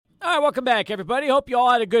All right, welcome back, everybody. Hope you all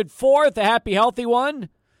had a good 4th, a happy, healthy one.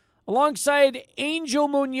 Alongside Angel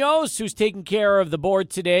Munoz, who's taking care of the board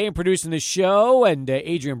today and producing the show, and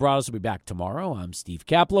Adrian Broaddus will be back tomorrow. I'm Steve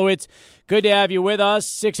Kaplowitz. Good to have you with us.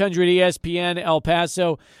 600 ESPN El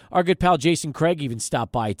Paso. Our good pal Jason Craig even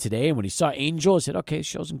stopped by today, and when he saw Angel, he said, okay,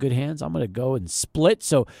 show's in good hands. I'm going to go and split.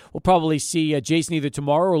 So we'll probably see Jason either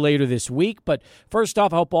tomorrow or later this week. But first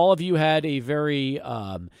off, I hope all of you had a very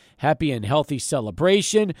happy and healthy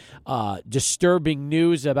celebration. Disturbing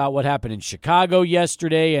news about what happened in Chicago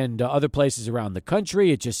yesterday and other places around the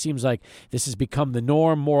country. It just seems like this has become the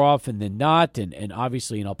norm more often than not, and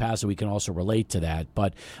obviously in El Paso we can also relate to that.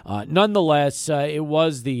 But nonetheless, it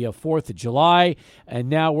was the 4th of July, and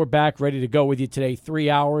now we're back ready to go with you today. 3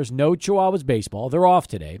 hours, no Chihuahuas baseball. They're off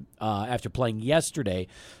today after playing yesterday.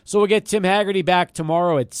 So we'll get Tim Haggerty back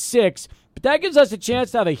tomorrow at 6. But that gives us a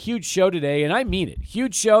chance to have a huge show today, and I mean it.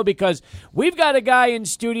 Huge show because we've got a guy in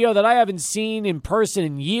studio that I haven't seen in person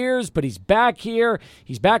in years, but he's back here.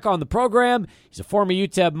 He's back on the program. He's a former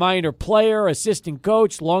UTEP minor player, assistant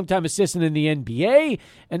coach, longtime assistant in the NBA,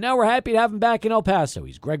 and now we're happy to have him back in El Paso.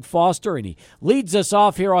 He's Greg Foster, and he leads us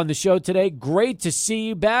off here on the show today. Great to see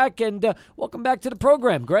you back, and welcome back to the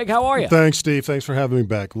program. Greg, how are you? Thanks, Steve. Thanks for having me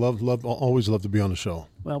back. Always love to be on the show.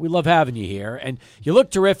 Well, we love having you here, and you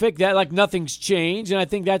look terrific. That like nothing's changed, and I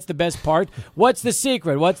think that's the best part. What's the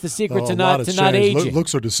secret? What's the secret to not aging?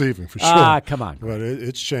 Looks are deceiving for sure. Come on. But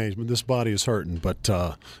it's changed. But this body is hurting. But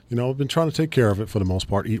I've been trying to take care of it for the most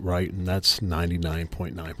part. Eat right, and that's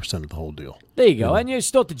 99.9% of the whole deal. There you go. And you're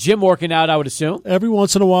still at the gym working out, I would assume. Every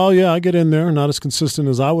once in a while, yeah, I get in there. Not as consistent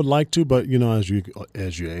as I would like to, but as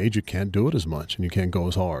you age, you can't do it as much, and you can't go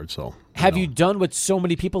as hard. So. Have you done what so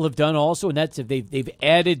many people have done also, and that's they've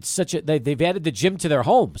added they've added the gym to their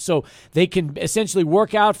home, so they can essentially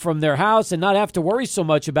work out from their house and not have to worry so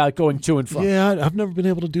much about going to and from. Yeah, I've never been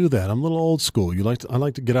able to do that. I'm a little old school. I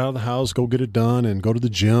like to get out of the house, go get it done, and go to the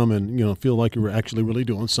gym, and feel like you're actually really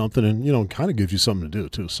doing something, and kind of gives you something to do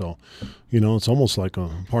too. So, it's almost like a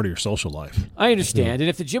part of your social life. I understand, and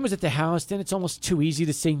if the gym was at the house, then it's almost too easy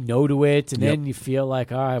to say no to it, and then you feel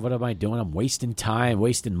like, all right, what am I doing? I'm wasting time,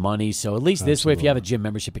 wasting money. So at least this way, if you have a gym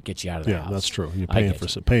membership, it gets you out of the house. Yeah, that's true. You're paying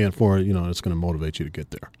for it, it's going to motivate you to get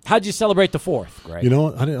there. How'd you celebrate the 4th, Greg?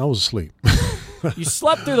 I was asleep. You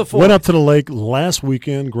slept through the 4th. Went up to the lake last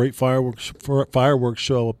weekend. Great fireworks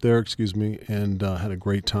show up there, and had a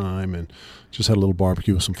great time, and just had a little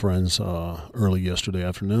barbecue with some friends early yesterday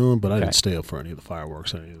afternoon, but I didn't stay up for any of the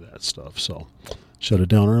fireworks, any of that stuff. So shut it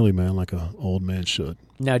down early, man, like an old man should.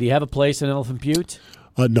 Now, do you have a place in Elephant Butte?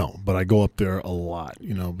 No, but I go up there a lot.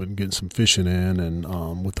 Been getting some fishing in,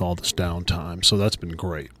 and with all this downtime, so that's been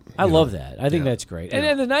great. I love that. I think that's great.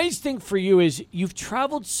 And the nice thing for you is you've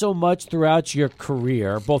traveled so much throughout your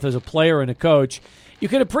career, both as a player and a coach. You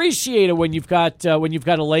can appreciate it when you've got a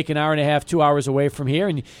lake an hour and a half, 2 hours away from here,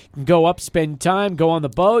 and you can go up, spend time, go on the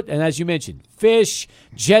boat, and as you mentioned, fish,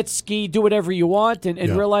 jet ski, do whatever you want, and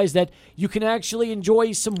realize that you can actually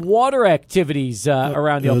enjoy some water activities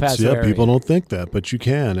around the El Paso area. People don't think that, but you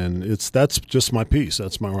can, and that's just my peace.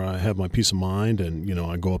 That's where I have my peace of mind, and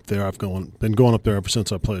I go up there. I've been going up there ever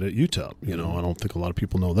since I played at UTEP. I don't think a lot of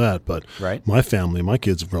people know that, but my family, my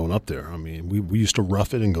kids have grown up there. I mean, we used to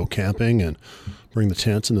rough it and go camping and bring the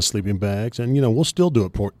tents and the sleeping bags, and we'll still do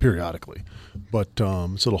it periodically. But it's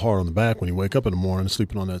a little hard on the back when you wake up in the morning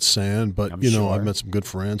sleeping on that sand. But I've met some good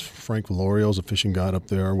friends. Frank Valorio's a fishing guide up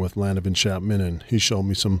there with Landon Chapman, and he showed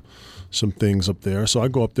me some things up there. So I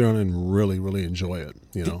go up there and really, really enjoy it.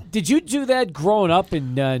 Did you do that growing up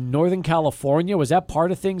in Northern California? Was that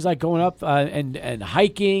part of things like going up and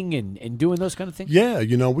hiking and doing those kind of things? Yeah,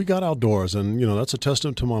 we got outdoors, and that's a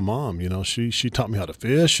testament to my mom. She taught me how to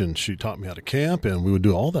fish, and she taught me how to camp, and we would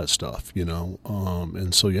do all that stuff.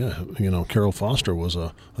 And so Carol Foster was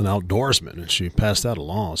an outdoorsman, and she passed that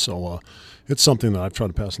along. So it's something that I've tried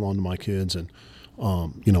to pass along to my kids and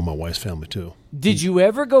my wife's family too. Did you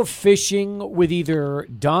ever go fishing with either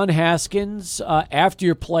Don Haskins after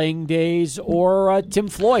your playing days or Tim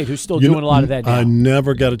Floyd, who's still doing a lot of that now? I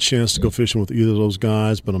never got a chance to go fishing with either of those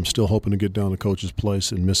guys, but I'm still hoping to get down to Coach's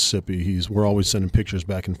place in Mississippi. We're always sending pictures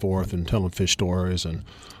back and forth and telling fish stories, and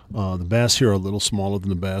the bass here are a little smaller than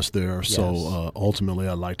the bass there. Yes. So ultimately,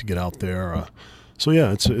 I'd like to get out there. So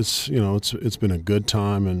yeah, it's been a good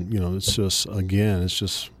time, and it's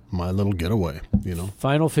just my little getaway,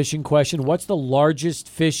 Final fishing question. What's the largest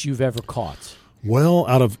fish you've ever caught? Well,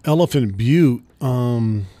 out of Elephant Butte,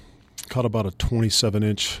 caught about a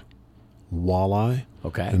 27-inch walleye.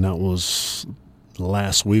 Okay. And that was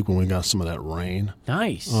last week when we got some of that rain.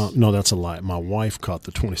 Nice. No, that's a lie. My wife caught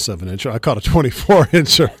the 27-incher. I caught a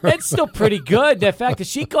 24-incher. That's still pretty good. The fact that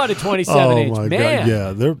she caught a 27-inch. Oh, my man. God.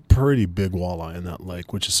 Yeah, they're pretty big walleye in that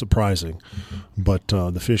lake, which is surprising. But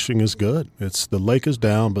the fishing is good. The lake is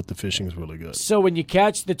down, but the fishing is really good. So when you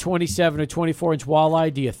catch the 27 or 24-inch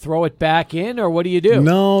walleye, do you throw it back in, or what do you do?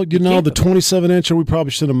 No, the 27-incher we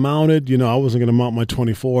probably should have mounted. I wasn't going to mount my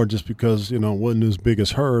 24 just because, it wasn't as big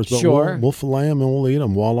as hers. But sure. We'll fillet them and we'll eat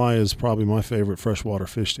them. Walleye is probably my favorite freshwater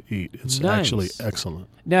fish to eat. It's actually excellent.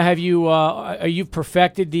 Now, have you've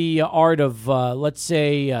perfected the art of, let's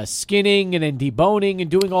say, skinning and then deboning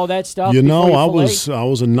and doing all that stuff? I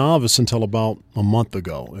was a novice until about a month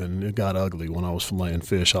ago, and it got ugly when I was filleting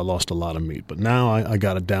fish. I lost a lot of meat, but now I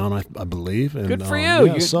got it down, I believe. And, good for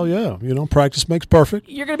you. Practice makes perfect.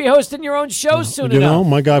 You're going to be hosting your own show soon enough.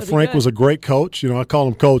 My guy Frank was a great coach. I call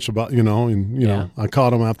him coach about, I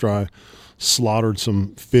caught him after I slaughtered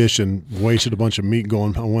some fish and wasted a bunch of meat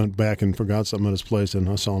going. I went back and forgot something at his place, and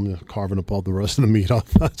I saw him carving up all the rest of the meat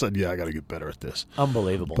off. I said, I got to get better at this.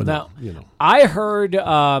 Unbelievable. But now, I heard,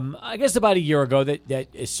 I guess about a year ago,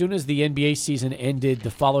 that as soon as the NBA season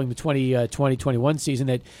ended, following the 2020-21 season,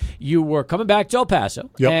 that you were coming back to El Paso,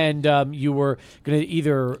 and you were going to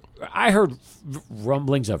either – I heard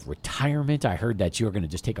rumblings of retirement. I heard that you were going to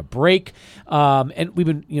just take a break. And we've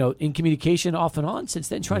been, in communication off and on since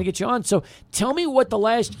then, trying to get you on. So tell me what the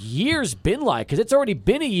last year's been like, because it's already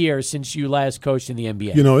been a year since you last coached in the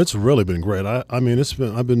NBA. It's really been great.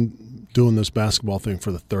 I've been doing this basketball thing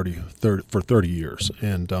for 30 years,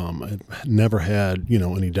 and I've never had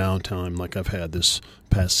any downtime like I've had this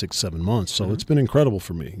past 6-7 months. So it's been incredible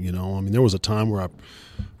for me. There was a time where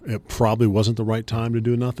it probably wasn't the right time to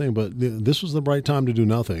do nothing, but this was the right time to do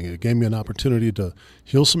nothing. It gave me an opportunity to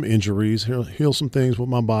heal some injuries, heal some things with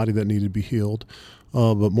my body that needed to be healed,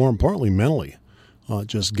 but more importantly, mentally.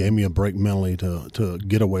 Just gave me a break mentally to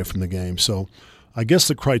get away from the game. So I guess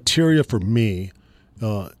the criteria for me,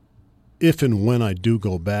 if and when I do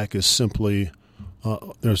go back, is simply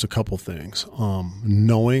there's a couple things.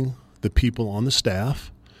 Knowing the people on the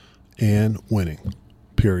staff and winning,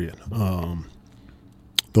 period.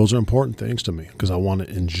 Those are important things to me because I want to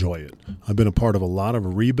enjoy it. I've been a part of a lot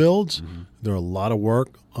of rebuilds. Mm-hmm. They're a lot of work.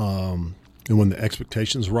 And when the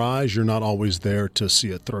expectations rise, you're not always there to see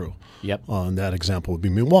it through. Yep. And that example would be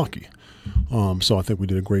Milwaukee. So I think we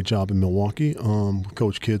did a great job in Milwaukee.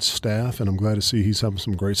 Coach Kidd's staff, and I'm glad to see he's having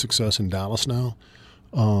some great success in Dallas now.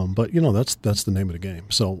 But, that's the name of the game.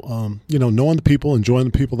 So, knowing the people, enjoying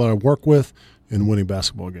the people that I work with, and winning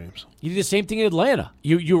basketball games. You did the same thing in Atlanta.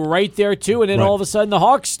 You were right there, too, and then all of a sudden the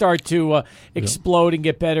Hawks start to explode and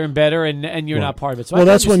get better and better, and you're not part of it. So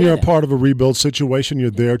that's when you're a part of a rebuild situation. You're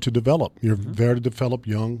there to develop. You're there to develop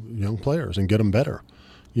young players and get them better.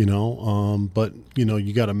 But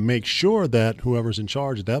you got to make sure that whoever's in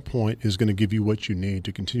charge at that point is going to give you what you need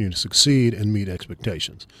to continue to succeed and meet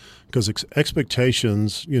expectations. Because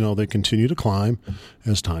expectations, they continue to climb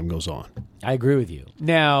as time goes on. I agree with you.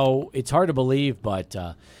 Now, it's hard to believe, but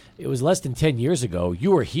it was less than 10 years ago.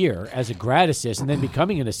 You were here as a grad assistant and then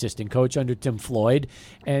becoming an assistant coach under Tim Floyd.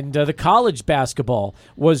 And the college basketball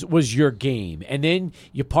was your game. And then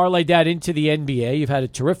you parlayed that into the NBA. You've had a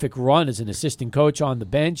terrific run as an assistant coach on the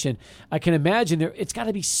bench. And I can imagine it's got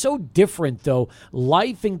to be so different, though,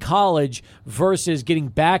 life in college versus getting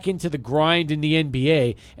back into the grind in the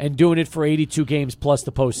NBA and doing it for 82 games plus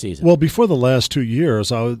the postseason. Well, before the last 2 years,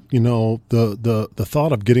 the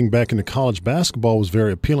thought of getting back into college basketball was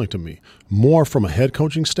very appealing to me, more from a head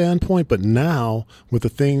coaching standpoint. But now with the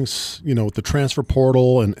things, with the transfer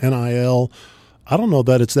portal and NIL, I don't know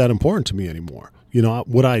that it's that important to me anymore.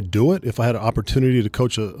 Would I do it if I had an opportunity to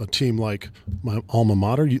coach a team like my alma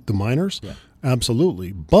mater, the Miners? Yeah.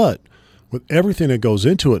 Absolutely. But with everything that goes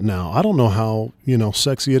into it now, I don't know how,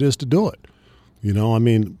 sexy it is to do it.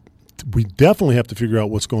 We definitely have to figure out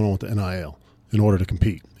what's going on with the NIL in order to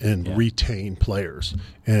compete and retain players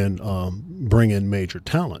and bring in major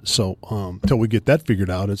talent. So until we get that figured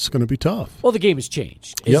out, it's going to be tough. Well, the game has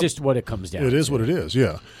changed. It's just what it comes down to. It is what it is,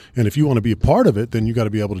 yeah. And if you want to be a part of it, then you got to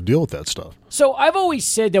be able to deal with that stuff. So I've always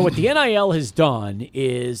said that what the NIL has done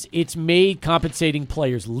is it's made compensating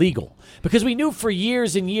players legal. Because we knew for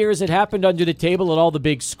years and years it happened under the table at all the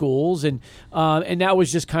big schools, and that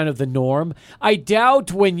was just kind of the norm. I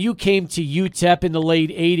doubt when you came to UTEP in the late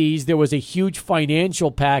 80s there was a huge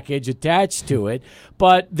financial package attached to it,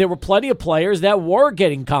 but there were plenty of players that were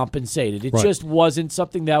getting compensated. It just wasn't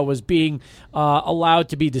something that was being allowed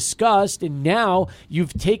to be discussed, and now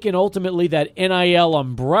you've taken ultimately that NIL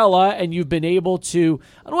umbrella and you've been able to,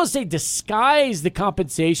 I don't want to say disguise the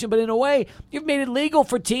compensation, but in a way, you've made it legal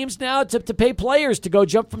for teams now to pay players to go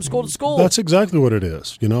jump from school to school. That's exactly what it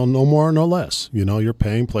is. No more, no less. You're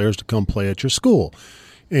paying players to come play at your school.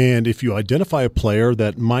 And if you identify a player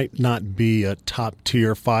that might not be a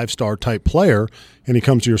top-tier, 5-star type player, and he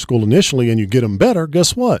comes to your school initially and you get him better,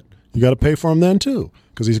 guess what? You got to pay for him then too,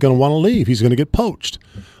 because he's going to want to leave. He's going to get poached.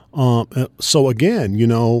 So again,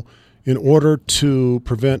 in order to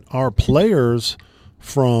prevent our players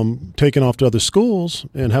from taking off to other schools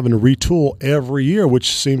and having to retool every year,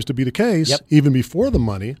 which seems to be the case, even before the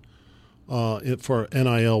money for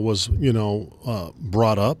NIL was,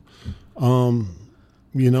 brought up,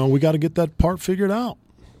 we got to get that part figured out.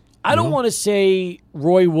 I don't want to say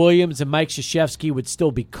Roy Williams and Mike Krzyzewski would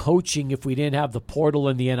still be coaching if we didn't have the portal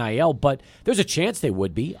and the NIL, but there's a chance they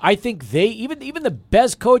would be. I think they, even the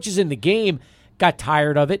best coaches in the game, got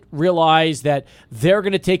tired of it, realized that they're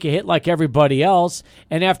going to take a hit like everybody else,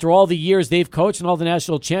 and after all the years they've coached and all the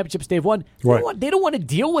national championships they've won, they don't want to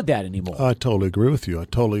deal with that anymore. I totally agree with you. I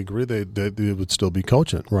totally agree. They would still be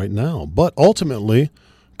coaching right now. But ultimately,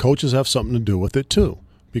 coaches have something to do with it too,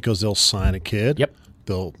 because they'll sign a kid. Yep.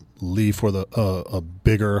 They'll leave for a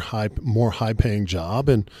bigger, more high-paying job,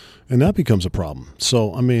 and that becomes a problem.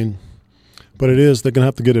 So, but they're going to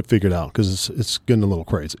have to get it figured out because it's getting a little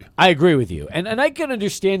crazy. I agree with you. And I can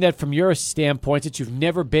understand that from your standpoint, that you've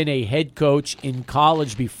never been a head coach in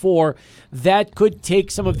college before. That could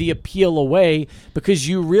take some of the appeal away because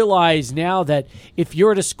you realize now that if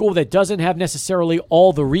you're at a school that doesn't have necessarily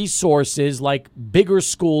all the resources like bigger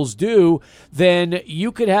schools do, then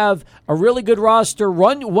you could have a really good roster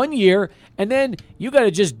run one year, and then you got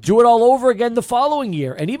to just do it all over again the following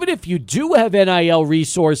year. And even if you do have NIL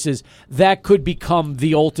resources, that could become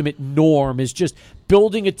the ultimate norm, is just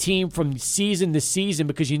building a team from season to season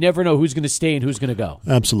because you never know who's going to stay and who's going to go.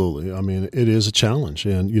 Absolutely. It is a challenge.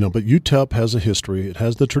 And, but UTEP has a history. It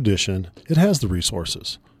has the tradition. It has the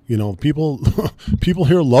resources. People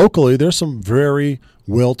here locally, there's some very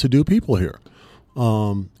well-to-do people here.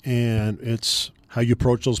 And it's how you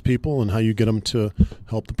approach those people and how you get them to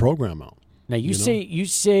help the program out. Now, you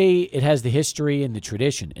say it has the history and the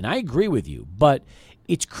tradition, and I agree with you, but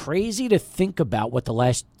it's crazy to think about what the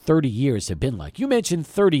last 30 years have been like. You mentioned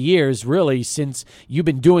 30 years, really, since you've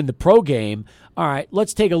been doing the pro game. All right,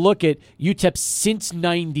 let's take a look at UTEP since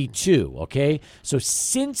 92, okay? So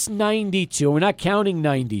since 92, we're not counting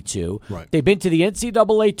 92. Right. They've been to the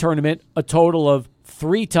NCAA tournament a total of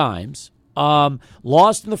 3 times.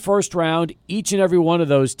 Lost in the first round each and every one of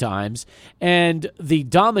those times, and the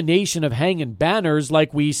domination of hanging banners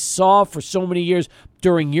like we saw for so many years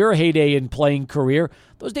during your heyday in playing career,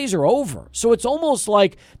 those days are over. So it's almost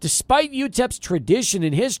like, despite UTEP's tradition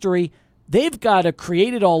and history, they've got to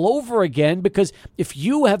create it all over again, because if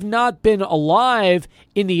you have not been alive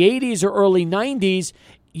in the 80s or early 90s,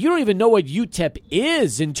 you don't even know what UTEP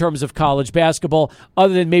is in terms of college basketball,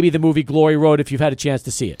 other than maybe the movie Glory Road, if you've had a chance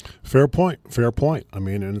to see it. Fair point.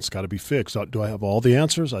 And it's got to be fixed. Do I have all the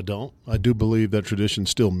answers? I don't. I do believe that tradition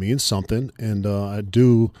still means something, and I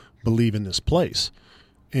do believe in this place.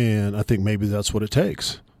 And I think maybe that's what it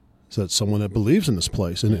takes, is that someone that believes in this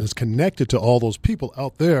place and is connected to all those people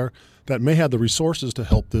out there that may have the resources to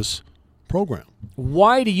help this program.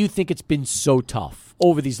 Why do you think it's been so tough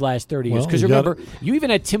over these last 30 years? Because remember, you even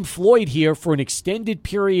had Tim Floyd here for an extended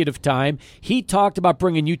period of time. He talked about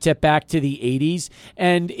bringing UTEP back to the 80s,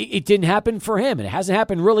 and it didn't happen for him. And it hasn't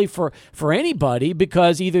happened really for anybody,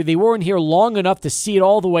 because either they weren't here long enough to see it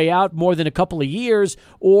all the way out more than a couple of years,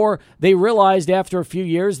 or they realized after a few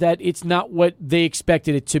years that it's not what they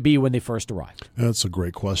expected it to be when they first arrived. That's a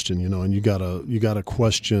great question, and you gotta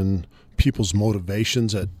question people's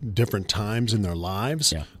motivations at different times in their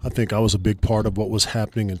lives. Yeah. I think I was a big part of what was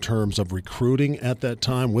happening in terms of recruiting at that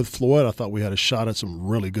time with Floyd. I thought we had a shot at some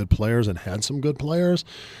really good players and had some good players.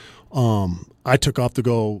 I took off to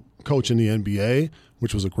go coach in the NBA,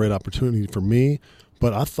 which was a great opportunity for me,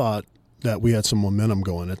 but I thought that we had some momentum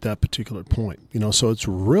going at that particular point. So it's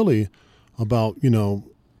really about,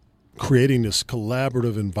 creating this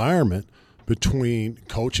collaborative environment between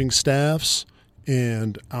coaching staffs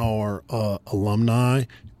and our alumni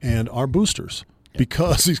and our boosters,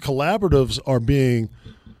 because these collaboratives are being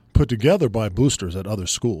put together by boosters at other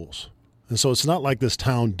schools. And so it's not like this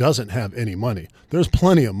town doesn't have any money. There's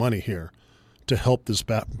plenty of money here to help this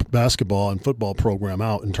basketball and football program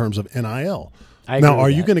out in terms of NIL. Now, are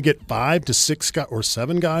you going to get 5 to 6 or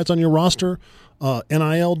 7 guys on your roster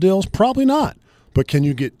NIL deals? Probably not. But can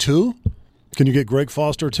you get 2? Can you get Greg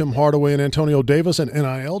Foster, Tim Hardaway, and Antonio Davis an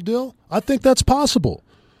NIL deal? I think that's possible.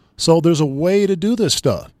 So there's a way to do this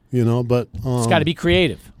stuff, but it's got to be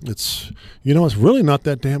creative. It's really not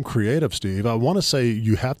that damn creative, Steve. I want to say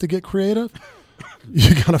you have to get creative.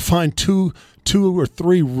 You got to find two or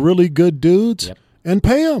 3 really good dudes and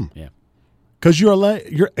pay them. Yeah. Because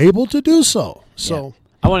you're able to do so. So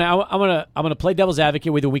I want to play devil's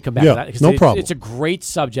advocate with you when we come back. Yeah, no problem. It's a great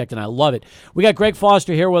subject, and I love it. We got Greg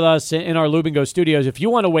Foster here with us in our Lubingo studios. If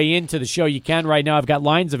you want to weigh into the show, you can right now. I've got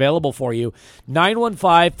lines available for you.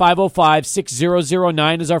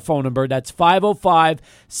 915-505-6009 is our phone number. That's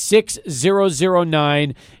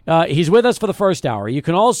 505-6009. He's with us for the first hour. You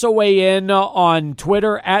can also weigh in on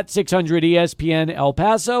Twitter at 600ESPN El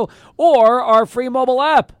Paso or our free mobile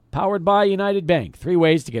app powered by United Bank. 3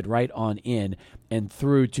 ways to get right on in and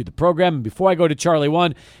through to the program. And before I go to Charlie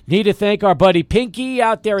 1, need to thank our buddy Pinky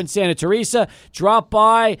out there in Santa Teresa. Drop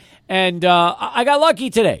by, and I got lucky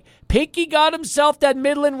today. Pinky got himself that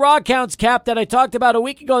Midland Rockhounds cap that I talked about a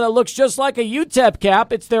week ago that looks just like a UTEP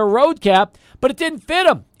cap. It's their road cap, but it didn't fit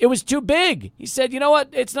him. It was too big. He said, you know what?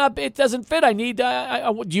 It doesn't fit. I need,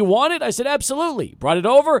 do you want it? I said, absolutely. Brought it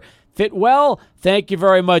over. Fit well. Thank you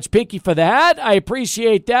very much, Pinky, for the hat. I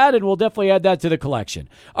appreciate that, and we'll definitely add that to the collection.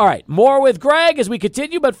 All right, more with Greg as we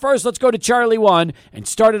continue, but first let's go to Charlie 1 and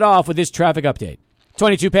start it off with this traffic update.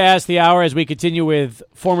 22 past the hour as we continue with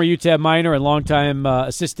former UTEP Minor and longtime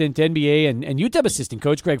assistant NBA and UTEP assistant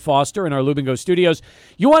coach Greg Foster in our Lubingo studios.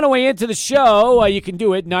 You want to weigh into the show, you can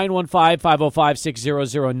do it,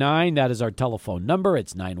 915-505-6009. That is our telephone number.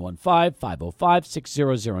 It's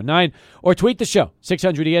 915-505-6009. Or tweet the show,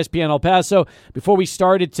 600ESPN El Paso. Before we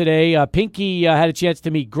started today, Pinky had a chance to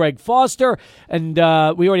meet Greg Foster, and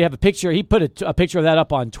we already have a picture. He put a picture of that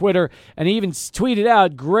up on Twitter, and he even tweeted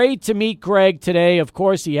out, great to meet Greg today. Of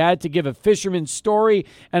course, he had to give a fisherman's story,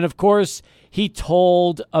 and of course, he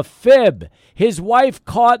told a fib. His wife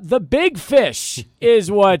caught the big fish,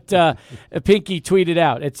 is what Pinky tweeted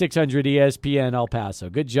out at 600 ESPN El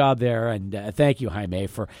Paso. Good job there, and thank you, Jaime,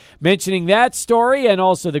 for mentioning that story and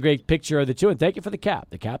also the great picture of the two, and thank you for the cap.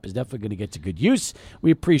 The cap is definitely going to get to good use.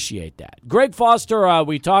 We appreciate that. Greg Foster,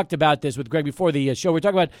 we talked about this with Greg before the show. We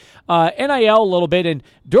talked about NIL a little bit, and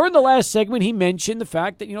during the last segment, he mentioned the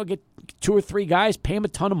fact that, get 2 or 3 guys, pay them a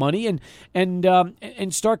ton of money,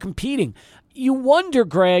 and start competing. You wonder,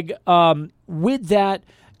 Greg, with that,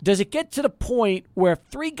 does it get to the point where if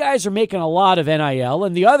 3 guys are making a lot of NIL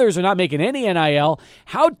and the others are not making any NIL,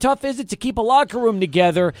 how tough is it to keep a locker room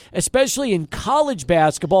together, especially in college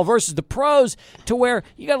basketball versus the pros, to where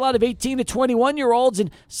you got a lot of 18 to 21-year-olds, and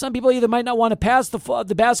some people either might not want to pass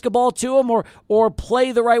the basketball to them or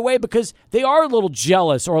play the right way because they are a little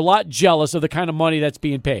jealous or a lot jealous of the kind of money that's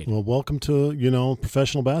being paid. Well, welcome to,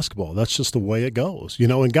 professional basketball. That's just the way it goes.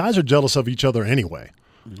 And guys are jealous of each other anyway.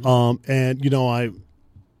 Mm-hmm.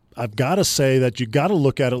 I've got to say that you got to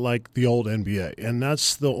look at it like the old NBA, and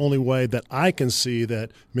that's the only way that I can see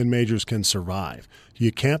that mid-majors can survive.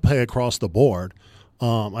 You can't pay across the board.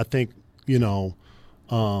 I think, in a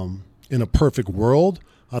perfect world,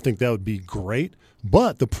 I think that would be great.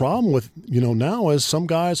 But the problem with, now is some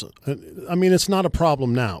guys, it's not a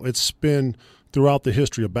problem now. It's been throughout the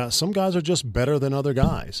history about some guys are just better than other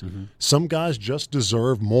guys. Mm-hmm. Some guys just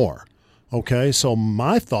deserve more. Okay, so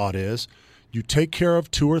my thought is, you take care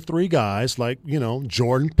of 2 or 3 guys like,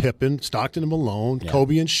 Jordan, Pippen, Stockton and Malone,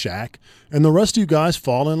 Kobe and Shaq, and the rest of you guys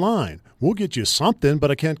fall in line. We'll get you something,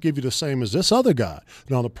 but I can't give you the same as this other guy.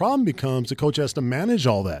 Now, the problem becomes the coach has to manage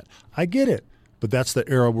all that. I get it, but that's the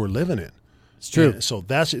era we're living in. It's true. And so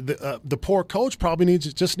that's the poor coach probably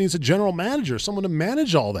just needs a general manager, someone to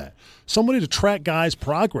manage all that, somebody to track guys'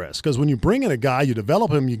 progress. Because when you bring in a guy, you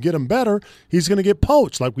develop him, you get him better, he's going to get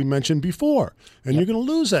poached, like we mentioned before, and you're going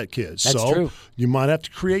to lose that kid. That's true. You might have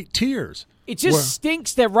to create tiers. It just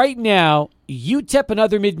stinks that right now UTEP and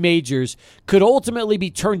other mid-majors could ultimately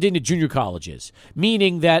be turned into junior colleges,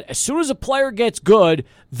 meaning that as soon as a player gets good,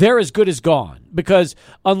 they're as good as gone. Because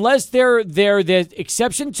unless they're the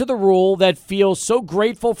exception to the rule that feels so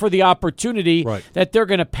grateful for the opportunity that they're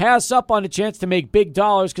going to pass up on a chance to make big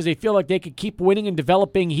dollars because they feel like they could keep winning and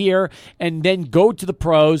developing here and then go to the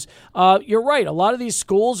pros. You're right. A lot of these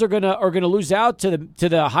schools are gonna lose out to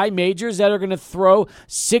the high majors that are going to throw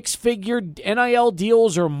 6-figure NIL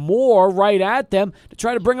deals or more right at them to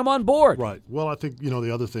try to bring them on board. Right. Well, I think,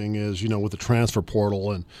 the other thing is, with the transfer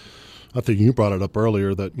portal, and I think you brought it up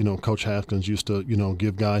earlier that, Coach Haskins used to,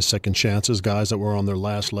 give guys second chances, guys that were on their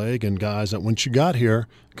last leg and guys that once you got here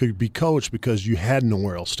could be coached because you had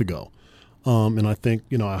nowhere else to go. And I think,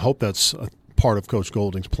 I hope that's part of Coach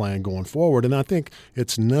Golding's plan going forward. And I think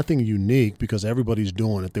it's nothing unique because everybody's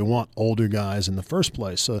doing it. They want older guys in the first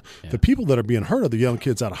place. So the people that are being hurt are the young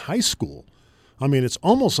kids out of high school. I mean, it's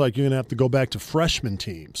almost like you're going to have to go back to freshman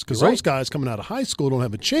teams because those guys coming out of high school don't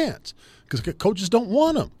have a chance because coaches don't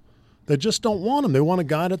want them. They just don't want them. They want a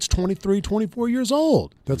guy that's 23, 24 years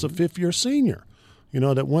old, that's a fifth-year senior,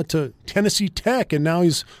 that went to Tennessee Tech and now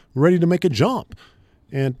he's ready to make a jump.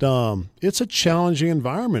 And it's a challenging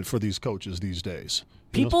environment for these coaches these days.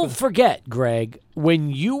 People forget, Greg, when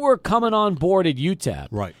you were coming on board at UTEP,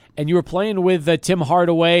 right, and you were playing with Tim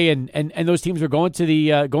Hardaway, and those teams were going to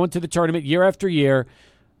the tournament year after year.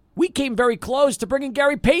 We came very close to bringing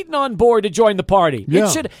Gary Payton on board to join the party.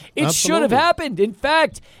 Yeah, it should have happened. In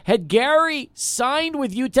fact, had Gary signed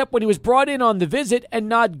with UTEP when he was brought in on the visit and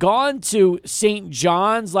not gone to St.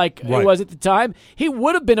 John's like it was at the time, he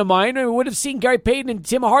would have been a minor and we would have seen Gary Payton and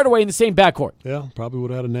Tim Hardaway in the same backcourt. Yeah, probably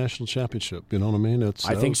would have had a national championship. You know what I mean?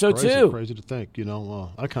 I think so, crazy, too. Crazy to think.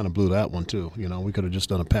 I kind of blew that one, too. We could have just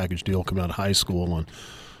done a package deal coming out of high school and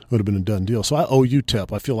would have been a done deal. So I owe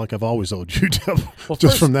UTEP. I feel like I've always owed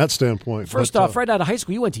UTEP from that standpoint. First off, right out of high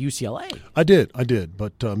school, you went to UCLA. I did.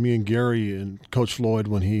 But me and Gary and Coach Floyd,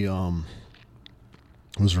 when he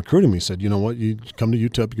was recruiting me, said, you know what, you come to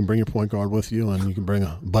UTEP, you can bring your point guard with you, and you can bring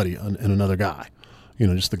a buddy and another guy.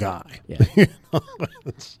 Just the guy. Yeah.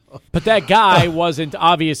 But that guy wasn't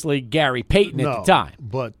obviously Gary Payton at the time.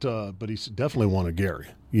 But he definitely wanted Gary,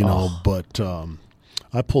 but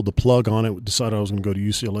I pulled the plug on it, decided I was going to go to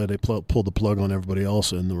UCLA. They pulled the plug on everybody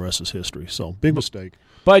else, and the rest is history. So, big mistake.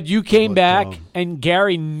 But you came back, and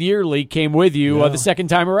Gary nearly came with you the second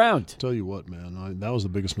time around. Tell you what, man, that was the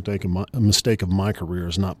biggest mistake of my career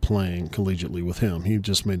is not playing collegiately with him. He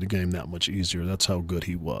just made the game that much easier. That's how good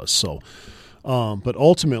he was. So, but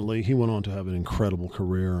ultimately, he went on to have an incredible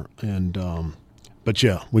career. And but,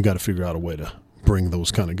 we got to figure out a way to bring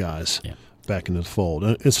those kind of guys back into the fold.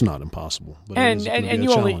 It's not impossible, but and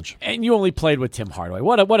you only played with Tim Hardaway.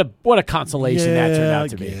 What a consolation that turned out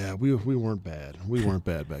to be. Yeah, we weren't bad. We weren't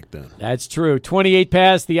bad back then. That's true. 28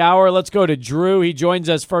 past the hour. Let's go to Drew. He joins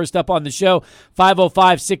us first up on the show.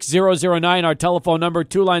 505-6009, our telephone number.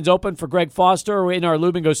 Two lines open for Greg Foster in our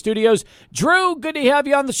Lubingo studios. Drew, good to have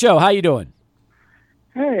you on the show. How you doing?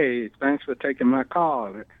 Hey, thanks for taking my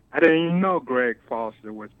call. I didn't even know Greg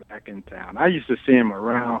Foster was back in town. I used to see him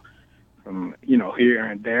around from, here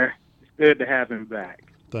and there. It's good to have him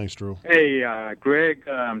back. Thanks, Drew. Hey, Greg,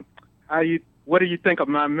 what do you think of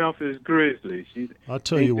my Memphis Grizzlies? I'll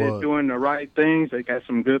tell you what. They're doing the right things. They got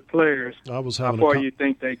some good players. How far you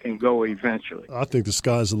think they can go eventually? I think the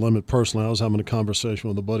sky's the limit personally. I was having a conversation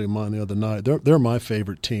with a buddy of mine the other night. They're my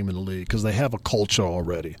favorite team in the league because they have a culture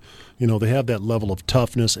already. They have that level of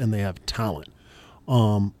toughness and they have talent.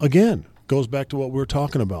 Again, goes back to what we were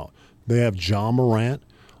talking about. They have Ja Morant.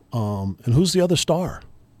 And who's the other star?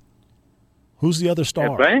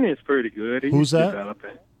 Yeah, Bain is pretty good. Who's that?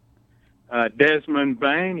 Developing. Desmond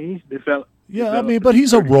Bain, he's developed. Yeah, but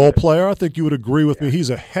he's a role player. I think you would agree with me. He's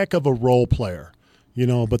a heck of a role player.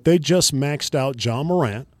 But they just maxed out Ja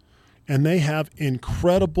Morant, and they have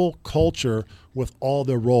incredible culture with all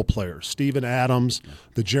their role players. Steven Adams,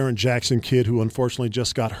 the Jaren Jackson kid who unfortunately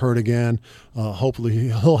just got hurt again. Hopefully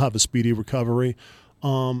he'll have a speedy recovery.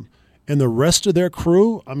 And the rest of their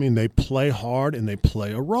crew, they play hard and they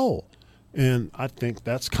play a role. And I think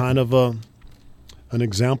that's kind of an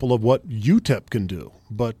example of what UTEP can do.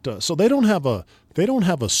 But so they don't have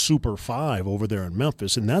a super five over there in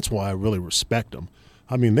Memphis, and that's why I really respect them.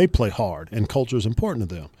 They play hard, and culture is important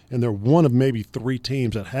to them. And they're one of maybe three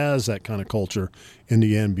teams that has that kind of culture in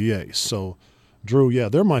the NBA. So, Drew,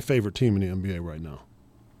 they're my favorite team in the NBA right now.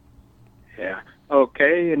 Yeah.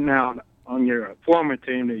 Okay, and now on your former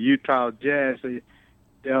team, the Utah Jazz, they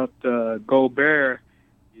dealt Gobert.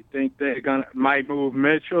 You think they might move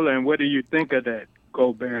Mitchell, and what do you think of that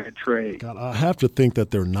Gobert trade? God, I have to think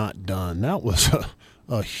that they're not done. That was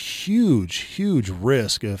a huge, huge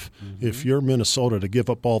risk if you're Minnesota to give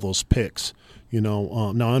up all those picks.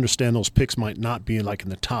 Now I understand those picks might not be like in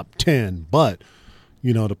the top 10, but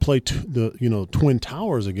to play the Twin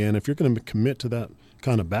Towers again, if you're going to commit to that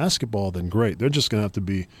kind of basketball, then great. They're just going to have to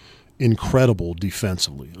be incredible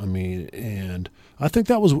defensively. And I think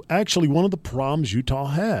that was actually one of the problems Utah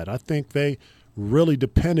had. I think they really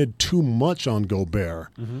depended too much on Gobert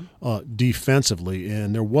defensively,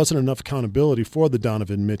 and there wasn't enough accountability for the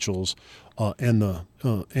Donovan Mitchells and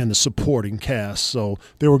the supporting cast. So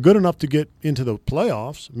they were good enough to get into the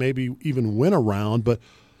playoffs, maybe even win a round, but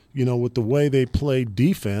with the way they played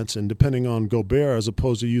defense and depending on Gobert as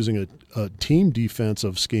opposed to using a team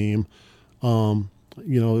defensive scheme,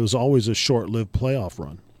 it was always a short-lived playoff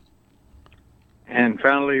run. And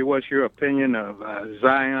finally, what's your opinion of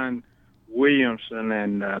Zion Williamson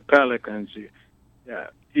and Pelicans? Do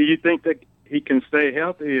you think that he can stay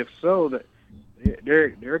healthy? If so, that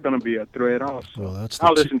they're going to be a threat also. Well,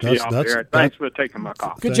 I'll listen to you out there. Thanks for taking my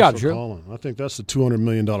call. Good job, Drew. Calling. I think that's the $200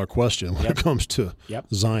 million question when it comes to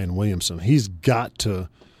Zion Williamson. He's got to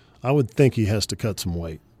 – I would think he has to cut some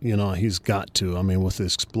weight. He's got to. I mean, with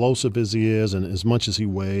as explosive as he is and as much as he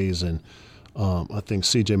weighs, and I think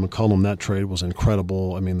C.J. McCollum, that trade was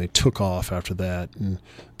incredible. I mean, they took off after that, and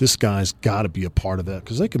this guy's got to be a part of that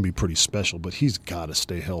because they can be pretty special, but he's got to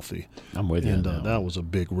stay healthy. I'm with you. And that was a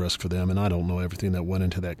big risk for them, and I don't know everything that went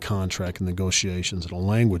into that contract and negotiations and the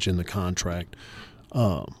language in the contract.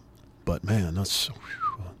 But, man, that's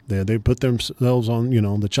they put themselves on,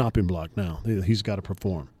 the chopping block now. He's got to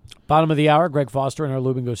perform. Bottom of the hour, Greg Foster in our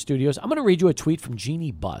Lubingo studios. I'm going to read you a tweet from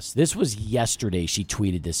Jeannie Buss. This was yesterday. She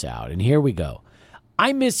tweeted this out, and here we go.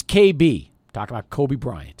 I miss KB, talking about Kobe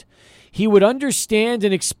Bryant. He would understand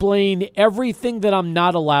and explain everything that I'm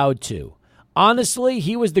not allowed to. Honestly,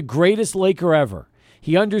 he was the greatest Laker ever.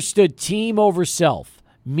 He understood team over self,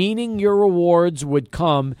 meaning your rewards would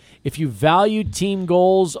come if you valued team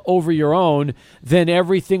goals over your own, then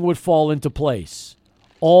everything would fall into place.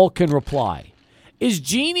 All can reply. Is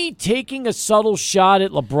Jeannie taking a subtle shot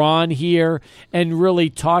at LeBron here and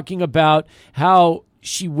really talking about how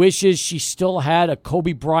she wishes she still had a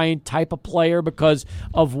Kobe Bryant type of player because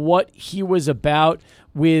of what he was about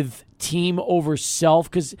with team over self?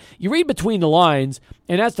 Because you read between the lines,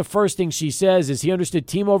 and that's the first thing she says is he understood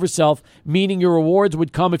team over self, meaning your rewards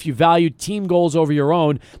would come if you valued team goals over your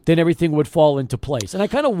own, then everything would fall into place. And I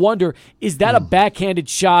kind of wonder, is that a backhanded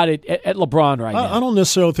shot at LeBron right now? I don't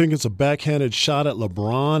necessarily think it's a backhanded shot at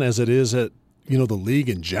LeBron as it is at, the league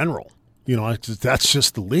in general. That's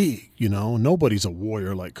just the league, Nobody's a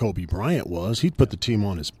warrior like Kobe Bryant was. He put the team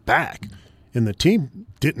on his back. And the team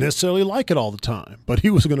didn't necessarily like it all the time. But he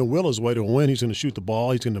was going to will his way to a win. He's going to shoot the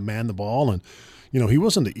ball. He's going to man the ball. And, he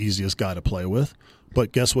wasn't the easiest guy to play with.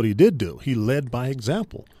 But guess what he did do? He led by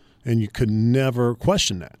example. And you could never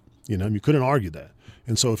question that. You couldn't argue that.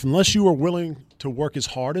 And so unless you were willing to work as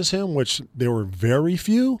hard as him, which there were very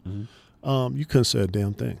few, you couldn't say a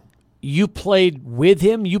damn thing. You played with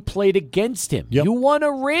him. You played against him. Yep. You won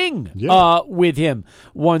a ring with him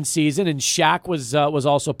one season, and Shaq was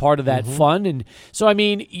also part of that fun. And so, I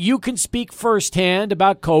mean, you can speak firsthand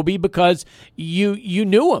about Kobe because you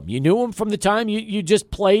knew him. You knew him from the time you just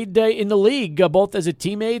played in the league, both as a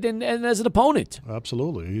teammate and as an opponent.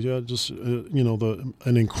 Absolutely. He's just an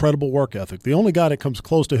incredible work ethic. The only guy that comes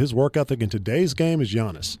close to his work ethic in today's game is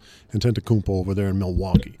Giannis Antetokounmpo over there in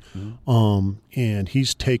Milwaukee. And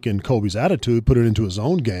he's taken Kobe's attitude, put it into his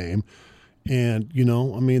own game. And,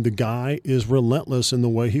 the guy is relentless in the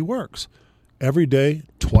way he works. Every day,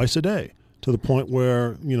 twice a day, to the point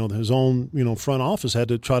where, his own, front office had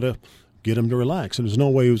to try to get him to relax. And there's no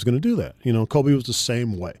way he was going to do that. Kobe was the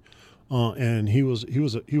same way. And he was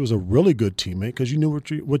a really good teammate because you knew what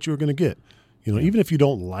you were going to get. Even if you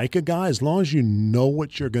don't like a guy, as long as you know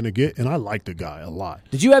what you're going to get, and I liked the guy a lot.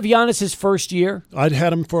 Did you have Giannis his first year? I'd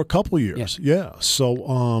had him for a couple of years, yeah.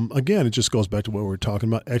 So, again, it just goes back to what we were talking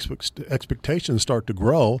about. Expectations start to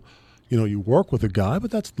grow. You work with a guy,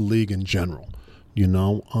 but that's the league in general.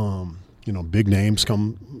 Big names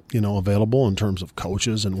come, available in terms of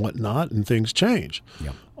coaches and whatnot, and things change.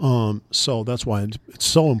 Yep. So that's why it's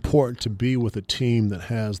so important to be with a team that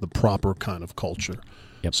has the proper kind of culture.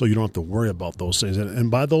 Yep. So you don't have to worry about those things.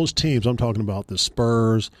 And by those teams, I'm talking about the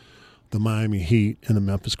Spurs, the Miami Heat, and the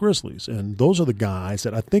Memphis Grizzlies. And those are the guys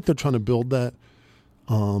that I think they're trying to build that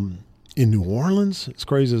in New Orleans. As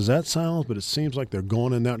crazy as that sounds, but it seems like they're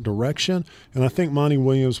going in that direction. And I think Monty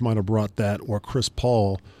Williams might have brought that, or Chris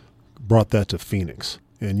Paul brought that to Phoenix.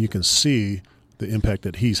 And you can see the impact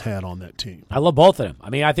that he's had on that team. I love both of them. I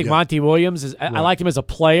mean, I think Monty Williams is. I like him as a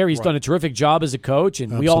player. He's done a terrific job as a coach,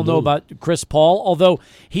 and we all know about Chris Paul. Although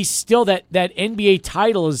he's still that NBA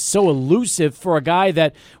title is so elusive for a guy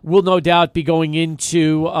that will no doubt be going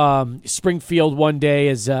into Springfield one day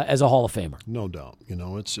as a Hall of Famer. No doubt.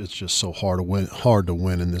 It's just so hard to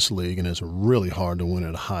win in this league, and it's really hard to win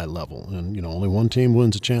at a high level. And only one team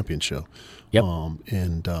wins a championship. Yep.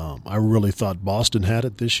 I really thought Boston had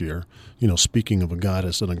it this year. Speaking of a guy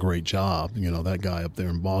that's done a great job, that guy up there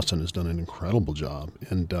in Boston has done an incredible job.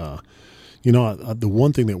 And, the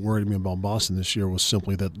one thing that worried me about Boston this year was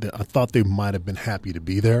simply that I thought they might have been happy to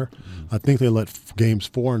be there. I think they let games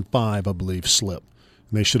 4 and 5, I believe, slip.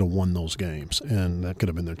 And they should have won those games, and that could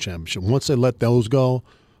have been their championship. Once they let those go,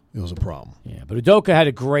 it was a problem. Yeah, but Udoka had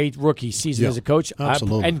a great rookie season as a coach.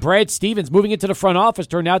 Absolutely. And Brad Stevens moving into the front office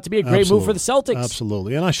turned out to be a great move for the Celtics.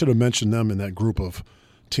 Absolutely. And I should have mentioned them in that group of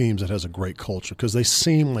teams that has a great culture because they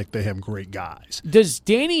seem like they have great guys. Does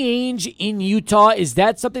Danny Ainge in Utah, is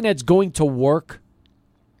that something that's going to work?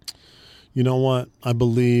 You know what? I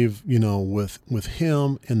believe, with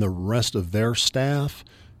him and the rest of their staff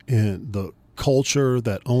and the culture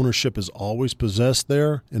that ownership has always possessed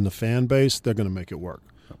there in the fan base, they're going to make it work.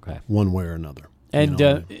 Okay. One way or another. And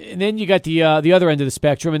and then you got the other end of the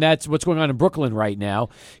spectrum, and that's what's going on in Brooklyn right now.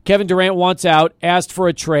 Kevin Durant wants out, asked for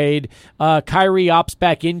a trade. Kyrie opts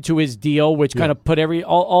back into his deal, which kind of put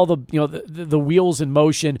all the the wheels in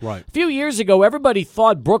motion. Right. A few years ago, everybody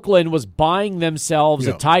thought Brooklyn was buying themselves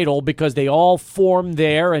a title because they all formed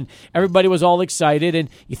there, and everybody was all excited. And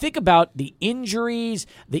you think about the injuries,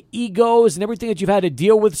 the egos, and everything that you've had to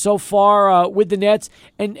deal with so far with the Nets,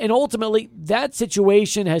 and ultimately that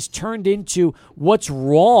situation has turned into what's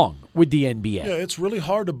wrong with the NBA. Yeah, it's really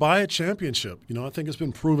hard to buy a championship. I think it's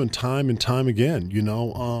been proven time and time again,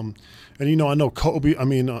 And, I know Kyrie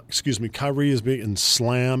is being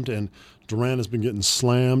slammed and Durant has been getting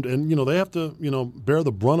slammed. And, they have to, bear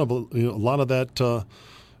the brunt of a lot of that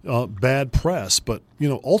bad press. But,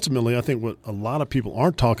 ultimately I think what a lot of people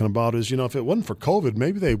aren't talking about is, if it wasn't for COVID,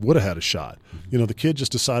 maybe they would have had a shot. The kid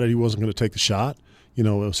just decided he wasn't going to take the shot. It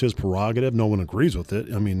was his prerogative. No one agrees with it.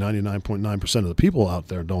 99.9% of the people out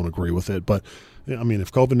there don't agree with it. But,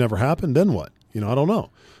 if COVID never happened, then what? I don't know.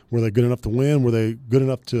 Were they good enough to win? Were they good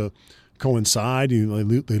enough to coincide?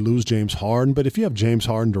 They lose James Harden. But if you have James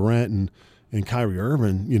Harden, Durant, and Kyrie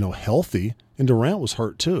Irving, healthy, and Durant was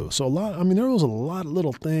hurt too. So there was a lot of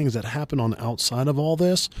little things that happened on the outside of all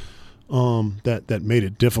this that made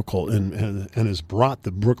it difficult and has brought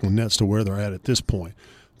the Brooklyn Nets to where they're at this point.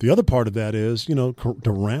 The other part of that is,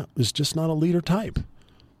 Durant is just not a leader type.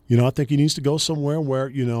 I think he needs to go somewhere where,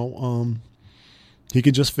 he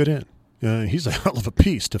can just fit in. He's a hell of a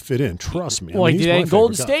piece to fit in. Trust me. Well, he did that in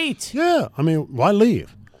Golden State. Yeah. Why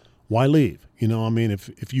leave? Why leave?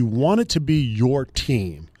 If you want it to be your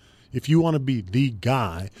team, if you want to be the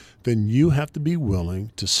guy, then you have to be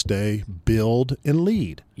willing to stay, build, and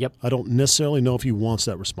lead. Yep. I don't necessarily know if he wants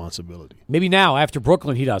that responsibility. Maybe now, after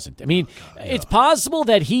Brooklyn, he doesn't. It's possible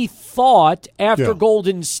that he thought after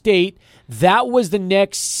Golden State that was the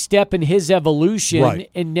next step in his evolution. Right.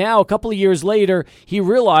 And now, a couple of years later, he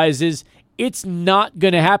realizes it's not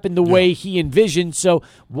going to happen the way he envisioned. So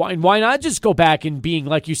why not just go back and being,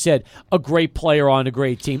 like you said, a great player on a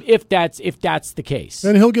great team, if that's the case?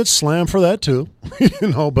 And he'll get slammed for that too,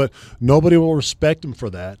 but nobody will respect him for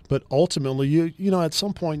that. But ultimately, you at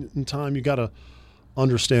some point in time, you got to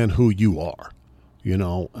understand who you are,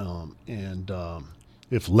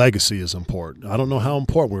 if legacy is important. I don't know how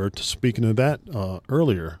important. We were speaking of that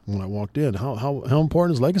earlier when I walked in. How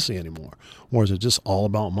important is legacy anymore? Or is it just all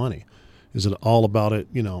about money? Is it all about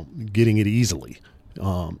it, getting it easily?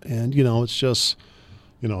 It's just,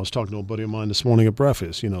 I was talking to a buddy of mine this morning at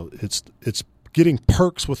breakfast. It's getting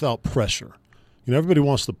perks without pressure. Everybody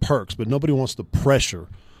wants the perks, but nobody wants the pressure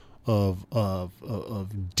of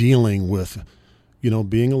dealing with,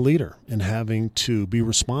 being a leader and having to be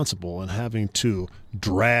responsible and having to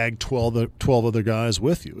drag 12 other guys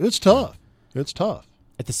with you. It's tough. It's tough.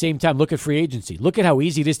 At the same time, look at free agency. Look at how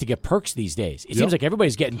easy it is to get perks these days. It seems like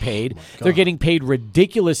everybody's getting paid. They're getting paid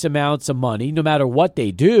ridiculous amounts of money no matter what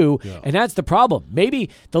they do, and that's the problem.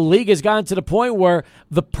 Maybe the league has gotten to the point where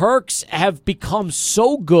the perks have become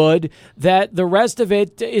so good that the rest of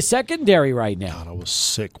it is secondary right now. God, I was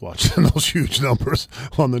sick watching those huge numbers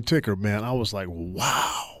on the ticker, man. I was like,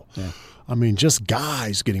 wow. Yeah. Just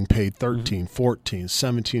guys getting paid $13, $14,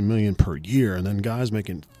 $17 million per year, and then guys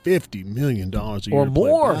making $50 million a year or to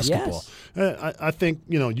more. Play basketball. Yes. I think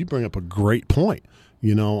you bring up a great point.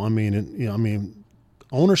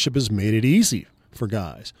 Ownership has made it easy for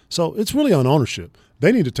guys, so it's really on ownership.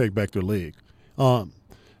 They need to take back their league. Now,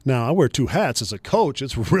 I wear two hats. As a coach,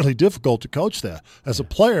 it's really difficult to coach that. As a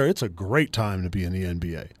player, it's a great time to be in the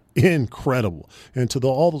NBA. Incredible. And to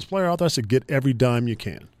all those players out there, I said, get every dime you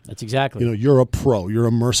can. That's exactly. You're a pro. You're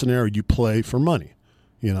a mercenary. You play for money.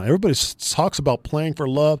 Everybody talks about playing for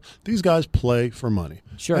love. These guys play for money.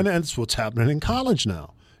 Sure. And that's what's happening in college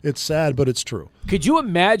now. It's sad, but it's true. Could you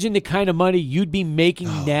imagine the kind of money you'd be making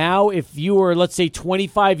now if you were, let's say,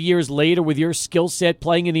 25 years later with your skill set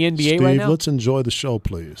playing in the NBA right now? Steve, let's enjoy the show,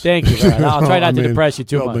 please. Thank you. I'll try not to depress you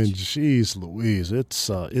too much. Geez Louise,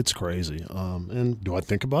 it's crazy. And do I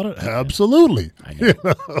think about it? Absolutely. I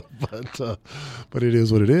know. But it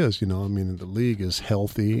is what it is. The league is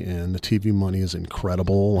healthy and the TV money is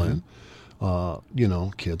incredible. Mm-hmm. And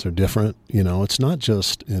Kids are different. It's not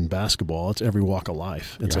just in basketball. It's every walk of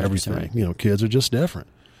life. It's everything. Kids are just different.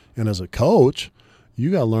 And as a coach,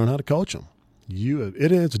 you got to learn how to coach them.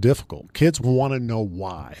 It is difficult. Kids want to know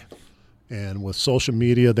why. And with social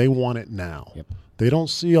media, they want it now. Yep. They don't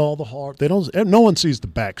see all the hard. No one sees the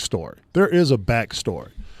backstory. There is a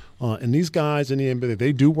backstory. And these guys in the NBA,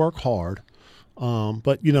 they do work hard.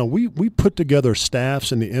 But we put together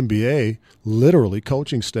staffs in the NBA, literally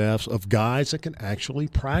coaching staffs of guys that can actually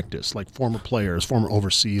practice, like former players, former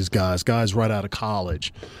overseas guys right out of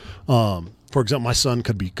college. For example, my son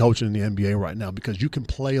could be coaching in the NBA right now because you can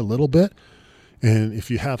play a little bit. And if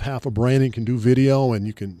you have half a brain, you can do video and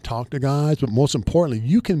you can talk to guys. But most importantly,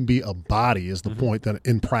 you can be a body is the point that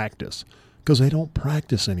in practice, because they don't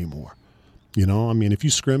practice anymore. If you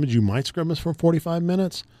scrimmage, you might scrimmage for 45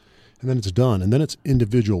 minutes. And then it's done. And then it's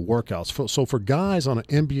individual workouts. So for guys on an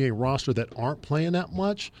NBA roster that aren't playing that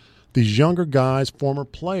much, these younger guys, former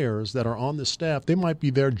players that are on the staff, they might be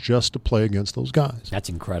there just to play against those guys. That's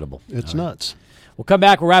incredible. It's nuts. We'll come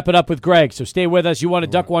back. We'll wrap it up with Greg. So stay with us. You want to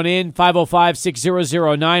duck one in,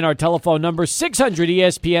 505-6009, our telephone number,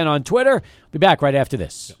 600-ESPN on Twitter. We'll be back right after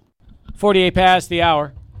this. 48 past the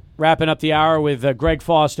hour. Wrapping up the hour with Greg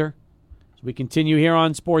Foster. We continue here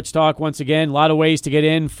on Sports Talk. Once again, a lot of ways to get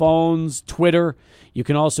in, phones, Twitter. You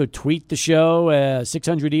can also tweet the show,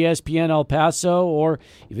 600-ESPN El Paso, or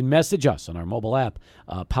even message us on our mobile app,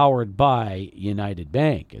 powered by United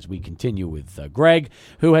Bank, as we continue with Greg,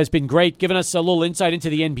 who has been great, giving us a little insight into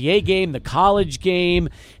the NBA game, the college game,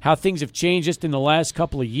 how things have changed just in the last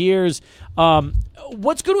couple of years.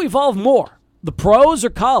 What's going to evolve more? The pros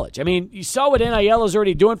or college? I mean, you saw what NIL is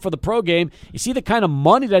already doing for the pro game. You see the kind of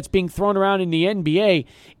money that's being thrown around in the NBA.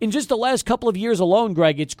 In just the last couple of years alone,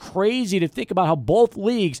 Greg, it's crazy to think about how both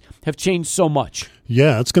leagues have changed so much.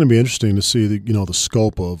 Yeah, it's going to be interesting to see the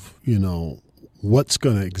scope of, what's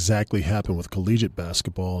going to exactly happen with collegiate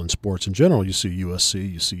basketball and sports in general. You see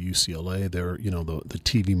USC, you see UCLA. They're, the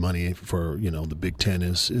TV money for, the Big Ten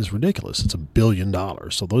is ridiculous. It's $1 billion.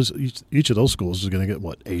 So each of those schools is going to get,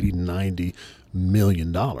 $80-90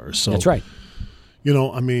 million. So that's right.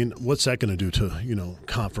 What's that going to do to,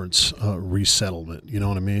 conference resettlement? You know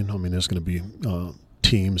what I mean? There's going to be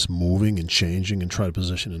teams moving and changing and try to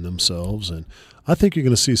position in themselves. And I think you're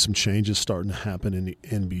going to see some changes starting to happen in the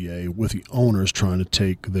NBA with the owners trying to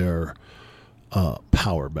take their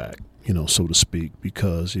power back, so to speak,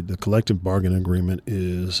 because the collective bargaining agreement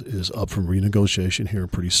is up for renegotiation here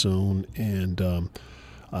pretty soon. And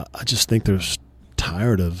I just think they're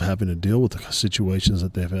tired of having to deal with the situations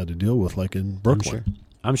that they've had to deal with, like in Brooklyn.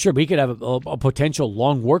 I'm sure we could have a potential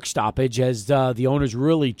long work stoppage as the owners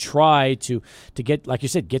really try to get, like you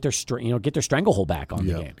said, get their stranglehold back on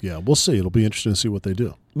the game. Yeah, we'll see. It'll be interesting to see what they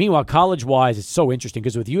do. Meanwhile, college-wise, it's so interesting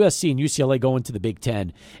because with USC and UCLA going to the Big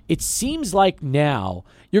Ten, it seems like now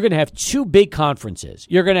you're going to have two big conferences.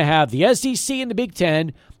 You're going to have the SEC and the Big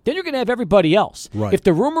Ten. Then you're going to have everybody else. Right. If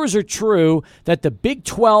the rumors are true that the Big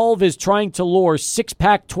 12 is trying to lure 6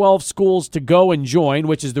 Pac-12 schools to go and join,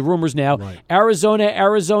 which is the rumors now, right.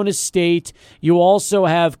 Arizona State, you also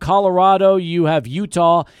have Colorado, you have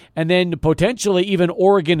Utah, and then potentially even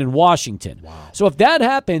Oregon and Washington. Wow. So if that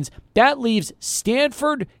happens, that leaves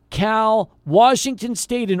Stanford, Cal, Washington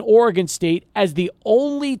State, and Oregon State as the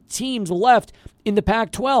only teams left in the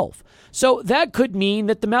Pac-12. So that could mean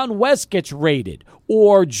that the Mountain West gets raided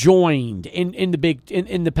or joined in the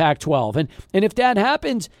Pac-12. And if that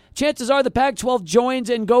happens, chances are the Pac-12 joins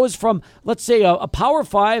and goes from, let's say, a Power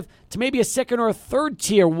 5 to maybe a second or a third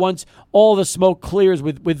tier once all the smoke clears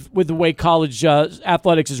with the way college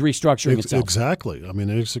athletics is restructuring itself. Exactly.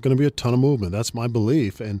 There's going to be a ton of movement. That's my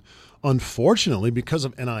belief. And unfortunately, because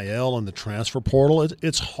of NIL and the transfer portal,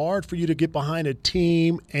 it's hard for you to get behind a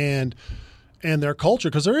team and their culture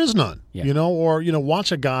because there is none, or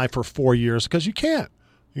watch a guy for 4 years because you can't.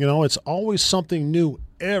 It's always something new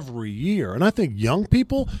every year. And I think young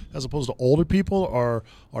people, as opposed to older people, are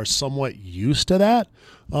somewhat used to that.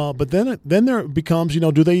 But then there becomes,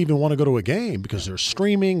 do they even want to go to a game? Because there's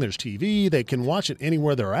streaming, there's TV, they can watch it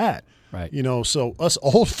anywhere they're at. Right. So us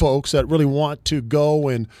old folks that really want to go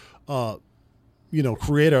and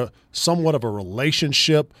create a somewhat of a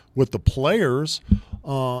relationship with the players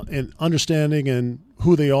and understanding and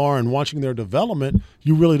who they are and watching their development,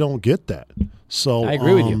 you really don't get that. So I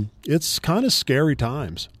agree with you. It's kind of scary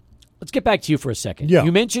times. Let's get back to you for a second. Yeah.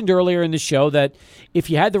 You mentioned earlier in the show that if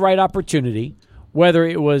you had the right opportunity, whether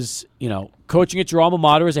it was, coaching at your alma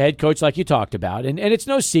mater as a head coach like you talked about. And it's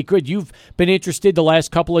no secret you've been interested the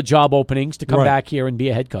last couple of job openings to come back here and be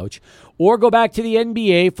a head coach. Or go back to the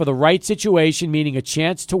NBA for the right situation, meaning a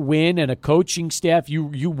chance to win and a coaching staff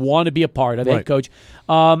you want to be a part of, head coach.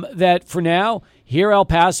 That for now, here El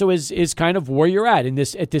Paso is kind of where you're at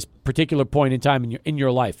this particular point in time in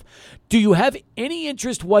your life. Do you have any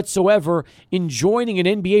interest whatsoever in joining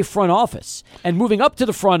an NBA front office and moving up to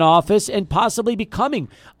the front office and possibly becoming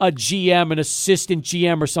a GM, an assistant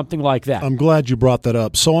GM, or something like that? I'm glad you brought that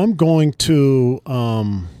up. So I'm going to,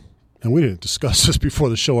 and we didn't discuss this before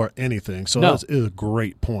the show or anything, so that is a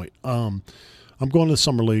great point. I'm going to the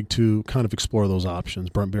Summer League to kind of explore those options.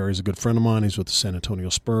 Brent Barry's a good friend of mine. He's with the San Antonio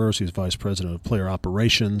Spurs. He's vice president of player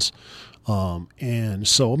operations. And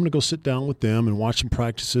so I'm going to go sit down with them and watch some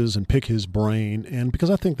practices and pick his brain. And because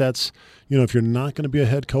I think that's, if you're not going to be a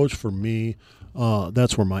head coach, for me,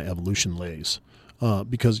 that's where my evolution lays.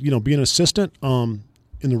 Because, being an assistant in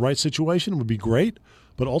the right situation would be great,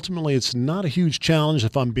 but ultimately it's not a huge challenge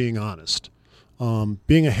if I'm being honest.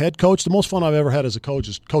 Being a head coach, the most fun I've ever had as a coach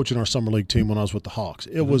is coaching our summer league team when I was with the Hawks.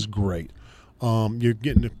 It was great. You're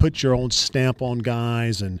getting to put your own stamp on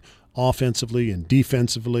guys, and offensively and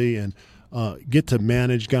defensively, and get to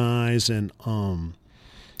manage guys, and and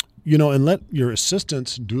let your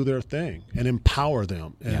assistants do their thing and empower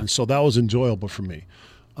them. And so that was enjoyable for me.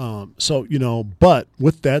 But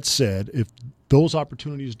with that said, if those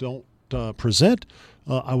opportunities don't present,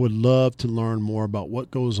 I would love to learn more about what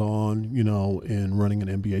goes on, in running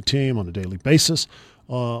an NBA team on a daily basis,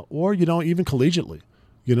 or, even collegiately,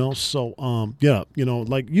 So,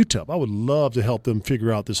 like UTEP, I would love to help them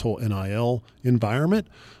figure out this whole NIL environment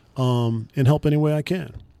and help any way I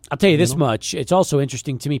can. I'll tell you this much. It's also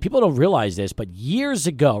interesting to me. People don't realize this, but years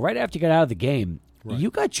ago, right after you got out of the game,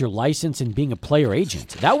 you got your license in being a player agent.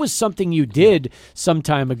 That was something you did some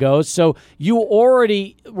time ago. So you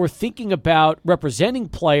already were thinking about representing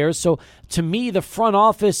players. So to me, the front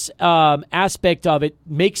office aspect of it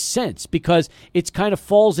makes sense because it kind of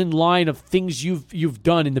falls in line of things you've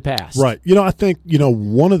done in the past. Right. I think,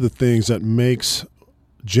 one of the things that makes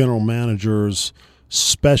general managers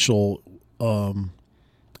special,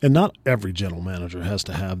 and not every general manager has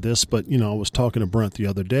to have this, but, I was talking to Brent the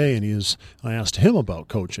other day, and I asked him about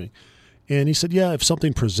coaching. And he said, if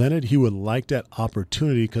something presented, he would like that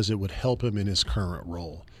opportunity because it would help him in his current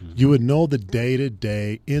role. Mm-hmm. You would know the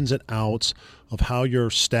day-to-day ins and outs of how your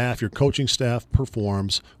coaching staff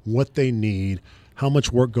performs, what they need, how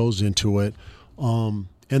much work goes into it, and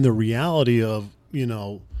the reality of,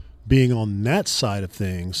 being on that side of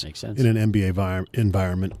things in an NBA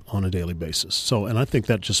environment on a daily basis. So, and I think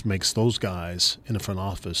that just makes those guys in the front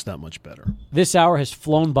office that much better. This hour has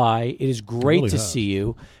flown by. It is great to see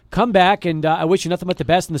you. Come back, and I wish you nothing but the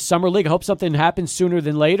best in the Summer League. I hope something happens sooner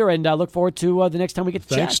than later, and I look forward to the next time we get to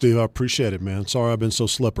chat. Thanks, Steve. I appreciate it, man. Sorry I've been so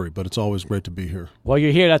slippery, but it's always great to be here. Well,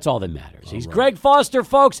 you're here. That's all that matters. He's Greg Foster,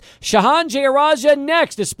 folks. Shehan, Jeyarajah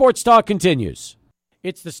next as Sports Talk continues.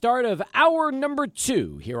 It's the start of hour number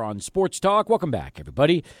 2 here on Sports Talk. Welcome back,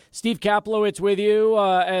 everybody. Steve Kaplowitz with you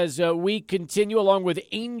as we continue along with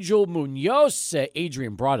Angel Munoz.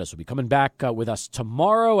 Adrian Broadus will be coming back with us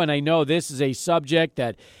tomorrow, and I know this is a subject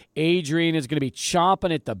that Adrian is going to be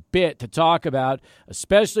chomping at the bit to talk about,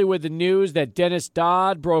 especially with the news that Dennis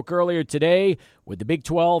Dodd broke earlier today with the Big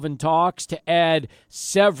 12 in talks to add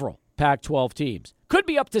several Pac-12 teams. Could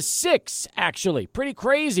be up to 6, actually. Pretty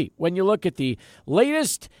crazy when you look at the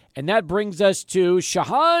latest. And that brings us to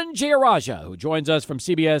Shehan Jeyarajah, who joins us from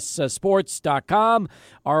CBS Sports.com,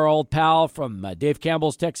 our old pal from Dave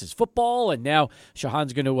Campbell's Texas Football. And now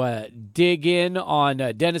Shehan's going to dig in on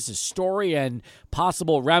Dennis's story and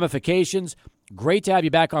possible ramifications. Great to have you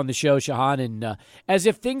back on the show, Shehan. And as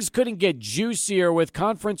if things couldn't get juicier with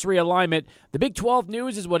conference realignment, the Big 12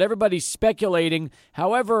 news is what everybody's speculating.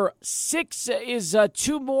 However, 6 is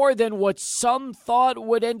 2 more than what some thought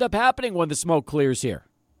would end up happening when the smoke clears here.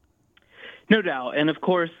 No doubt. And, of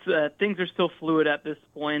course, things are still fluid at this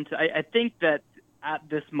point. I think that at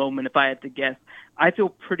this moment, if I had to guess, I feel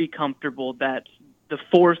pretty comfortable that the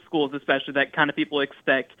 4 schools, especially that kind of people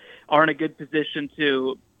expect, are in a good position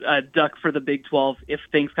to duck for the Big 12 if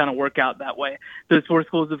things kind of work out that way. Those 4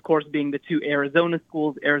 schools, of course, being the 2 Arizona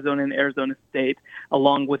schools, Arizona and Arizona State,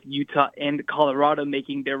 along with Utah and Colorado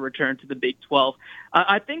making their return to the Big 12.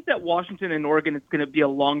 I think that Washington and Oregon is going to be a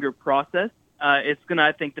longer process. It's going to,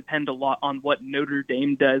 I think, depend a lot on what Notre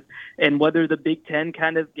Dame does and whether the Big Ten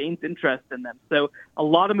kind of gains interest in them. So a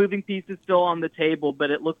lot of moving pieces still on the table, but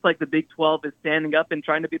it looks like the Big 12 is standing up and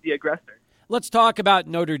trying to be the aggressor. Let's talk about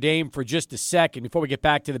Notre Dame for just a second before we get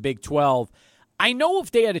back to the Big 12. I know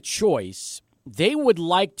if they had a choice, they would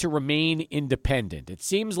like to remain independent. It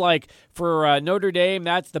seems like for Notre Dame,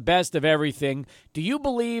 that's the best of everything. Do you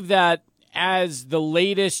believe that as the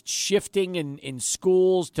latest shifting in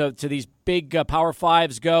schools to these big Power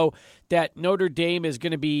Fives go, that Notre Dame is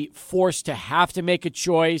going to be forced to have to make a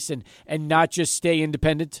choice and not just stay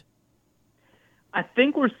independent? I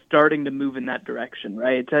think we're starting to move in that direction,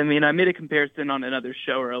 right? I mean, I made a comparison on another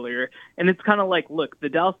show earlier, and it's kind of like, look, the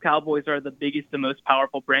Dallas Cowboys are the biggest and most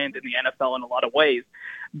powerful brand in the NFL in a lot of ways.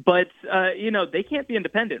 But, they can't be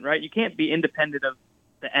independent, right? You can't be independent of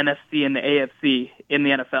the NFC and the AFC in the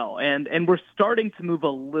NFL. And we're starting to move a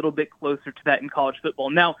little bit closer to that in college football.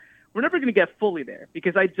 Now, we're never going to get fully there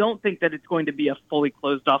because I don't think that it's going to be a fully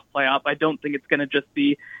closed off playoff. I don't think it's going to just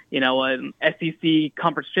be, an SEC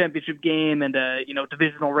conference championship game and a,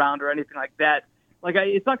 divisional round or anything like that.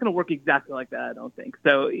 It's not going to work exactly like that, I don't think.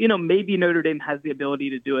 So, maybe Notre Dame has the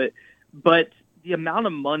ability to do it, but the amount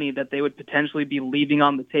of money that they would potentially be leaving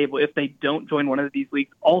on the table if they don't join one of these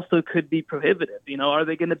leagues also could be prohibitive. Are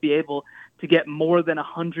they going to be able to get more than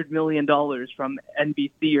 $100 million from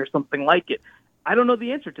NBC or something like it? I don't know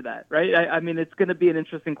the answer to that, right? I mean, it's going to be an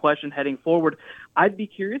interesting question heading forward. I'd be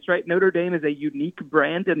curious, right? Notre Dame is a unique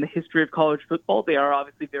brand in the history of college football. They are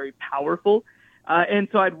obviously very powerful. And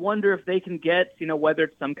so I'd wonder if they can get, whether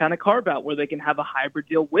it's some kind of carve-out where they can have a hybrid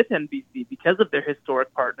deal with NBC because of their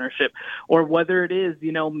historic partnership, or whether it is,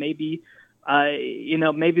 maybe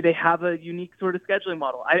they have a unique sort of scheduling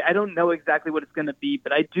model. I don't know exactly what it's going to be,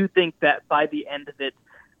 but I do think that by the end of it,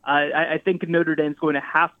 I think Notre Dame's going to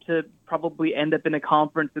have to probably end up in a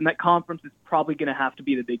conference, and that conference is probably going to have to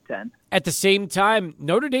be the Big Ten. At the same time,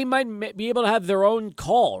 Notre Dame might be able to have their own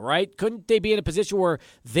call, right? Couldn't they be in a position where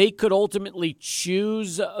they could ultimately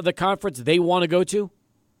choose the conference they want to go to?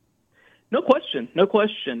 No question.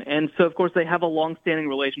 And so, of course, they have a long-standing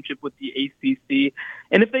relationship with the ACC.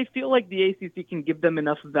 And if they feel like the ACC can give them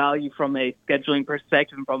enough value from a scheduling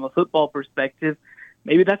perspective and from a football perspective,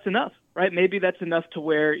 maybe that's enough, right? Maybe that's enough to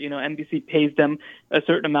where, NBC pays them a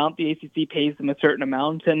certain amount, the ACC pays them a certain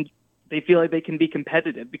amount, and they feel like they can be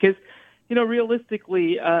competitive. Because,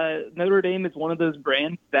 realistically, Notre Dame is one of those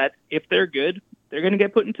brands that if they're good, they're going to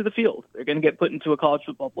get put into the field. They're going to get put into a college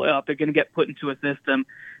football playoff. They're going to get put into a system.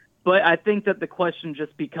 But I think that the question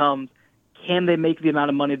just becomes, can they make the amount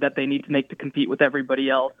of money that they need to make to compete with everybody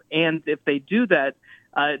else? And if they do that,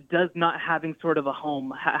 does not having sort of a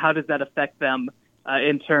home, how does that affect them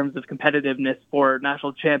in terms of competitiveness for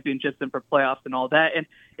national championships and for playoffs and all that? And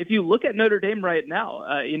if you look at Notre Dame right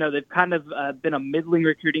now, they've kind of been a middling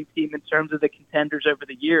recruiting team in terms of the contenders over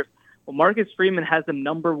the years. Well, Marcus Freeman has them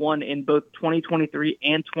number one in both 2023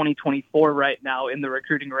 and 2024 right now in the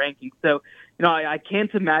recruiting rankings. So, I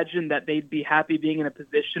can't imagine that they'd be happy being in a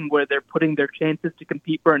position where they're putting their chances to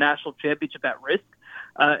compete for a national championship at risk.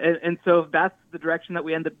 And so if that's the direction that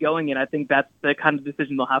we end up going in, I think that's the kind of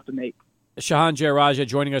decision they'll have to make. Shehan Jeyarajah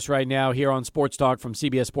joining us right now here on Sports Talk from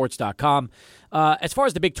CBSSports.com. As far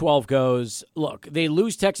as the Big 12 goes, look, they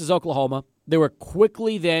lose Texas, Oklahoma. They were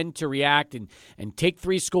quickly then to react and take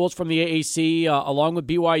three schools from the AAC along with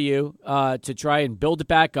BYU to try and build it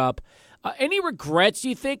back up. Any regrets, do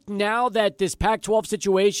you think, now that this Pac-12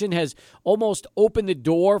 situation has almost opened the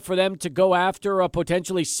door for them to go after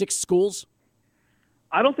potentially six schools?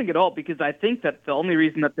 I don't think at all, because I think that the only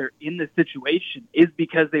reason that they're in this situation is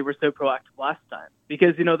because they were so proactive last time.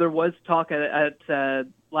 Because, there was talk at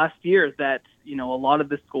last year that, a lot of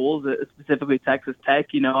the schools, specifically Texas Tech,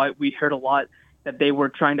 we heard a lot that they were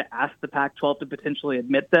trying to ask the Pac-12 to potentially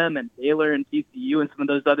admit them, and Baylor and TCU and some of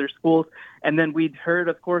those other schools. And then we'd heard,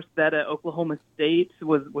 of course, that Oklahoma State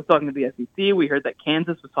was talking to the SEC. We heard that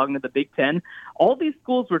Kansas was talking to the Big Ten. All these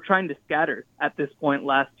schools were trying to scatter at this point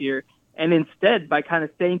last year. And instead, by kind of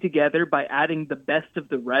staying together, by adding the best of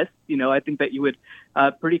the rest, I think that you would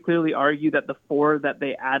pretty clearly argue that the four that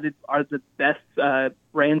they added are the best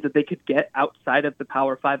brands that they could get outside of the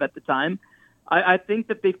Power Five at the time. I think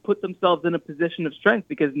that they've put themselves in a position of strength,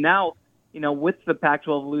 because now, with the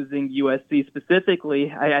Pac-12 losing USC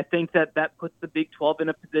specifically, I think that puts the Big 12 in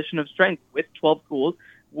a position of strength with 12 schools,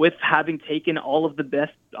 with having taken all of the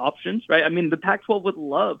best options, right? I mean, the Pac-12 would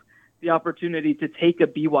love the opportunity to take a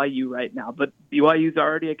BYU right now, but BYU's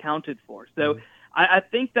already accounted for. So I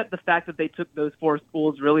think that the fact that they took those four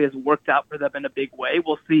schools really has worked out for them in a big way.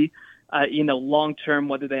 We'll see, long-term,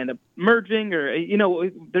 whether they end up merging or,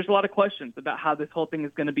 there's a lot of questions about how this whole thing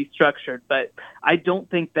is going to be structured, but I don't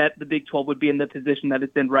think that the Big 12 would be in the position that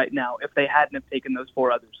it's in right now if they hadn't have taken those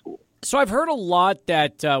four other schools. So I've heard a lot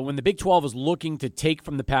that when the Big 12 was looking to take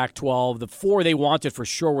from the Pac-12, the four they wanted for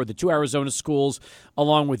sure were the two Arizona schools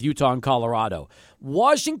along with Utah and Colorado.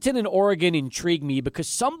 Washington and Oregon intrigue me because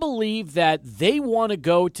some believe that they want to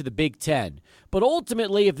go to the Big 10. But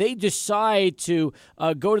ultimately, if they decide to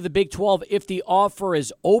go to the Big 12, if the offer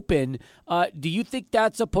is open, do you think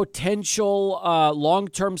that's a potential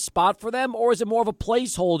long-term spot for them? Or is it more of a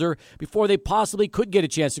placeholder before they possibly could get a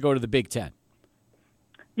chance to go to the Big 10?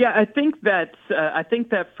 Yeah, I think that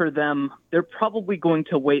for them, they're probably going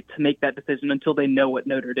to wait to make that decision until they know what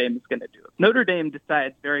Notre Dame is going to do. If Notre Dame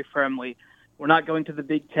decides very firmly, we're not going to the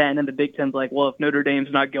Big Ten, and the Big Ten's like, well, if Notre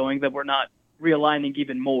Dame's not going, then we're not realigning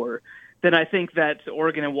even more, then I think that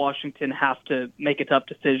Oregon and Washington have to make a tough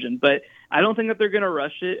decision. But I don't think that they're going to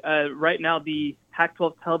rush it. Right now, the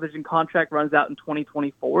Pac-12 television contract runs out in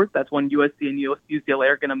 2024. That's when USC and UCLA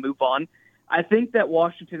are going to move on. I think that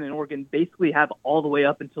Washington and Oregon basically have all the way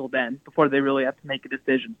up until then before they really have to make a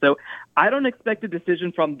decision. So I don't expect a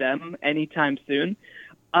decision from them anytime soon.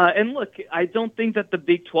 And look, I don't think that the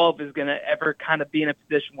Big 12 is going to ever kind of be in a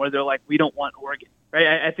position where they're like, we don't want Oregon,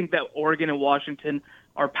 right? I think that Oregon and Washington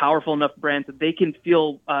are powerful enough brands that they can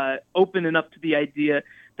feel open enough to the idea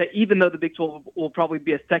that even though the Big 12 will probably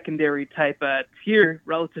be a secondary type tier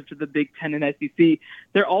relative to the Big 10 and SEC,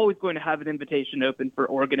 they're always going to have an invitation open for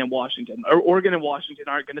Oregon and Washington. Or Oregon and Washington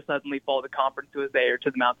aren't going to suddenly follow the Conference USA or to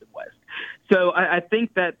the Mountain West. So I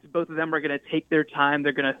think that both of them are going to take their time.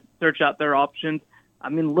 They're going to search out their options. I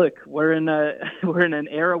mean, look, we're in an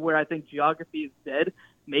era where I think geography is dead.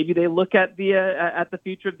 Maybe they look at the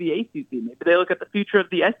future of the ACC. Maybe they look at the future of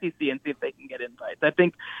the SEC and see if they can get invites.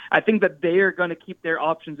 I think that they are going to keep their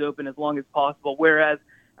options open as long as possible. Whereas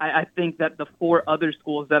I think that the four other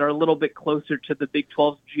schools that are a little bit closer to the Big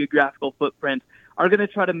 12's geographical footprint are going to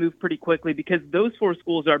try to move pretty quickly because those four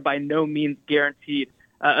schools are by no means guaranteed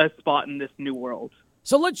a spot in this new world.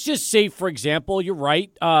 So let's just say, for example, you're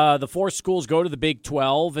right, the four schools go to the Big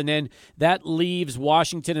 12, and then that leaves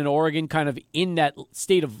Washington and Oregon kind of in that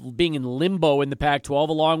state of being in limbo in the Pac-12,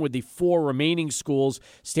 along with the four remaining schools,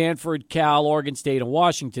 Stanford, Cal, Oregon State, and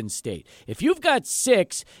Washington State. If you've got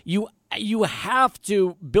six, you have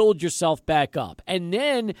to build yourself back up. And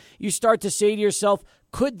then you start to say to yourself,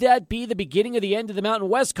 could that be the beginning of the end of the Mountain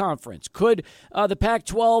West Conference? Could the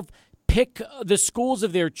Pac-12 pick the schools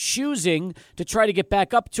of their choosing to try to get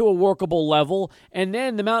back up to a workable level, and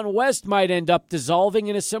then the Mountain West might end up dissolving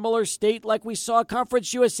in a similar state like we saw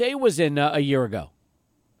Conference USA was in a year ago?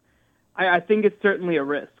 I think it's certainly a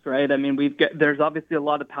risk, right? I mean, there's obviously a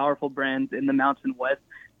lot of powerful brands in the Mountain West.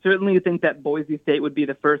 Certainly you think that Boise State would be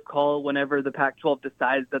the first call whenever the Pac-12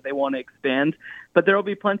 decides that they want to expand, but there will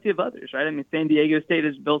be plenty of others, right? I mean, San Diego State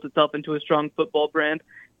has built itself into a strong football brand.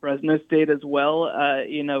 Fresno State as well.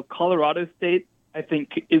 Colorado State, I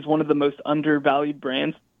think, is one of the most undervalued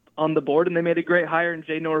brands on the board, and they made a great hire in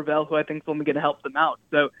Jay Norvell, who I think is only going to help them out.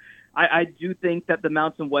 So I do think that the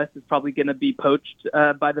Mountain West is probably going to be poached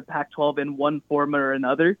by the Pac-12 in one form or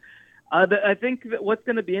another. I think that what's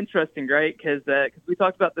going to be interesting, right, because we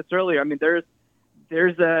talked about this earlier. I mean, there's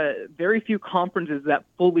very few conferences that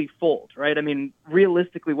fully fold, right? I mean,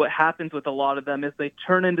 realistically, what happens with a lot of them is they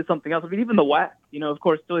turn into something else. I mean, even the WAC, of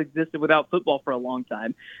course, still existed without football for a long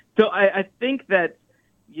time. So I think that,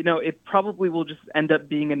 it probably will just end up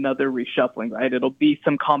being another reshuffling, right? It'll be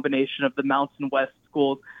some combination of the Mountain West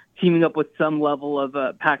schools teaming up with some level of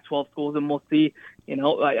Pac-12 schools, and we'll see.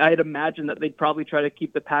 I'd imagine that they'd probably try to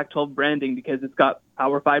keep the Pac-12 branding because it's got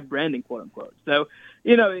Power 5 branding, quote unquote. So,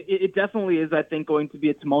 it definitely is, I think, going to be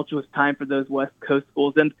a tumultuous time for those West Coast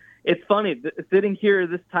schools. And it's funny, sitting here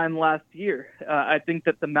this time last year, I think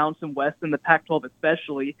that the Mountain West and the Pac-12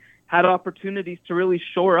 especially had opportunities to really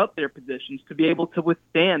shore up their positions, to be able to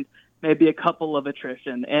withstand maybe a couple of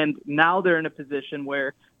attrition. And now they're in a position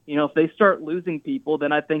where, if they start losing people,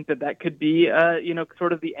 then I think that could be,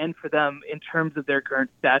 sort of the end for them in terms of their current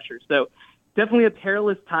stature. So definitely a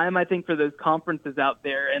perilous time, I think, for those conferences out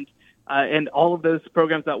there. And all of those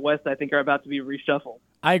programs out west, I think, are about to be reshuffled.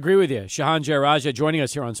 I agree with you. Shehan Jeyarajah joining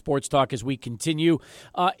us here on Sports Talk as we continue.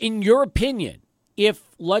 In your opinion, if,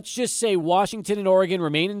 let's just say, Washington and Oregon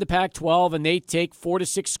remain in the Pac-12 and they take 4 to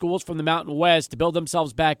 6 schools from the Mountain West to build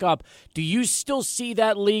themselves back up, do you still see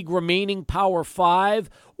that league remaining Power 5?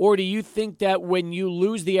 Or do you think that when you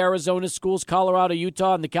lose the Arizona schools, Colorado,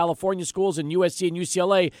 Utah, and the California schools, and USC and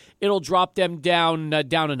UCLA, it'll drop them down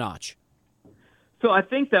a notch? So I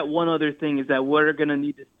think that one other thing is that we're going to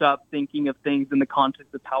need to stop thinking of things in the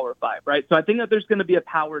context of Power 5, right? So I think that there's going to be a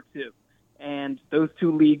Power 2. And those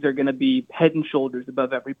two leagues are going to be head and shoulders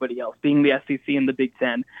above everybody else, being the SEC and the Big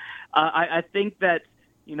Ten. I think that,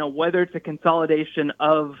 whether it's a consolidation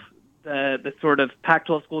of the sort of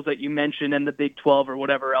Pac-12 schools that you mentioned and the Big 12 or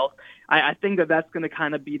whatever else. I think that's going to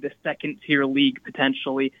kind of be the second-tier league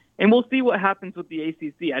potentially. And we'll see what happens with the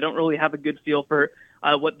ACC. I don't really have a good feel for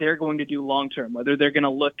what they're going to do long-term, whether they're going to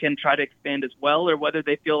look and try to expand as well or whether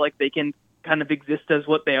they feel like they can kind of exist as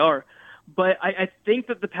what they are. But I think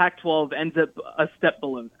that the Pac-12 ends up a step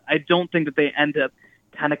below that. I don't think that they end up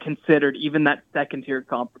kind of considered even that second-tier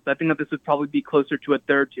conference. I think that this would probably be closer to a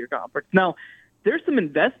third-tier conference. Now, there's some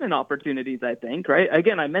investment opportunities, I think, right?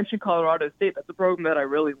 Again, I mentioned Colorado State. That's a program that I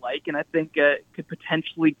really like, and I think could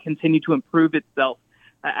potentially continue to improve itself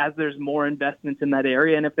as there's more investments in that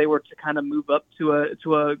area. And if they were to kind of move up to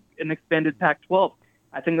an expanded Pac-12,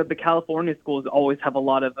 I think that the California schools always have a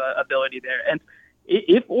lot of ability there. And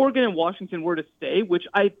if Oregon and Washington were to stay, which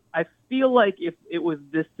I feel like if it was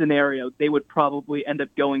this scenario, they would probably end up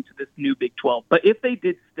going to this new Big 12. But if they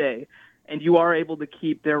did stay, and you are able to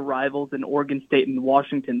keep their rivals in Oregon State and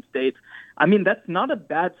Washington State, I mean, that's not a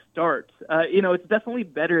bad start. It's definitely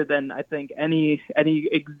better than, I think, any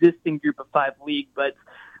existing Group of 5 league. But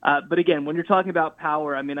again, when you're talking about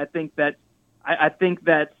power, I mean, I think that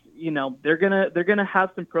they're gonna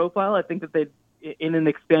have some profile. I think that they in an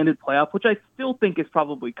expanded playoff, which I still think is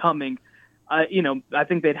probably coming. I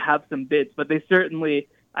think they'd have some bids, but they certainly,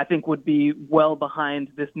 I think, would be well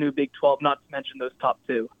behind this new Big 12. Not to mention those top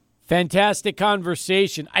two. Fantastic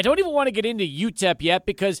conversation. I don't even want to get into UTEP yet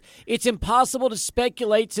because it's impossible to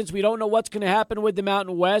speculate since we don't know what's going to happen with the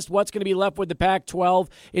Mountain West, what's going to be left with the Pac-12.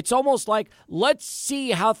 It's almost like, let's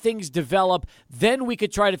see how things develop. Then we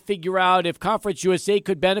could try to figure out if Conference USA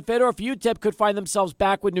could benefit or if UTEP could find themselves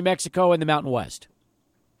back with New Mexico and the Mountain West.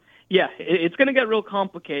 Yeah, it's going to get real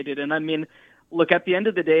complicated. And I mean, look, at the end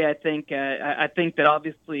of the day, I think that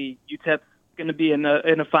obviously UTEP's going to be in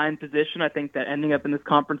a fine position. I think that ending up in this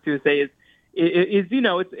Conference USA is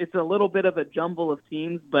it's a little bit of a jumble of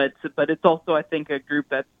teams, but it's also, I think, a group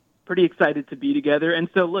that's pretty excited to be together. And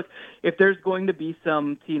so, look, if there's going to be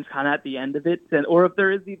some teams kind of at the end of it, or if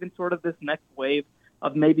there is even sort of this next wave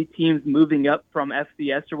of maybe teams moving up from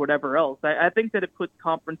FCS or whatever else, I think that it puts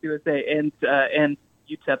Conference USA and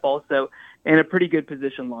UTEP also in a pretty good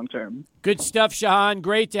position long term. Good stuff, Shehan.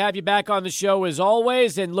 Great to have you back on the show as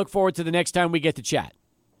always, and look forward to the next time we get to chat.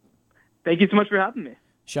 Thank you so much for having me.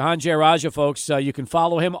 Shehan Jeyarajah, folks. You can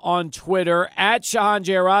follow him on Twitter at Shehan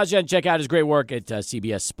Jeyarajah and check out his great work at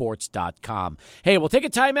CBSSports.com. Hey, we'll take a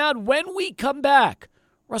timeout. When we come back,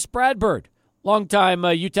 Russ Bradburd, longtime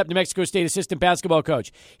UTEP New Mexico State assistant basketball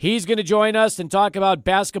coach. He's going to join us and talk about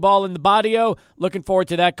basketball in the barrio. Looking forward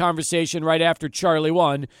to that conversation right after Charlie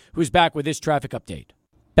One, who's back with this traffic update.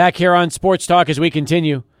 Back here on Sports Talk as we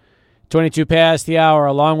continue. 22 past the hour,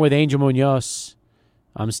 along with Angel Munoz.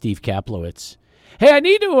 I'm Steve Kaplowitz. Hey, I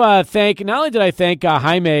need to thank, not only did I thank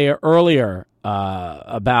Jaime earlier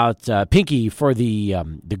about Pinky for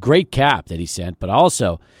the great cap that he sent, but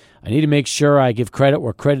also I need to make sure I give credit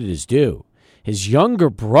where credit is due. His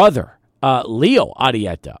younger brother, Leo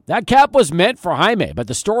Arrieta. That cap was meant for Jaime, but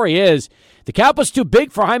the story is the cap was too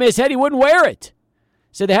big for Jaime's head. He wouldn't wear it.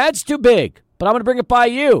 Said the hat's too big, but I'm going to bring it by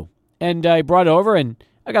you. And I brought it over, and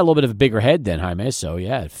I got a little bit of a bigger head than Jaime, so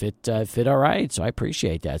yeah, it fit all right. So I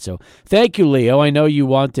appreciate that. So thank you, Leo. I know you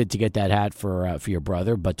wanted to get that hat for your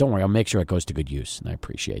brother, but don't worry, I'll make sure it goes to good use, and I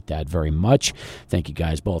appreciate that very much. Thank you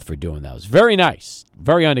guys both for doing that. It was very nice,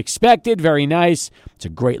 very unexpected, very nice. It's a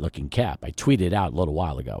great-looking cap. I tweeted it out a little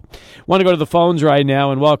while ago. Want to go to the phones right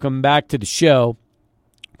now and welcome back to the show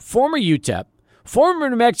former UTEP, former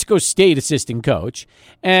New Mexico State assistant coach,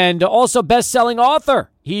 and also best-selling author.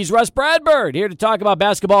 He's Russ Bradburd, here to talk about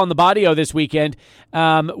basketball in the barrio this weekend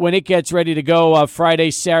when it gets ready to go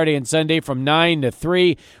Friday, Saturday, and Sunday from 9 to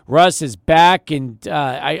 3. Russ is back in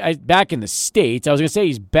back in the States. I was going to say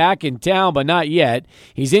he's back in town, but not yet.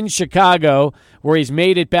 He's in Chicago, where he's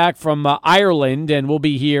made it back from Ireland, and will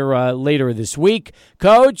be here later this week.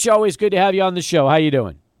 Coach, always good to have you on the show. How you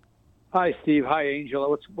doing? Hi, Steve. Hi,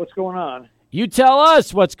 Angela. What's going on? You tell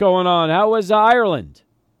us what's going on. How was Ireland?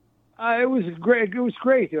 It was great. It was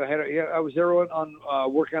great. I was there on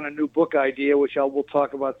working on a new book idea, which we'll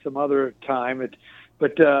talk about some other time.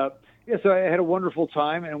 So I had a wonderful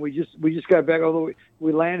time, and we just got back. Although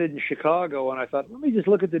we landed in Chicago, and I thought, let me just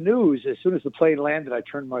look at the news. As soon as the plane landed, I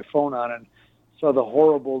turned my phone on and saw the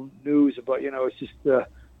horrible news about it's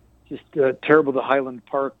just terrible, the Highland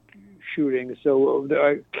Park shooting. So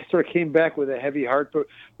I sort of came back with a heavy heart, but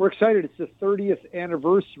we're excited. It's the 30th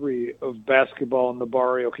anniversary of basketball in the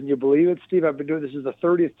barrio. Can you believe it, Steve? I've been doing this is the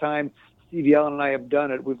 30th time Steve Allen and I have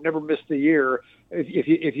done it. We've never missed a year.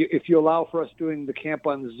 If you allow for us doing the camp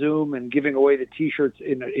on Zoom and giving away the T-shirts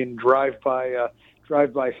in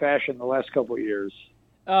drive-by fashion the last couple of years.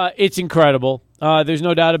 It's incredible. There's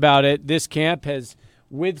no doubt about it. This camp has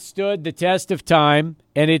withstood the test of time,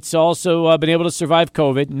 and it's also been able to survive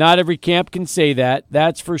COVID. Not every camp can say that.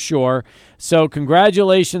 That's for sure. So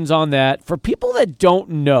congratulations on that. For people that don't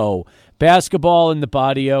know basketball in the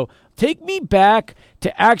Barrio, take me back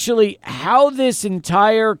to actually how this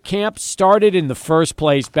entire camp started in the first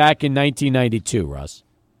place back in 1992, Russ.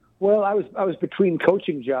 Well, I was between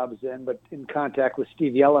coaching jobs then, but in contact with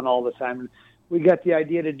Steve Yellen all the time. And we got the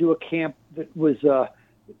idea to do a camp that was,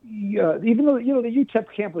 even though, the UTEP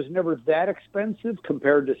camp was never that expensive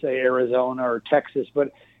compared to, say, Arizona or Texas,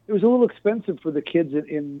 but it was a little expensive for the kids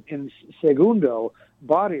in Segundo,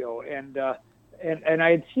 Barrio. And I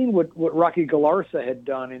had seen what Rocky Galarza had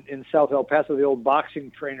done in South El Paso. The old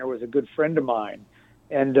boxing trainer was a good friend of mine.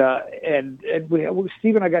 And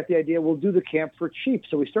Steve and I got the idea, we'll do the camp for cheap.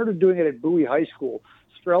 So we started doing it at Bowie High School.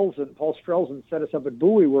 Paul Strelzen set us up at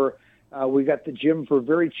Bowie, where we got the gym for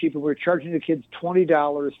very cheap, and we were charging the kids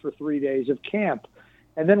 $20 for 3 days of camp.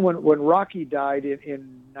 And then when Rocky died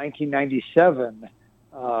in 1997,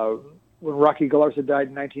 when Rocky Galarza died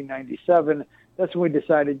in 1997, that's when we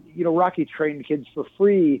decided, Rocky trained kids for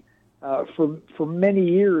free for many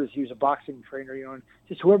years. He was a boxing trainer, and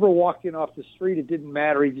just whoever walked in off the street, it didn't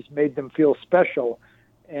matter. He just made them feel special.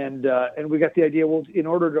 And we got the idea, well, in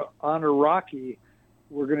order to honor Rocky,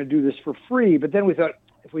 we're going to do this for free. But then we thought,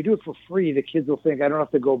 if we do it for free, the kids will think I don't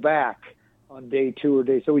have to go back on day 2 or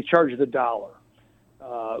day. So we charge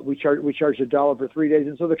 $1. We charge $1 for 3 days.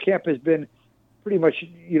 And so the camp has been pretty much,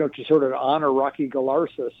 to sort of honor Rocky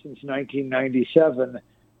Galarza since 1997.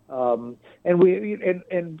 And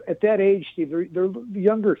at that age, Steve, they're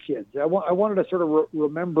younger kids. I wanted to sort of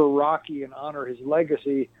remember Rocky and honor his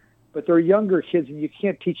legacy, but they're younger kids, and you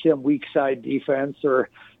can't teach them weak side defense or,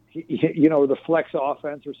 the flex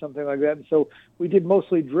offense or something like that. And so we did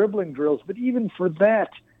mostly dribbling drills, but even for that,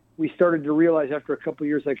 we started to realize after a couple of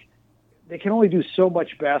years, like, they can only do so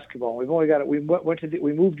much basketball. We've only got it. We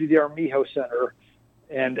moved to the Armijo Center,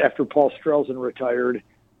 and after Paul Strelzen retired,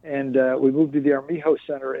 and we moved to the Armijo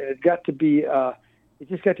Center, and it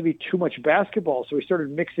just got to be too much basketball. So we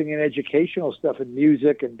started mixing in educational stuff and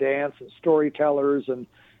music and dance and storytellers and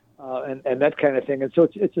that kind of thing. And so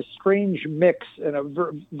it's a strange mix and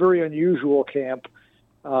a very unusual camp.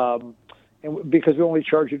 And because we only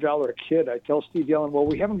charge $1 a kid, I tell Steve Yellen, well,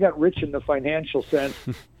 we haven't got rich in the financial sense,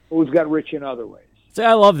 but we've got rich in other ways. So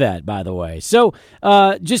I love that, by the way. So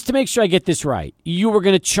just to make sure I get this right, you were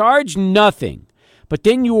going to charge nothing, but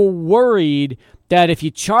then you were worried that if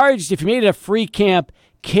you made it a free camp,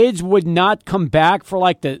 kids would not come back for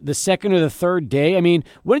like the second or the third day. I mean,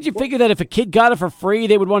 wouldn't you figure that if a kid got it for free,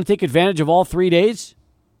 they would want to take advantage of all 3 days?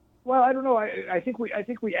 Well, I don't know. I think we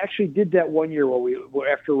actually did that one year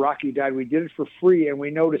after Rocky died. We did it for free, and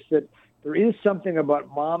we noticed that there is something about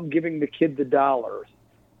mom giving the kid the $1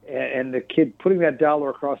 and the kid putting that $1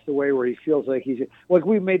 across the way where he feels like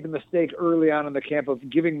we made the mistake early on in the camp of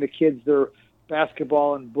giving the kids their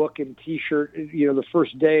basketball and book and T-shirt. The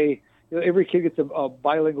first day, every kid gets a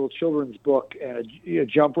bilingual children's book and a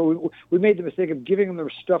jumper. We made the mistake of giving them their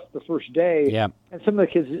stuff the first day, and some of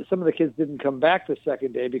the kids didn't come back the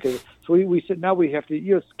second day because we said now we have to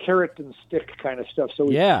use carrot and stick kind of stuff. So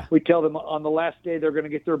we tell them on the last day they're going to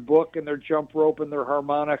get their book and their jump rope and their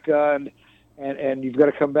harmonica and you've got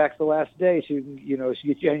to come back the last day so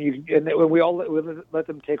when we let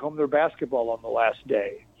them take home their basketball on the last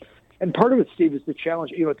day. And part of it, Steve, is the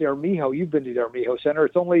challenge. At the Armijo, you've been to the Armijo Center.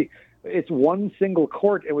 It's one single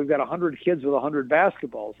court, and we've got 100 kids with 100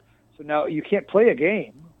 basketballs. So now you can't play a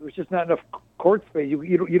game. There's just not enough court space.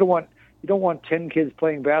 You don't want 10 kids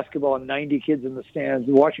playing basketball and 90 kids in the stands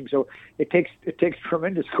watching. So it takes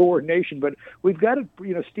tremendous coordination. But we've got it.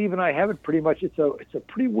 Steve and I have it pretty much. It's a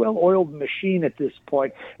pretty well-oiled machine at this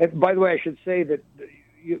point. And by the way, I should say that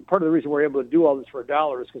part of the reason we're able to do all this for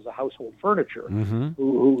 $1 is because of Household Furniture,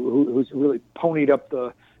 who's really ponied up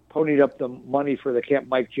the money for the camp.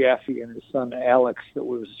 Mike Jaffe and his son Alex, that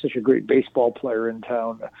was such a great baseball player in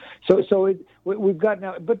town. So we've got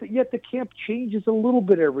now, but yet the camp changes a little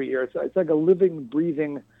bit every year. It's like a living,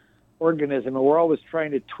 breathing organism, and we're always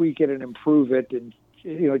trying to tweak it and improve it, and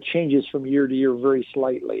it changes from year to year very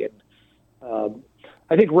slightly. And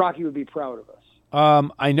I think Rocky would be proud of us.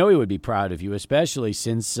 I know he would be proud of you, especially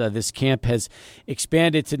since this camp has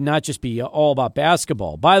expanded to not just be all about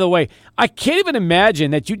basketball. By the way, I can't even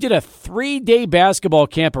imagine that you did a 3-day basketball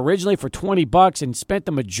camp originally for $20 and spent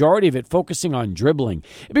the majority of it focusing on dribbling.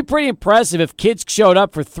 It'd be pretty impressive if kids showed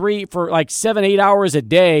up for 7-8 hours a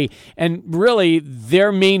day and really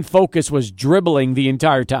their main focus was dribbling the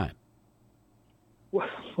entire time.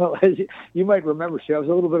 Well, as you might remember, I was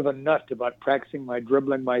a little bit of a nut about practicing my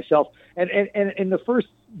dribbling myself. And in the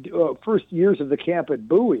first years of the camp at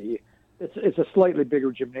Bowie, it's a slightly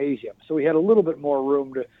bigger gymnasium, so we had a little bit more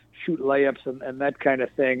room to shoot layups and that kind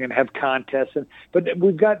of thing, and have contests. But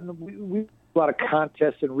we've a lot of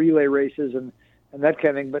contests and relay races and that kind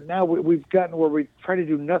of thing. But now we've gotten where we try to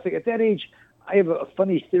do nothing at that age. I have a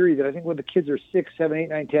funny theory that I think when the kids are 6, 7, 8,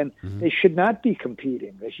 9, 10, they should not be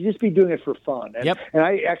competing. They should just be doing it for fun. And, and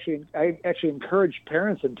I actually encourage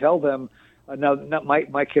parents and tell them. Now, not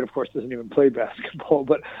my kid, of course, doesn't even play basketball,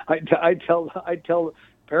 but I tell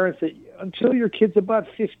parents that until your kid's about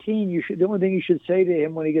 15, the only thing you should say to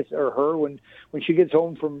him when he gets, or her, when she gets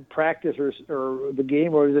home from practice or the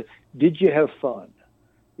game, did you have fun?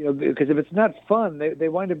 Because if it's not fun, they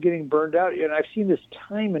wind up getting burned out. And I've seen this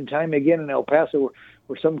time and time again in El Paso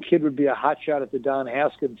where some kid would be a hotshot at the Don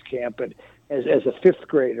Haskins camp as a fifth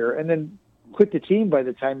grader, and then quit the team by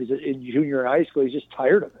the time he's in junior high school. He's just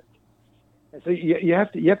tired of it. And so you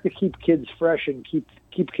have to keep kids fresh and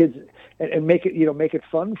keep kids and make it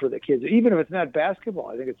fun for the kids, even if it's not basketball.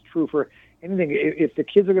 I think it's true for anything. If the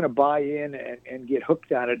kids are going to buy in and get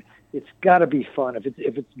hooked on it, it's got to be fun. If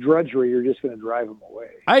it's drudgery, you're just going to drive them away.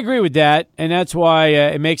 I agree with that, and that's why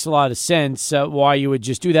it makes a lot of sense why you would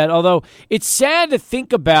just do that. Although it's sad to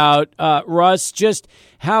think about, Russ, just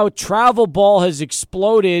how travel ball has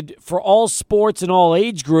exploded for all sports and all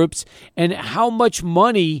age groups, and how much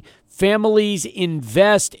money families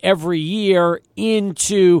invest every year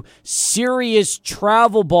into serious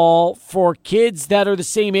travel ball for kids that are the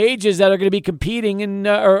same ages that are going to be competing in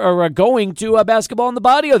or going to basketball in the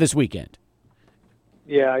Barrio this weekend.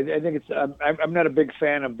 Yeah, I think it's. I'm not a big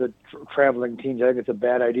fan of the traveling teams. I think it's a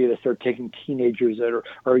bad idea to start taking teenagers that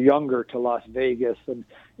are younger to Las Vegas. And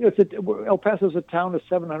El Paso's a town of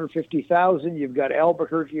 750,000. You've got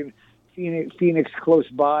Albuquerque and Phoenix close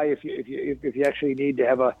by. If you actually need to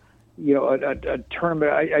have a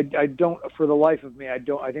tournament, I don't. For the life of me, I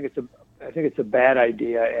don't. I think it's a bad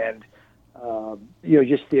idea, and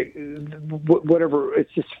just whatever.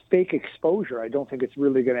 It's just fake exposure. I don't think it's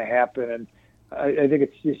really going to happen, and I think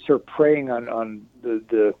it's just sort of preying on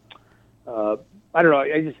the. I don't know.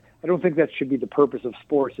 I don't think that should be the purpose of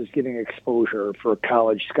sports, is getting exposure for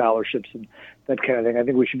college scholarships and that kind of thing. I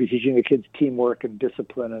think we should be teaching the kids teamwork and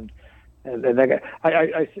discipline and that,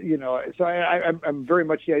 so I'm very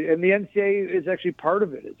much, and the NCAA is actually part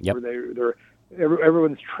of it. Where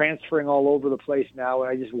everyone's transferring all over the place now,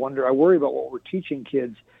 and I worry about what we're teaching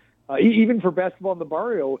kids, even for basketball in the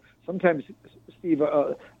Barrio. Sometimes, Steve,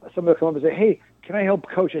 somebody will come up and say, "Hey, can I help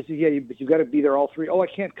coach?" I say, "Yeah, but you've got to be there all 3. Oh, I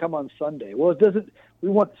can't come on Sunday." Well, it doesn't. We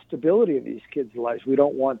want stability in these kids' lives. We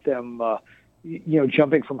don't want them,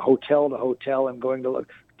 jumping from hotel to hotel and going to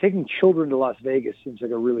taking children to Las Vegas seems like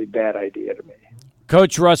a really bad idea to me.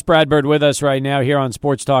 Coach Russ Bradburd with us right now here on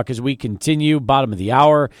Sports Talk as we continue. Bottom of the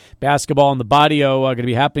hour. Basketball in the Barrio going to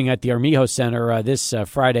be happening at the Armijo Center this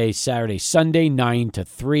Friday, Saturday, Sunday, 9 to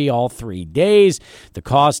 3, all 3 days. The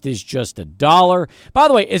cost is just $1. By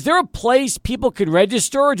the way, is there a place people can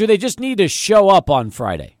register, or do they just need to show up on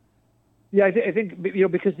Friday? Yeah, I think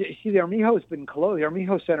because the Armijo has been closed. The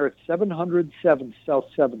Armijo Center at 707 South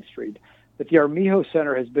 7th Street. But the Armijo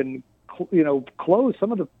Center has been, closed.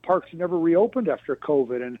 Some of the parks never reopened after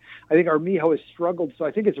COVID, and I think Armijo has struggled. So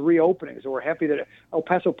I think it's reopening. So we're happy that El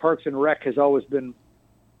Paso Parks and Rec has always been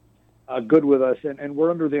good with us, and we're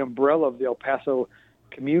under the umbrella of the El Paso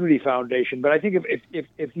Community Foundation. But I think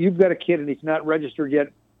if you've got a kid and he's not registered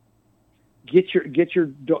yet, get your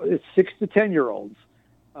it's 6 to 10-year-olds.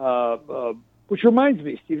 Which reminds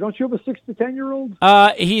me, Steve, don't you have a 6 to 10-year-old?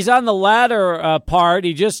 He's on the latter part.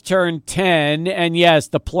 He just turned 10, and yes,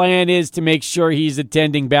 the plan is to make sure he's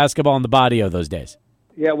attending basketball in the Barrio those days.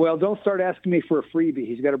 Yeah, well, don't start asking me for a freebie.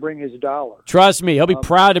 He's got to bring his $1. Trust me, he'll be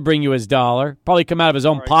proud to bring you his $1. Probably come out of his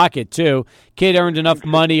own pocket, too. Kid earned enough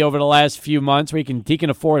money over the last few months where he can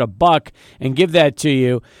afford $1 and give that to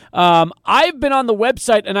you. I've been on the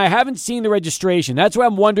website, and I haven't seen the registration. That's why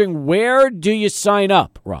I'm wondering, where do you sign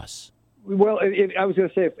up, Russ? Well, I was going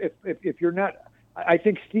to say, if you're not, I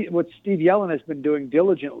think what Steve Yellen has been doing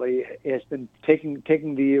diligently has been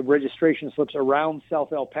taking the registration slips around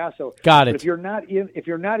South El Paso. Got it. But if you're not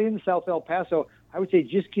in South El Paso, I would say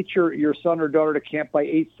just get your son or daughter to camp by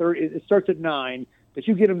 8:30. It starts at 9, but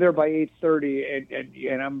you get them there by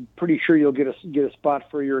 8:30, and I'm pretty sure you'll get a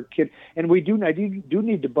spot for your kid. And I do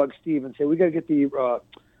need to bug Steve and say we got to get the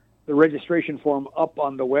registration form up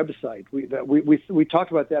on the website. We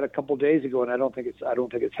talked about that a couple days ago, and I don't think it's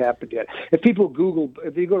happened yet. If you go to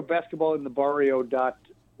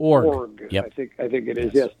basketballinthebarrio.org, Yep. I think it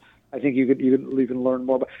is. Yes. I think you could even learn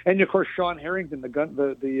more. And of course, Sean Harrington,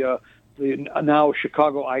 the now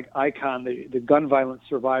Chicago icon, the gun violence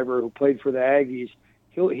survivor who played for the Aggies,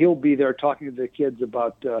 he'll be there talking to the kids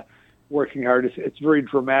about working hard. It's very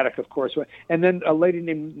dramatic, of course. And then a lady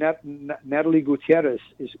named Natalie Gutierrez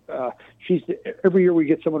every year we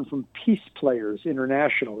get someone from Peace Players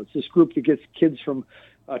International. It's this group that gets kids from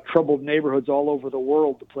troubled neighborhoods all over the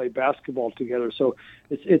world to play basketball together. So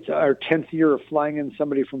it's our 10th year of flying in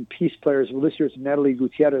somebody from Peace Players. Well, this year it's Natalie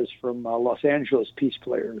Gutierrez from Los Angeles Peace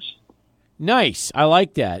Players. Nice. I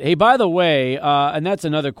like that. Hey, by the way, and that's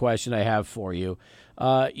another question I have for you.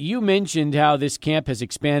 You mentioned how this camp has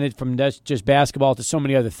expanded from just basketball to so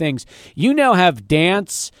many other things. You now have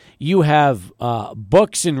dance, you have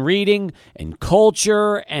books and reading and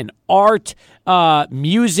culture and art,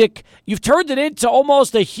 music. You've turned it into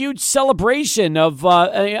almost a huge celebration of,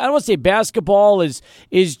 I don't want to say basketball is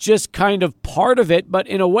just kind of part of it, but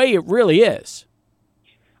in a way it really is.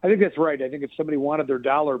 I think that's right. I think if somebody wanted their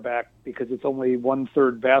dollar back because it's only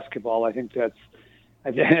 1/3 basketball, I think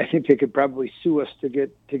they could probably sue us to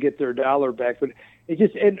get their dollar back. But it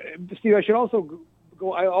just, and Steve, I should also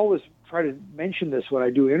go. I always try to mention this when I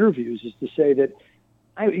do interviews, is to say that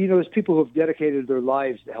there's people who have dedicated their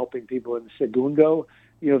lives to helping people in Segundo.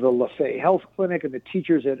 The LaFay Health Clinic and the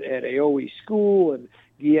teachers at AOE School and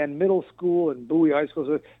Guillen Middle School and Bowie High School.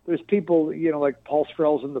 So there's people, like Paul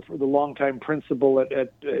Strelson, the longtime principal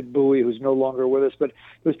at Bowie, who's no longer with us. But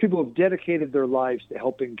there's people who have dedicated their lives to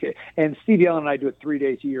helping kids. And Steve Yellen and I do it 3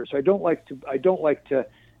 days a year. So I don't like to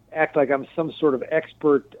act like I'm some sort of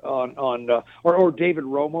expert or David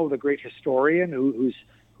Romo, the great historian who's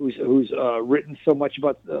written so much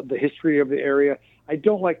about the history of the area. I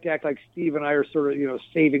don't like to act like Steve and I are sort of,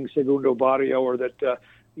 saving Segundo Barrio, or that,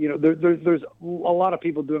 there's a lot of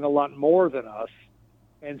people doing a lot more than us.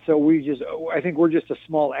 And so I think we're just a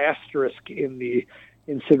small asterisk in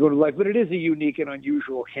Segundo life, but it is a unique and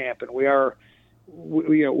unusual camp, and we are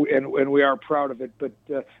proud of it. But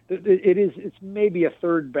it's maybe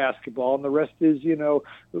 1/3 basketball, and the rest is,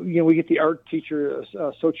 we get the art teacher,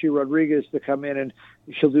 Xochitl Rodriguez, to come in, and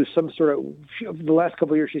she'll do some sort of, the last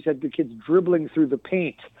couple of years she said the kids dribbling through the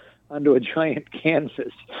paint onto a giant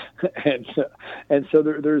canvas, and so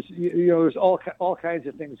there's all kinds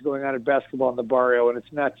of things going on in basketball in the barrio, and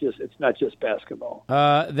it's not just basketball.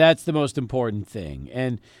 That's the most important thing,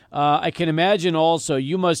 and I can imagine also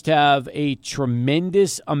you must have a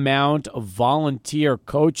tremendous amount of volunteer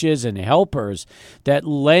coaches and helpers that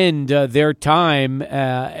lend their time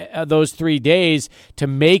those 3 days to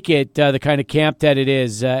make it the kind of camp that it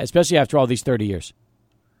is, especially after all these 30 years.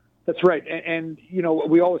 That's right, and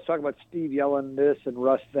we always talk about Steve Yellen this and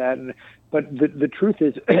Russ that, but the truth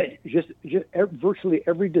is, just virtually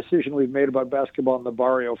every decision we've made about basketball in the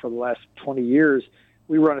barrio for the last 20 years,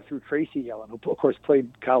 we run it through Tracy Yellen, who of course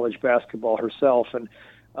played college basketball herself,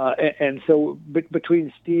 and so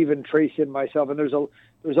between Steve and Tracy and myself, and there's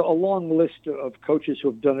a long list of coaches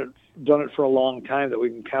who have done it for a long time that we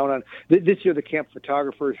can count on. This year, the camp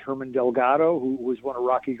photographer is Herman Delgado, who was one of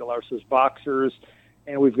Rocky Galarza's boxers.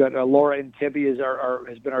 And we've got Laura Intebbe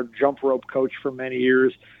has been our jump rope coach for many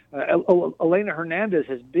years. Elena Hernandez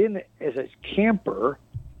has been as a camper,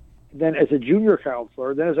 then as a junior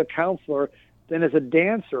counselor, then as a counselor, then as a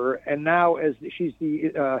dancer, and now as she's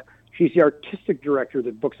the artistic director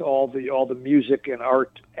that books all the music and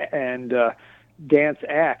art and dance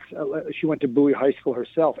acts. She went to Bowie High School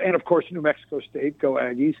herself, and of course New Mexico State, go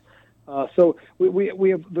Aggies. So we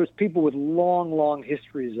have, there's people with long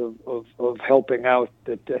histories of helping out.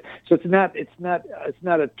 So it's not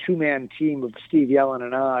a 2-man team of Steve Yellen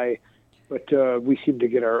and I, but we seem to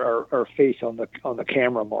get our face on the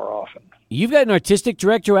camera more often. You've got an artistic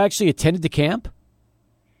director who actually attended the camp?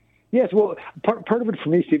 Yes. Well, part of it for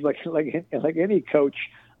me, Steve, like any coach,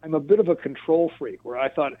 I'm a bit of a control freak, where I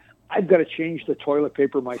thought I've got to change the toilet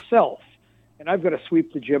paper myself. And I've got to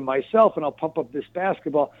sweep the gym myself, and I'll pump up this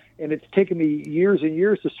basketball. And it's taken me years and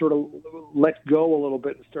years to sort of let go a little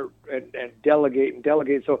bit and start and delegate.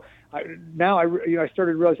 So I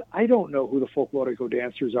started to realize I don't know who the folklorico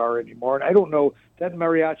dancers are anymore, and I don't know, that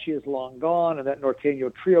mariachi is long gone, and that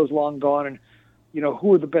norteño trio is long gone, and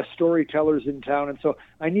who are the best storytellers in town. And so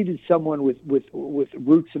I needed someone with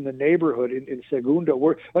roots in the neighborhood in Segundo.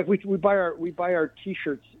 We buy our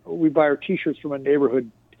t-shirts from a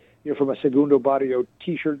neighborhood. From a Segundo Barrio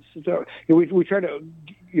T-shirts. So we try to,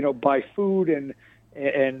 buy food and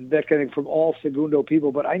that kind of thing from all Segundo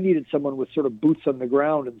people. But I needed someone with sort of boots on the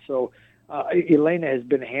ground, and so Elena has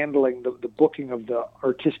been handling the booking of the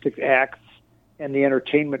artistic acts and the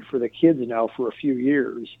entertainment for the kids now for a few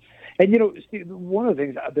years. And, Steve, one of the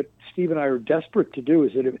things that Steve and I are desperate to do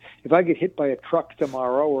is that if I get hit by a truck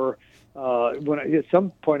tomorrow or at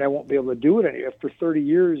some point I won't be able to do it after 30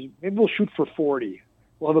 years, maybe we'll shoot for 40.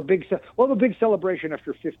 We'll have a big celebration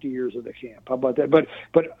after 50 years of the camp. How about that? But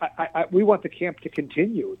we want the camp to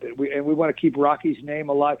continue, and we want to keep Rocky's name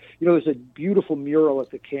alive. There's a beautiful mural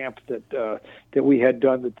at the camp that we had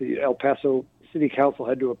done that the El Paso City Council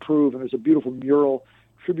had to approve, and there's a beautiful mural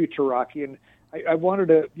tribute to Rocky. And I wanted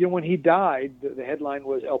to, when he died, the headline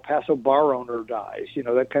was El Paso bar owner dies,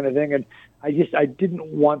 that kind of thing. And I didn't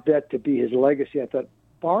want that to be his legacy. I thought,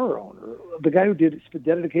 bar owner, the guy who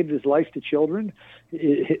dedicated his life to children,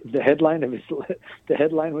 the headline when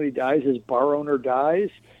he dies is bar owner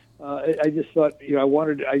dies. I just thought,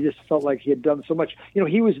 I just felt like he had done so much.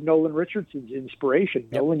 He was Nolan Richardson's inspiration.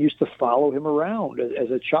 Yep. Nolan used to follow him around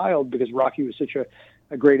as a child because Rocky was such a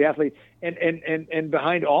great athlete. And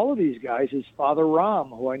behind all of these guys is Father Ram,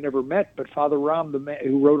 who I never met, but Father Ram, the man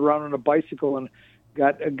who rode around on a bicycle and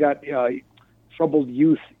got troubled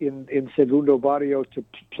youth in Segundo Barrio to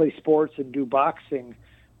play sports and do boxing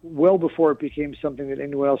well before it became something that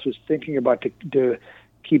anyone else was thinking about to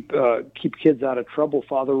keep kids out of trouble.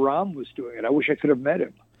 Father Ram was doing it. I wish I could have met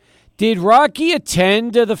him. Did Rocky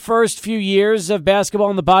attend the first few years of basketball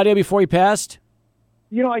in the Barrio before he passed?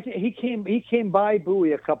 He came by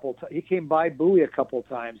Bowie a couple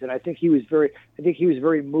times, and I think he was very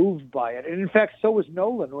moved by it. And in fact, so was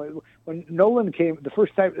Nolan. When Nolan came the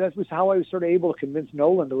first time, that was how I was sort of able to convince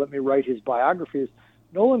Nolan to let me write his biographies.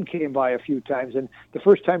 Nolan came by a few times, and the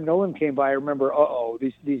first time Nolan came by, I remember,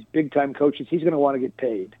 these big time coaches, he's going to want to get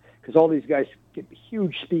paid because all these guys get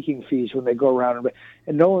huge speaking fees when they go around.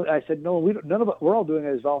 And Nolan, I said, Nolan, we're all doing it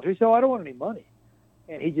as volunteers. He said, I don't want any money.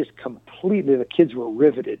 And he just completely, the kids were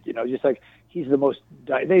riveted, just like he's the most,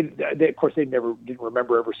 they of course, they didn't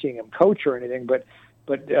remember ever seeing him coach or anything, but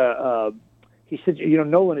he said,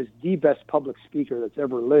 Nolan is the best public speaker that's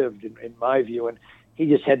ever lived, in my view. And he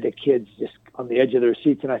just had the kids just on the edge of their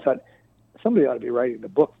seats. And I thought, somebody ought to be writing the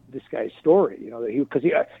book, this guy's story, because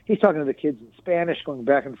he's talking to the kids in Spanish, going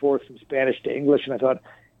back and forth from Spanish to English. And I thought,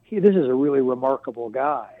 this is a really remarkable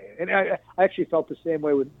guy. And I actually felt the same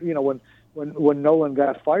way with, when Nolan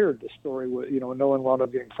got fired, the story was, when Nolan wound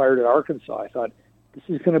up getting fired at Arkansas, I thought this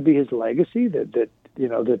is going to be his legacy that he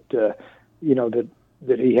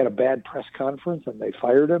had a bad press conference and they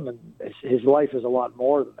fired him, and his life is a lot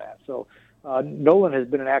more than that. So Nolan has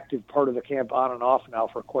been an active part of the camp on and off now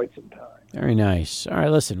for quite some time. Very nice. All right,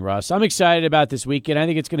 listen, Russ, I'm excited about this weekend. I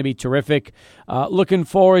think it's going to be terrific. Looking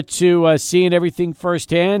forward to seeing everything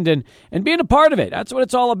firsthand and being a part of it. That's what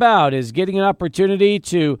it's all about, is getting an opportunity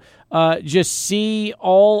to just see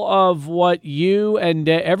all of what you and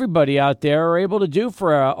everybody out there are able to do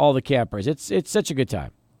for all the campers. It's such a good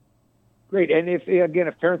time. Great, and if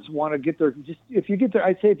parents want to get there, if you get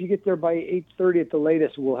there by 8:30 at the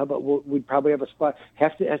latest, we'd probably have a spot.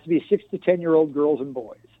 Has to be 6 to 10-year-old girls and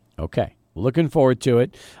boys. Okay, looking forward to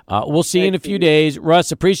it. We'll see you in a few days,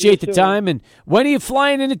 Russ. Appreciate the time. And when are you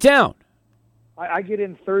flying into town? I get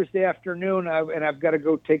in Thursday afternoon, and I've got to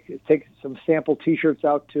go take some sample T-shirts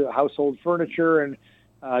out to Household Furniture and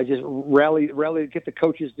just rally, get the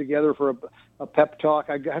coaches together for a pep talk.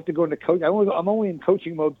 I have to go into coach. I'm only in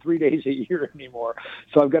coaching mode 3 days a year anymore,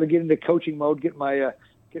 so I've got to get into coaching mode, get my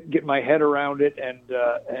head around it,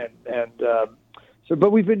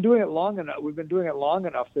 but we've been doing it long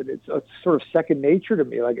enough. That it's sort of second nature to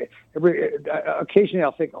me. Like occasionally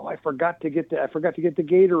I'll think, I forgot to get the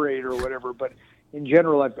Gatorade or whatever, but in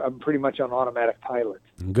general, I'm pretty much on automatic pilot.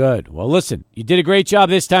 Good. Well, listen, you did a great job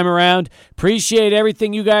this time around. Appreciate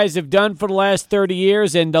everything you guys have done for the last 30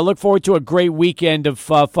 years, and look forward to a great weekend of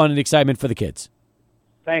fun and excitement for the kids.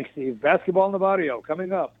 Thanks, Steve. Basketball in the Barrio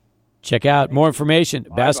coming up. Check out more information,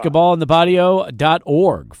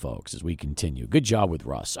 basketballinthebarrio.org, folks, as we continue. Good job with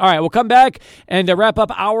Russ. All right, we'll come back and wrap up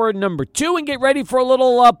hour number 2 and get ready for a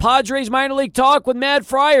little Padres minor league talk with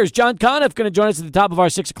Madfriars. John Conniff going to join us at the top of our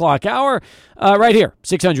 6 o'clock hour right here,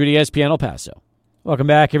 600 ESPN El Paso. Welcome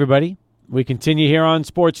back, everybody. We continue here on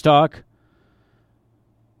Sports Talk.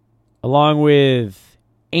 Along with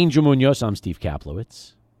Angel Munoz, I'm Steve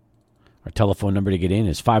Kaplowitz. Our telephone number to get in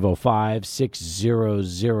is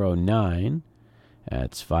 505-6009.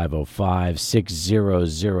 That's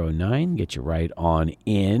 505-6009. Get you right on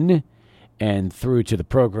in and through to the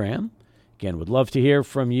program. Again, would love to hear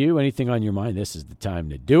from you. Anything on your mind, this is the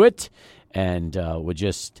time to do it. And would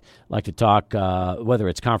just like to talk whether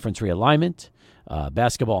it's conference realignment,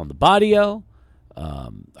 basketball in the Barrio,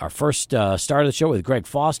 our first start of the show with Greg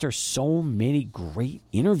Foster. So many great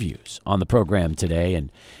interviews on the program today.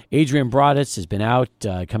 And Adrian Broditz has been out,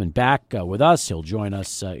 coming back with us. He'll join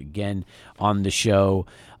us again on the show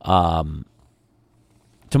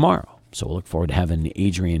tomorrow. So we'll look forward to having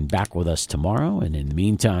Adrian back with us tomorrow. And in the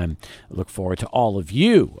meantime, I look forward to all of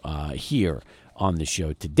you here on the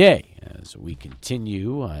show today as we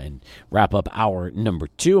continue and wrap up hour number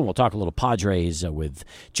 2. And we'll talk a little Padres with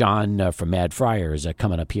John from Madfriars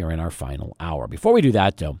coming up here in our final hour. Before we do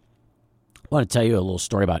that, though, I want to tell you a little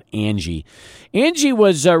story about Angie. Angie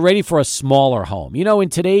was ready for a smaller home. You know, in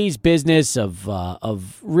today's business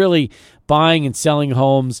of really buying and selling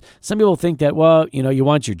homes, some people think that, well, you know, you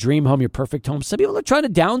want your dream home, your perfect home. Some people are trying to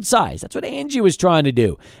downsize. That's what Angie was trying to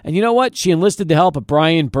do. And you know what? She enlisted the help of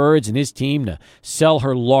Brian Birds and his team to sell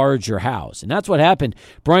her larger house. And that's what happened.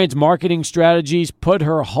 Brian's marketing strategies put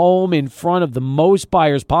her home in front of the most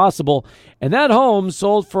buyers possible. And that home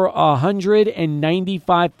sold for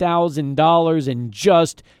 $195,000 in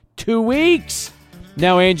just 2 weeks.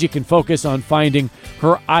 Now Angie can focus on finding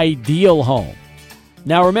her ideal home.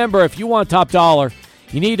 Now remember, if you want top dollar,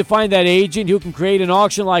 you need to find that agent who can create an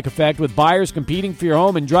auction-like effect with buyers competing for your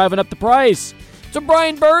home and driving up the price. That's what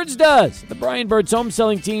Brian Birds does. The Brian Birds home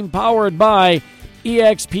selling team powered by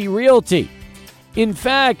eXp Realty. In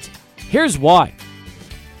fact, here's why.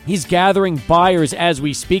 He's gathering buyers as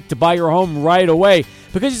we speak to buy your home right away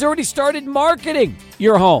because he's already started marketing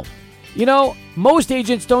your home. You know, most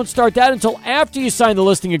agents don't start that until after you sign the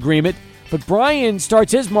listing agreement, but Brian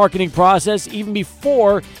starts his marketing process even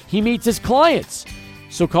before he meets his clients.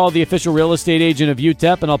 So call the official real estate agent of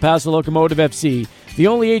UTEP and El Paso Locomotive FC. The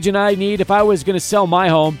only agent I need if I was going to sell my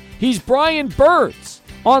home. He's Brian Birds.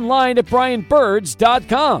 Online at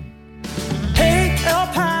brianbirds.com. Hey, El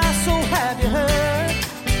Paso, have you heard?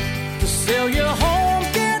 To sell your home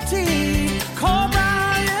guaranteed. Call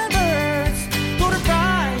Brian Birds. Go to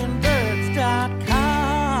brianbirds.com.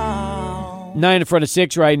 9 in front of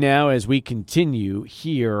 6 right now as we continue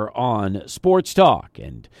here on Sports Talk.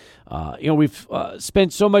 And, we've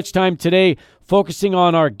spent so much time today focusing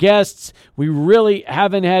on our guests. We really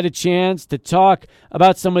haven't had a chance to talk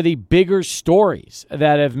about some of the bigger stories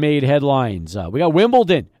that have made headlines. We got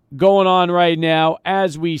Wimbledon going on right now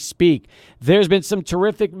as we speak. There's been some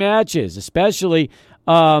terrific matches, especially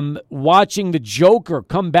watching the Joker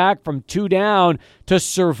come back from 2 down to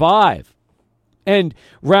survive and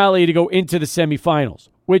rally to go into the semifinals,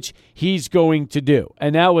 which he's going to do.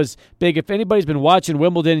 And that was big. If anybody's been watching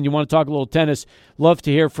Wimbledon and you want to talk a little tennis, love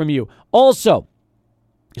to hear from you. Also,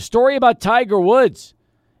 a story about Tiger Woods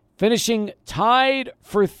finishing tied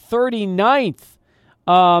for 39th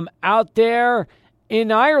out there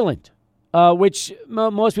in Ireland, which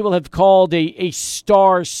most people have called a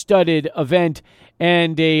star-studded event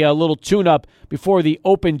and a little tune-up before the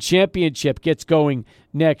Open Championship gets going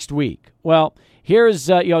next week. Well, here's,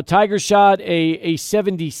 Tiger shot a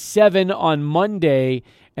 77 on Monday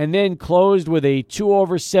and then closed with a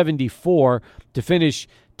 2/74 to finish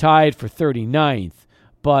tied for 39th.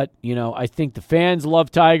 But, I think the fans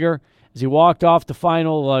love Tiger as he walked off the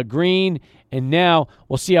final green, and now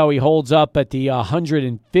we'll see how he holds up at the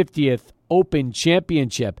 150th Open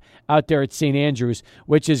Championship out there at St. Andrews,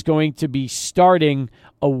 which is going to be starting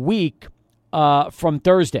a week from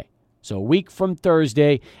Thursday. So a week from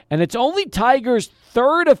Thursday, and it's only Tiger's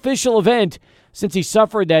 3rd official event since he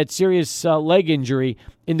suffered that serious leg injury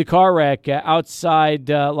in the car wreck outside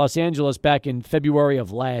Los Angeles back in February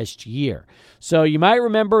of last year. So you might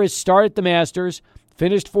remember his start at the Masters,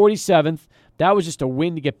 finished 47th. That was just a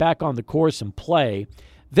win to get back on the course and play.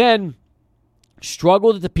 Then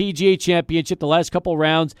struggled at the PGA Championship the last couple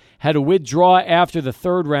rounds, had to withdraw after the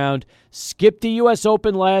 3rd round, skipped the U.S.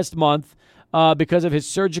 Open last month because of his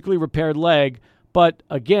surgically repaired leg, but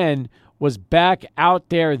again was back out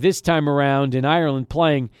there this time around in Ireland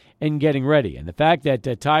playing and getting ready. And the fact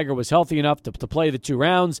that Tiger was healthy enough to play the 2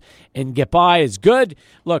 rounds and get by is good.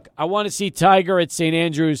 Look, I want to see Tiger at St.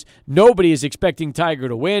 Andrews. Nobody is expecting Tiger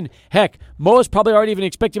to win. Heck, most probably aren't even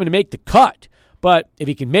expecting him to make the cut. But if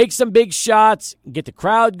he can make some big shots, get the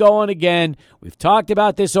crowd going again, we've talked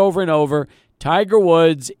about this over and over, Tiger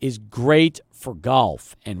Woods is great for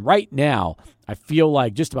golf. And right now, I feel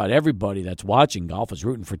like just about everybody that's watching golf is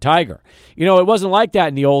rooting for Tiger. It wasn't like that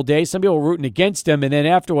in the old days. Some people were rooting against him, and then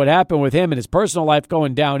after what happened with him and his personal life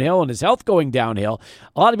going downhill and his health going downhill,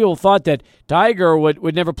 a lot of people thought that Tiger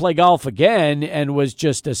would never play golf again and was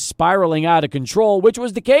just spiraling out of control, which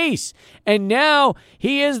was the case. And now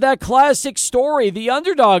he is that classic story, the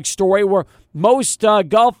underdog story, where most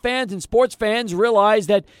golf fans and sports fans realize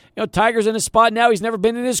that Tiger's in a spot now he's never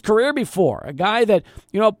been in his career before. A guy that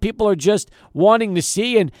people are just wanting to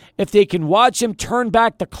see, and if they can watch him turn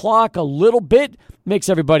back the clock a little bit, makes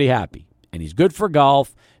everybody happy. And he's good for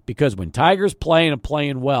golf because when Tiger's playing and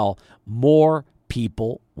playing well, more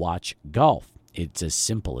people watch golf. It's as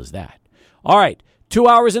simple as that. All right, 2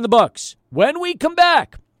 hours in the books. When we come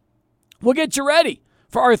back, we'll get you ready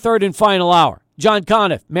for our third and final hour. John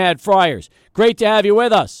Conniff, Madfriars. Great to have you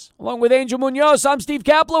with us. Along with Angel Munoz, I'm Steve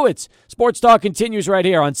Kaplowitz. Sports Talk continues right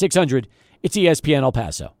here on 600. It's ESPN El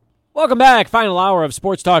Paso. Welcome back. Final hour of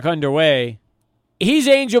Sports Talk underway. He's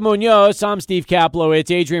Angel Munoz. I'm Steve Kaplowitz.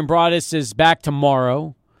 Adrian Broadus is back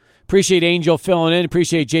tomorrow. Appreciate Angel filling in.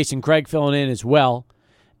 Appreciate Jason Craig filling in as well.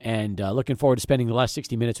 And looking forward to spending the last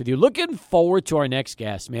 60 minutes with you. Looking forward to our next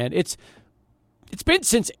guest, man. It's been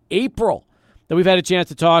since April that we've had a chance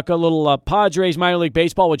to talk a little Padres minor league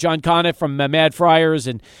baseball with John Conniff from Madfriars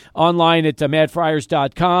and online at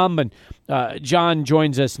madfriars.com. And John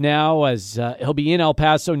joins us now as he'll be in El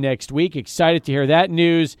Paso next week. Excited to hear that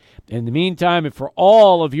news. In the meantime, and for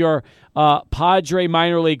all of your Padre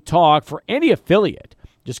minor league talk for any affiliate,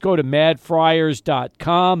 just go to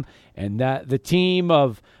madfriars.com, and the team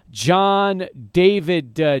of John,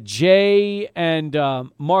 David, Jay, and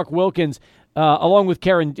Mark Wilkins, along with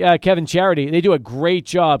Kevin Charity, they do a great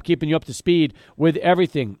job keeping you up to speed with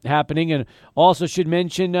everything happening. And also should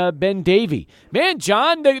mention Ben Davey. Man,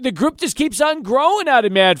 John, the group just keeps on growing out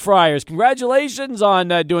of Madfriars. Congratulations on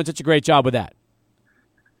doing such a great job with that.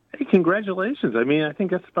 Hey, congratulations. I mean, I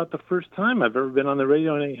think that's about the first time I've ever been on the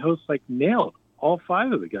radio and a host nailed all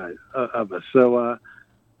five of the guys of us. So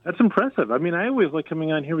that's impressive. I mean, I always like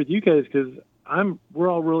coming on here with you guys because we're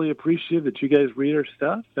all really appreciative that you guys read our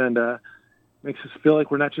stuff and makes us feel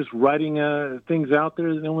like we're not just writing things out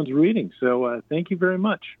there that no one's reading. So thank you very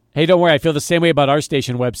much. Hey, don't worry. I feel the same way about our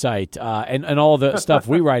station website and all the stuff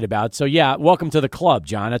we write about. So, yeah, welcome to the club,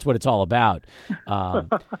 John. That's what it's all about.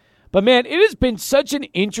 Man, it has been such an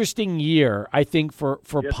interesting year, I think, for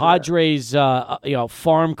yes, Padres,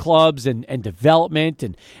 farm clubs and development.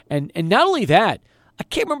 And not only that, I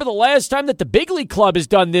can't remember the last time that the big league club has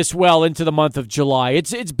done this well into the month of July.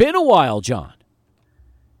 It's been a while, John.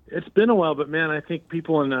 It's been a while, but, man, I think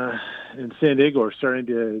people in San Diego are starting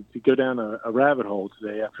to go down a rabbit hole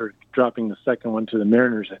today after dropping the second one to the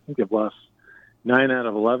Mariners. I think they've lost 9 out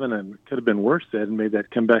of 11, and it could have been worse and made that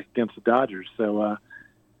comeback against the Dodgers. So,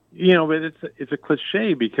 but it's a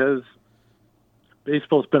cliche because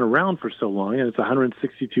baseball's been around for so long, and it's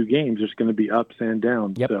 162 games. There's going to be ups and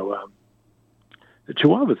downs. Yep. So the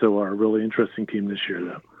Chihuahuas are a really interesting team this year,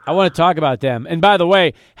 though. I want to talk about them. And by the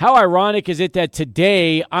way, how ironic is it that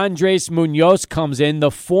today Andres Munoz comes in, the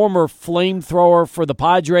former flamethrower for the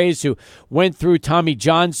Padres who went through Tommy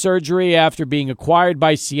John surgery after being acquired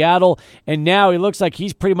by Seattle, and now he looks like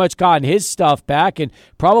he's pretty much gotten his stuff back and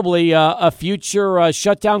probably a future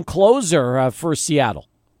shutdown closer for Seattle.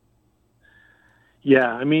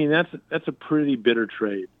 Yeah, I mean, that's a pretty bitter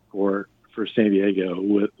trade for San Diego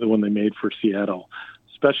with the one they made for Seattle,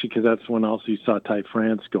 especially because that's when also you saw Ty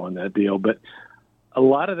France go on that deal. But a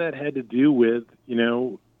lot of that had to do with,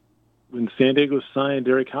 when San Diego signed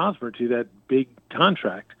Derek Hosmer to that big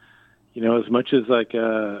contract, as much as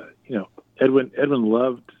Edwin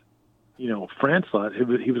loved, France lot,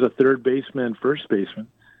 he was a third baseman, first baseman,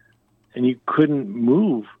 and you couldn't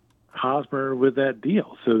move Hosmer with that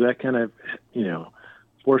deal. So that kind of,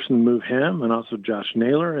 forced him to move him and also Josh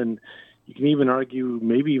Naylor, and you can even argue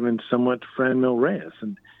maybe even somewhat Franmil Reyes.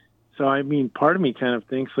 And so, I mean, part of me kind of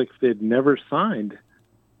thinks like if they'd never signed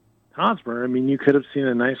Hosmer, I mean, you could have seen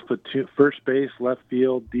a nice platoon, first base, left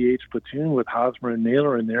field, DH platoon with Hosmer and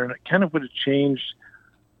Naylor in there, and it kind of would have changed,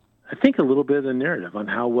 I think, a little bit of the narrative on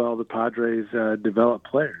how well the Padres develop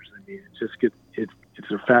players. I mean, it's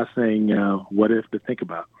a fascinating what if to think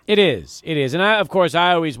about. It is. And, of course,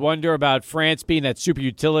 I always wonder about France being that super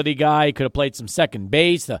utility guy. He could have played some second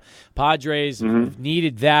base. The Padres have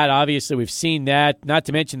needed that. Obviously, we've seen that, not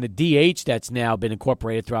to mention the DH that's now been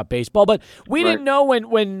incorporated throughout baseball. But we didn't know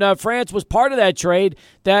when France was part of that trade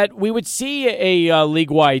that we would see a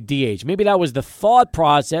league-wide DH. Maybe that was the thought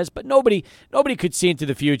process, but nobody could see into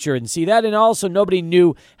the future and see that. And also, nobody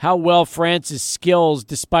knew how well France's skills,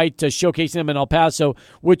 despite showcasing them in El Paso,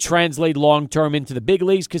 would translate long-term into the big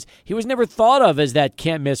leagues, because he was never thought of as that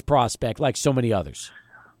can't-miss prospect like so many others.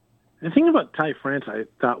 The thing about Ty France I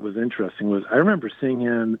thought was interesting was I remember seeing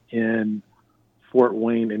him in Fort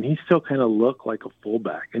Wayne, and he still kind of looked like a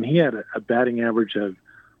fullback. And he had a batting average of,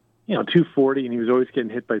 240, and he was always getting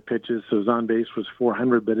hit by pitches, so his on-base was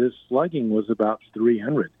 400, but his slugging was about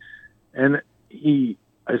 300. And he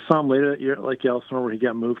I saw him later that year at Lake Elsinore where he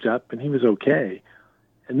got moved up, and he was okay.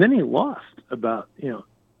 And then he lost about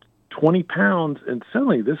 20 pounds, and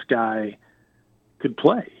suddenly this guy could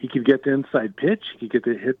play. He could get the inside pitch. He could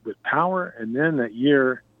get the hit with power. And then that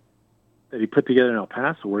year that he put together in El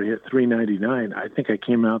Paso where he hit 399, I think I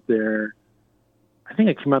came out there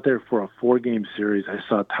for a 4-game series. I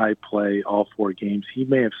saw Ty play all 4 games. He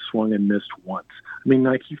may have swung and missed once. I mean,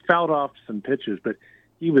 like, he fouled off some pitches, but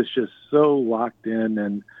he was just so locked in.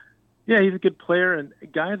 And, yeah, he's a good player. And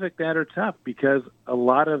guys like that are tough because a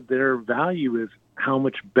lot of their value is how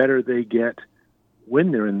much better they get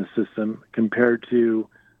when they're in the system compared to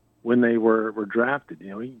when they were drafted.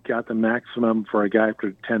 He got the maximum for a guy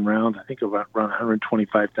after 10 rounds, I think around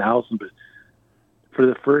 $125,000, but for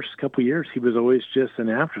the first couple of years, he was always just an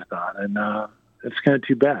afterthought, and it's kind of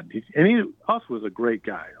too bad. And he also was a great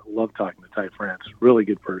guy. I love talking to Ty France. Really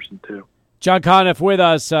good person, too. John Conniff with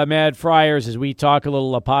us, Madfriars, as we talk a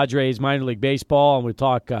little Padres minor league baseball, and we'll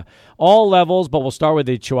talk all levels, but we'll start with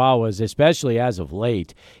the Chihuahuas, especially as of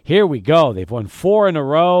late. Here we go. They've won 4 in a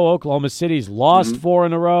row. Oklahoma City's lost 4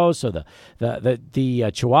 in a row, so the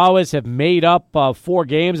Chihuahuas have made up 4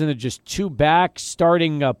 games, and they're just 2 back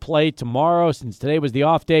starting play tomorrow, since today was the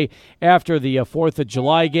off day after the 4th of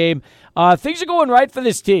July game. Things are going right for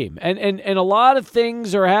this team, and a lot of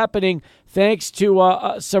things are happening thanks to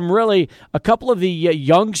a couple of the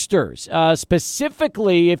youngsters.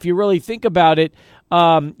 Specifically, if you really think about it,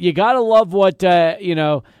 you got to love what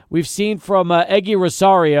we've seen from Eggy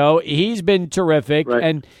Rosario. He's been terrific, right.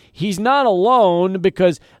 And he's not alone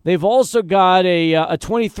because they've also got a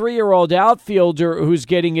 23-year-old outfielder who's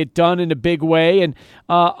getting it done in a big way, and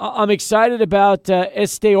I'm excited about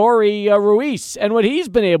Esteori Ruiz and what he's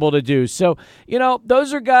been able to do. So,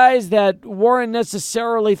 those are guys that weren't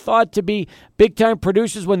necessarily thought to be big-time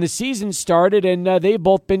producers when the season started, and they've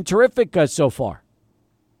both been terrific so far.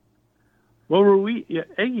 Well, Ruiz,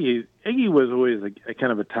 Eggy was always a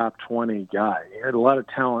kind of a top 20 guy. He had a lot of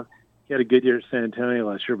talent. He had a good year at San Antonio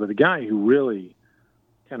last year, but the guy who really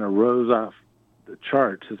kind of rose off the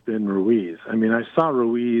charts has been Ruiz. I mean, I saw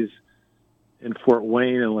Ruiz in Fort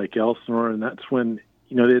Wayne and Lake Elsinore, and that's when,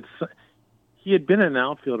 he had been an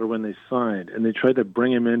outfielder when they signed, and they tried to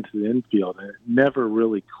bring him into the infield, and it never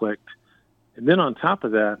really clicked. And then on top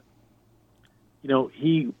of that,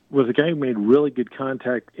 he was a guy who made really good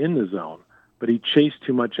contact in the zone, but he chased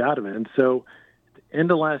too much out of it. And so at the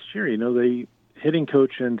end of last year, the hitting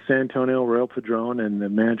coach in San Antonio, Raul Padron, and the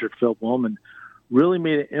manager, Phil Bowman, really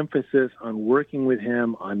made an emphasis on working with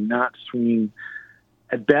him on not swinging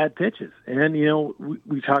at bad pitches. And,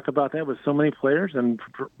 we talk about that with so many players, and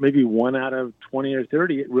maybe 1 out of 20 or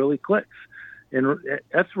 30, it really clicks. And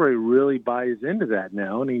that's where he really buys into that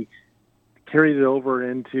now. And he carried it over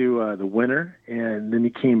into the winter, and then he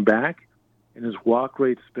came back, and his walk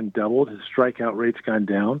rate's been doubled. His strikeout rate's gone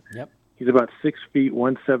down. Yep. He's about 6 feet,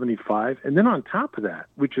 175. And then on top of that,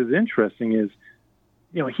 which is interesting, is,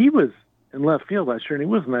 he was in left field last year, and he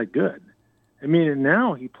wasn't that good. I mean, and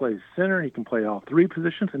now he plays center. He can play all 3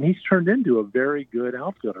 positions, and he's turned into a very good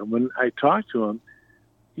outfielder. When I talked to him,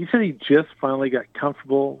 he said he just finally got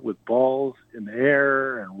comfortable with balls in the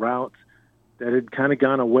air and routes that had kind of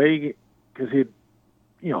gone away because he'd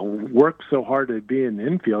worked so hard to be in the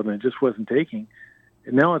infield, and it just wasn't taking.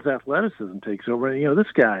 And now his athleticism takes over. And,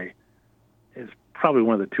 this guy is probably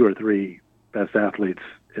one of the 2 or 3 best athletes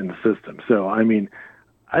in the system. So, I mean,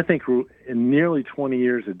 I think in nearly 20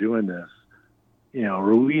 years of doing this,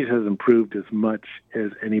 Ruiz has improved as much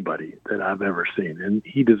as anybody that I've ever seen. And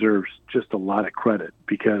he deserves just a lot of credit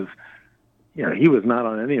because, he was not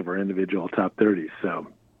on any of our individual top 30s. So,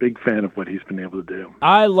 big fan of what he's been able to do.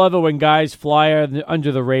 I love it when guys fly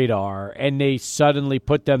under the radar and they suddenly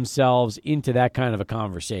put themselves into that kind of a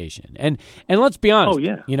conversation. And let's be honest,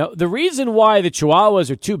 the reason why the Chihuahuas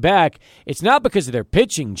are 2 back, it's not because of their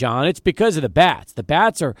pitching, John. It's because of the bats. The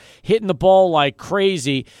bats are hitting the ball like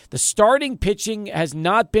crazy. The starting pitching has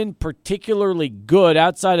not been particularly good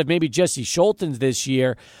outside of maybe Jesse Schultens this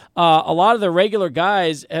year. A lot of the regular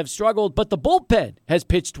guys have struggled, but the bullpen has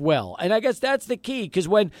pitched well. And I guess that's the key, because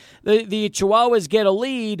when the Chihuahuas get a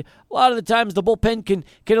lead, a lot of the times the bullpen can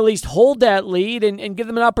at least hold that lead and give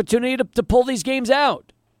them an opportunity to pull these games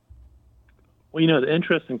out. Well, the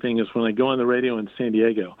interesting thing is when I go on the radio in San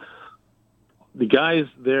Diego, the guys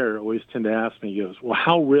there always tend to ask me, he goes, well,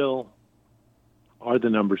 how real are the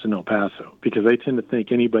numbers in El Paso? Because they tend to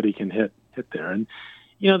think anybody can hit there. And,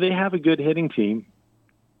 they have a good hitting team.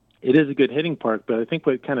 It is a good hitting park, but I think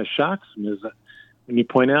what kind of shocks them is that when you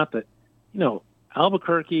point out that,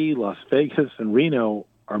 Albuquerque, Las Vegas, and Reno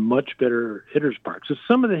are much better hitters' parks. So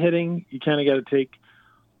some of the hitting you kind of got to take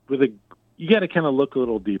with a you got to kind of look a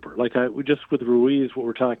little deeper. Like just with Ruiz, what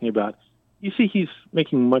we're talking about, you see he's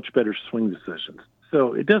making much better swing decisions.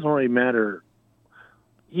 So it doesn't really matter.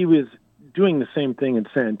 He was doing the same thing in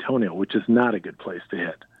San Antonio, which is not a good place to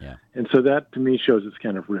hit. Yeah. And so that, to me, shows it's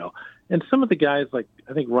kind of real. And some of the guys, like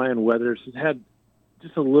I think Ryan Weathers, has had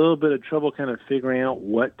just a little bit of trouble kind of figuring out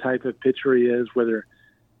what type of pitcher he is, whether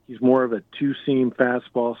he's more of a two-seam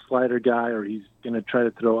fastball slider guy or he's going to try to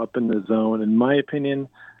throw up in the zone. In my opinion,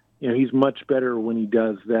 he's much better when he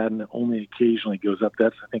does that and only occasionally goes up.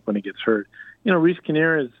 That's, I think, when he gets hurt. Reese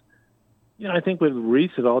Kinnear is, I think with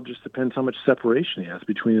Reese, it all just depends how much separation he has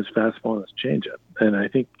between his fastball and his changeup. And I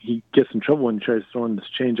think he gets in trouble when he tries throwing this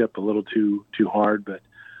changeup a little too hard. But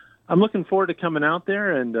I'm looking forward to coming out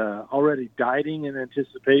there and already dieting in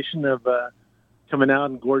anticipation of coming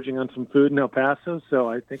out and gorging on some food in El Paso.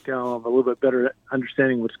 So I think I'll have a little bit better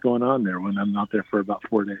understanding what's going on there when I'm out there for about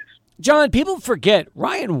 4 days. John, people forget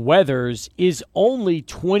Ryan Weathers is only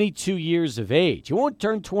 22 years of age. He won't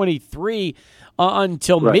turn 23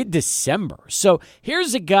 until mid-December. So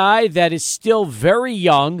here's a guy that is still very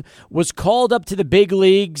young, was called up to the big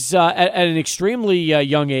leagues at an extremely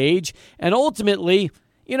young age, and ultimately,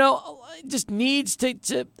 just needs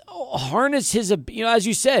to harness his, as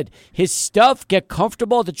you said, his stuff, get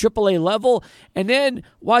comfortable at the AAA level, and then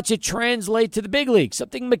watch it translate to the big leagues,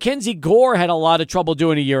 something Mackenzie Gore had a lot of trouble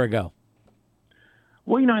doing a year ago.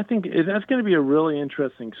 Well, I think that's going to be a really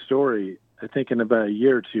interesting story, I think, in about a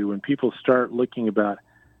year or two when people start looking about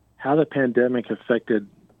how the pandemic affected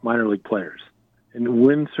minor league players and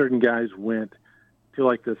when certain guys went to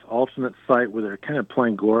like this alternate site where they're kind of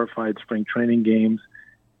playing glorified spring training games.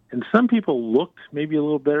 And some people looked maybe a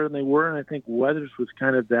little better than they were, and I think Weathers was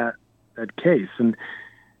kind of that case. And,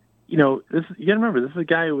 you got to remember, this is a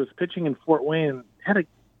guy who was pitching in Fort Wayne, had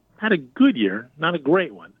a good year, not a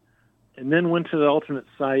great one, and then went to the alternate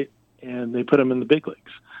site, and they put him in the big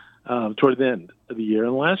leagues toward the end of the year.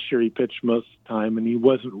 And last year he pitched most of the time, and he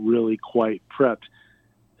wasn't really quite prepped.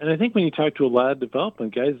 And I think when you talk to a lot of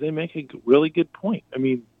development guys, they make a really good point. I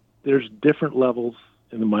mean, there's different levels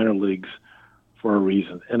in the minor leagues for a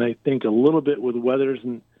reason. And I think a little bit with Weathers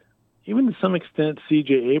and even to some extent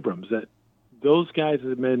C.J. Abrams, that those guys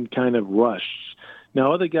have been kind of rushed.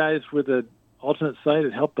 Now, other guys with an alternate site,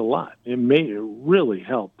 it helped a lot. It really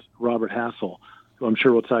helped Robert Hassel, who I'm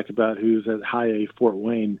sure we'll talk about, who's at High A Fort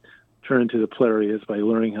Wayne, turn into the player he is by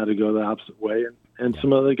learning how to go the opposite way, and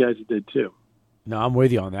some other guys did too. No, I'm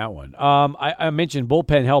with you on that one. I mentioned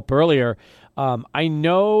bullpen help earlier. I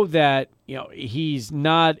know that he's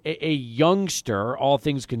not a youngster, all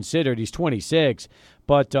things considered. He's 26,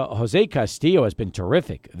 but Jose Castillo has been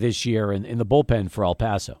terrific this year in the bullpen for El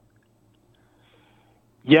Paso.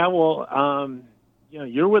 Yeah, well,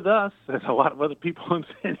 you're with us. There's a lot of other people in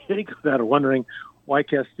San Diego that are wondering why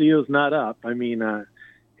Castillo's not up. I mean,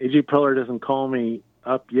 A.J. Preller doesn't call me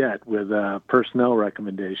up yet with personnel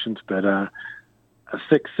recommendations, but a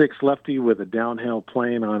 6'6" lefty with a downhill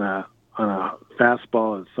plane on a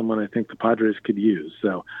fastball is someone I think the Padres could use.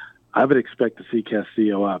 So I would expect to see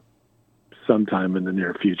Castillo up sometime in the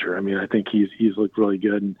near future. I mean, I think he's looked really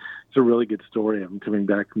good, and it's a really good story of him coming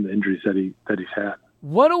back from the injuries that he's had.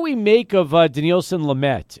 What do we make of Dinelson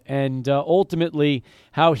Lamet and ultimately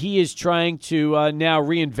how he is trying to now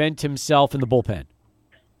reinvent himself in the bullpen?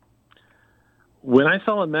 When I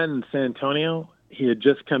saw Lamet in San Antonio, he had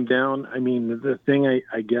just come down. I mean, the thing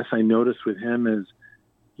I guess I noticed with him is,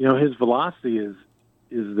 his velocity is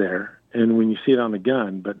there, and when you see it on the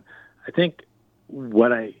gun. But I think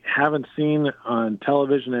what I haven't seen on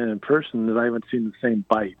television and in person is I haven't seen the same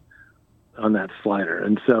bite on that slider.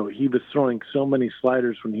 And so he was throwing so many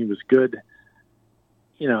sliders when he was good.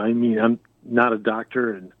 I'm not a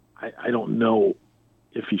doctor, and I don't know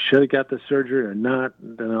if he should have got the surgery or not.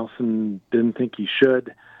 Dinelson didn't think he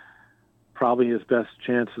should. Probably his best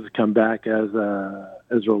chance is to come back as a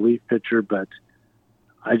relief pitcher, but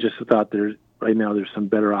I just thought right now there's some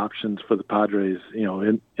better options for the Padres,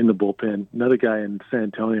 in the bullpen. Another guy in San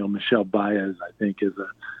Antonio, Michel Baez, I think is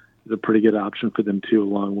a pretty good option for them too,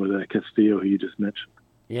 along with Castillo, who you just mentioned.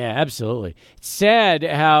 Yeah, absolutely. It's sad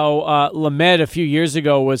how Lamet a few years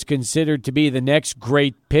ago was considered to be the next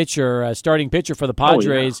great pitcher, starting pitcher for the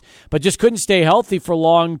Padres, but just couldn't stay healthy for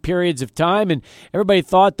long periods of time. And everybody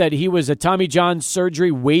thought that he was a Tommy John surgery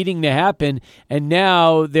waiting to happen, and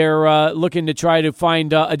now they're looking to try to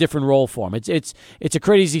find a different role for him. It's a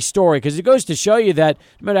crazy story because it goes to show you that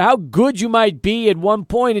no matter how good you might be at one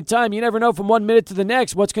point in time, you never know from 1 minute to the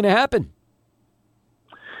next what's going to happen.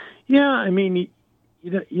 Yeah, I mean,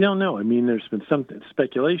 you don't know. I mean, there's been some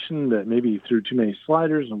speculation that maybe he threw too many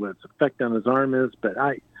sliders and what its effect on his arm is. But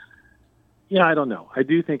Yeah, I don't know. I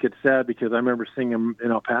do think it's sad because I remember seeing him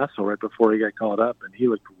in El Paso right before he got called up, and he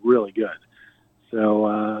looked really good.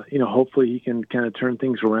 So, hopefully he can kind of turn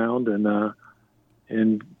things around and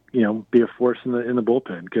be a force in the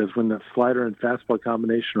bullpen, because when the slider and fastball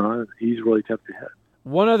combination are on, he's really tough to hit.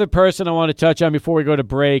 One other person I want to touch on before we go to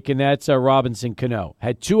break, and that's Robinson Cano.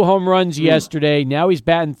 Had 2 home runs yesterday. Now he's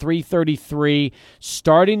batting .333,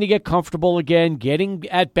 starting to get comfortable again, getting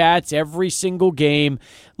at-bats every single game.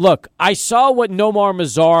 Look, I saw what Nomar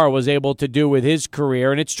Mazara was able to do with his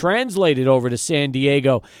career, and it's translated over to San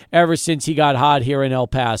Diego ever since he got hot here in El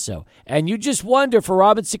Paso. And you just wonder, for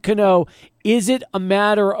Robinson Cano, is it a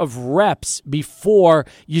matter of reps before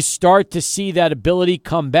you start to see that ability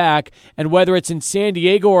come back? And whether it's in San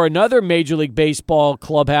Diego or another Major League Baseball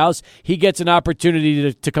clubhouse, he gets an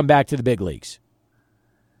opportunity to come back to the big leagues.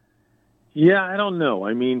 Yeah, I don't know.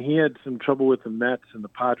 I mean, he had some trouble with the Mets and the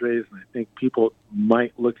Padres, and I think people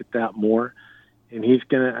might look at that more. And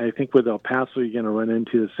I think with El Paso, you're going to run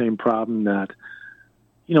into the same problem that,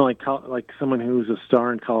 like someone who's a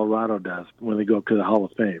star in Colorado does when they go up to the Hall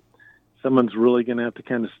of Fame. Someone's really going to have to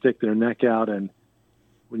kind of stick their neck out. And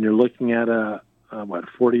when you're looking at a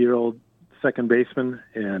 40-year-old second baseman,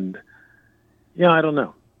 and, I don't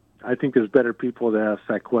know. I think there's better people to ask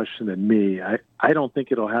that question than me. I don't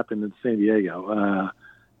think it'll happen in San Diego.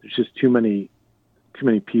 There's just too many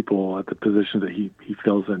people at the position that he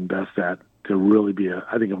feels in best at to really be a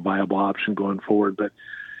viable option going forward. But,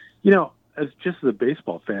 as just a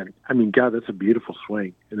baseball fan, I mean, God, that's a beautiful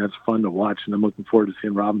swing, and that's fun to watch. And I'm looking forward to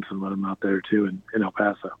seeing Robinson let him out there, too, in El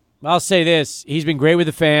Paso. I'll say this. He's been great with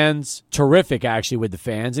the fans, terrific, actually, with the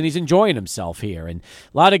fans, and he's enjoying himself here. And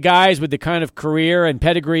a lot of guys with the kind of career and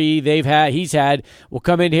pedigree he's had will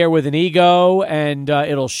come in here with an ego, and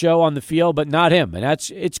it'll show on the field, but not him. And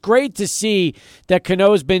it's great to see that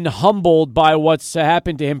Cano's been humbled by what's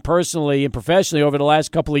happened to him personally and professionally over the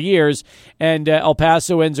last couple of years, and El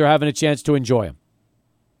Pasoans are having a chance to enjoy him.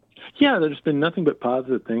 Yeah, there's been nothing but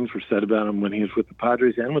positive things were said about him when he was with the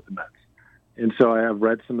Padres and with the Mets. And so I have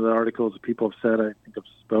read some of the articles that people have said. I think I've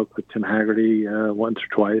spoke with Tim Haggerty once or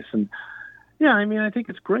twice. And, yeah, I mean, I think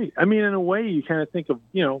it's great. I mean, in a way, you kind of think of,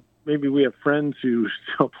 maybe we have friends who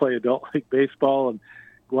still play adult league baseball and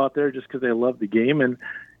go out there just because they love the game. And,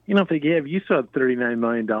 if they gave you saw $39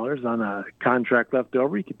 million on a contract left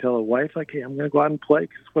over, you could tell a wife, like, hey, I'm going to go out and play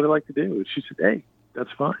because it's what I like to do. And she said, hey,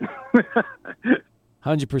 that's fine.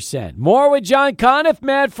 100%. More with John Conniff,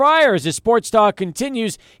 Madfriars, as Sports Talk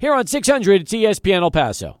continues here on 600 ESPN El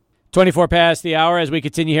Paso. 24 past the hour as we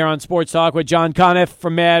continue here on Sports Talk with John Conniff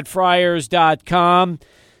from Madfriars.com.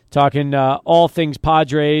 Talking all things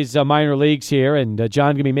Padres, minor leagues here. And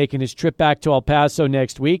John going to be making his trip back to El Paso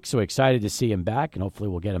next week. So excited to see him back. And hopefully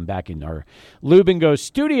we'll get him back in our Lube and Go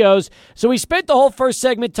studios. So we spent the whole first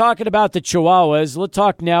segment talking about the Chihuahuas. Let's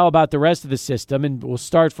talk now about the rest of the system. And we'll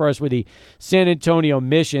start first with the San Antonio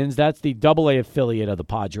Missions. That's the AA affiliate of the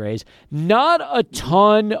Padres. Not a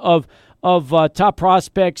ton of top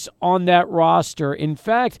prospects on that roster. In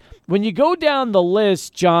fact, when you go down the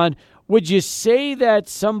list, John, would you say that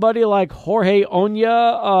somebody like Jorge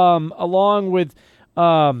Oña, along with,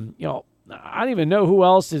 I don't even know who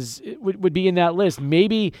else would be in that list.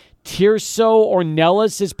 Maybe Tirso or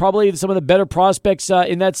Nellis is probably some of the better prospects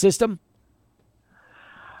in that system?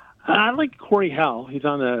 I like Corey Howell. He's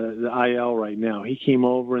on the IL right now. He came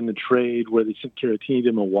over in the trade where they sent Caratini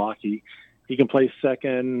to Milwaukee. He can play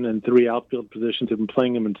second and 3 outfield positions. They've been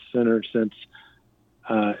playing him in center since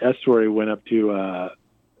Estuary went up to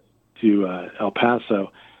El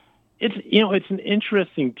Paso. It's an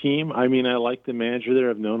interesting team. I mean, I like the manager there.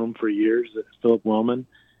 I've known him for years, Philip Wellman.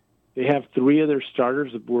 They have 3 of their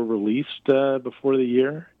starters that were released before the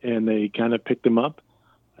year, and they kind of picked them up.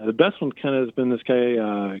 The best one kind of has been this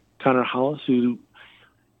guy, Connor Hollis, and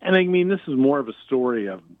I mean, this is more of a story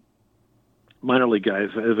of minor league guys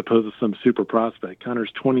as opposed to some super prospect.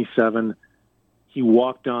 Connor's 27. He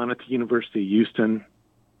walked on at the University of Houston.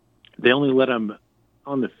 They only let him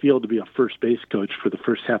on the field to be a first base coach for the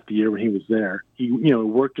first half of the year when he was there. He,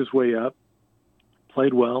 worked his way up,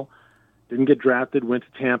 played well, didn't get drafted, went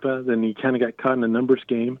to Tampa, then he kind of got caught in a numbers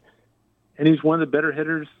game, and he's one of the better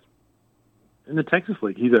hitters in the Texas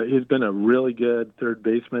League. He's been a really good third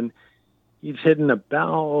baseman. He's hitting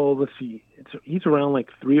about, he's around like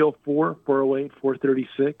 304, 408,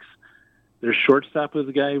 436. Their shortstop was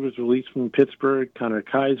the guy who was released from Pittsburgh, Connor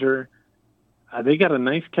Kaiser. They got a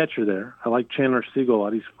nice catcher there. I like Chandler Siegel a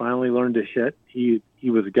lot. He's finally learned to hit. He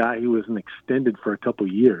was a guy who was an extended for a couple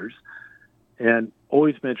years and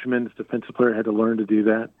always been a tremendous defensive player, had to learn to do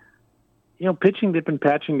that. Pitching, they've been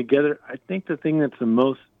patching together. I think the thing that's the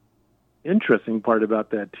most interesting part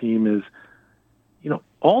about that team is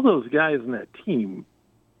all those guys in that team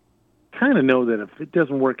kind of know that if it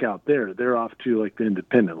doesn't work out there, they're off to like the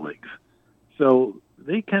independent leagues. So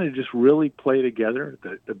they kind of just really play together.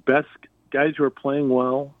 The best guys who are playing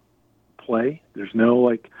well play. There's no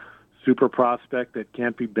like super prospect that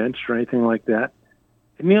can't be benched or anything like that.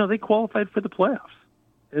 And they qualified for the playoffs.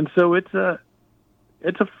 And so it's a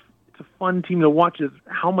fun team to watch. Is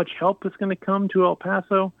how much help is going to come to El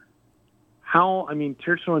Paso.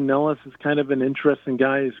 Tirso and Nellis is kind of an interesting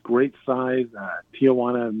guy. He's great size,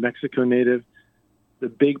 Tijuana, Mexico native. The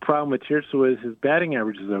big problem with Tirso is his batting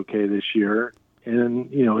average is okay this year. And,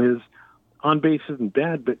 his on base isn't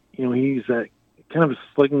bad, but, he's kind of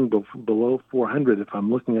slugging below 400 if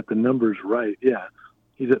I'm looking at the numbers right. Yeah,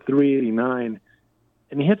 he's at 389,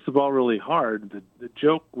 and he hits the ball really hard. The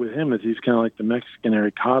joke with him is he's kind of like the Mexican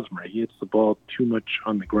Eric Hosmer. He hits the ball too much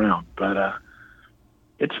on the ground, but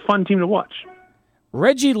it's a fun team to watch.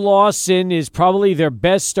 Reggie Lawson is probably their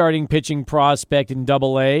best starting pitching prospect in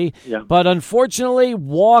Double-A, but unfortunately,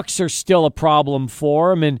 walks are still a problem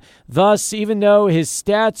for him, and thus, even though his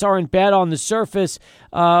stats aren't bad on the surface,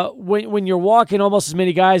 when you're walking almost as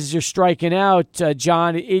many guys as you're striking out,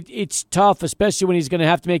 John, it's tough, especially when he's going to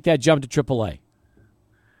have to make that jump to Triple-A.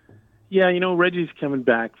 Yeah, Reggie's coming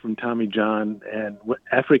back from Tommy John, and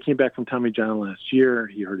after he came back from Tommy John last year,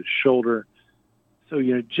 he hurt his shoulder. So,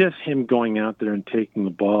 just him going out there and taking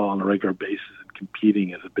the ball on a regular basis and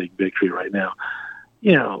competing is a big victory right now.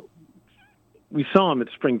 We saw him at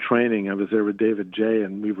spring training. I was there with David J.,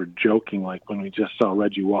 and we were joking, like, when we just saw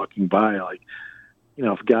Reggie walking by, like,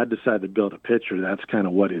 if God decided to build a pitcher, that's kind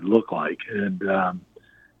of what he'd look like. And,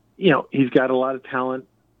 he's got a lot of talent.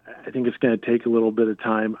 I think it's going to take a little bit of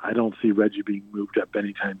time. I don't see Reggie being moved up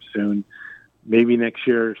anytime soon. Maybe next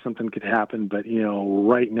year something could happen, but,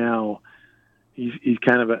 right now, he's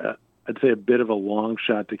kind of I'd say a bit of a long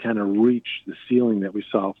shot to kind of reach the ceiling that we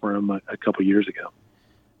saw for him a couple years ago.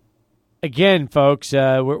 Again, folks,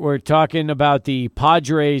 we're talking about the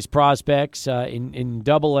Padres prospects in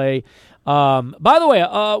Double-A. By the way,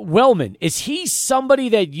 Wellman, is he somebody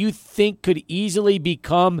that you think could easily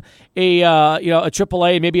become a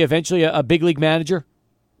Triple-A, maybe eventually a big league manager?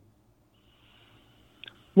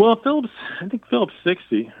 Well, I think Phillips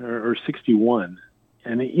 60 or 61,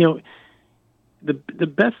 and The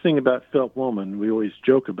best thing about Philip Wellman, we always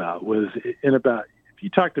joke about, was if you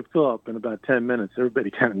talk to Philip in about 10 minutes, everybody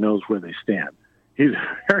kind of knows where they stand. He's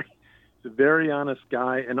a very honest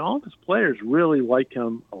guy, and all of his players really like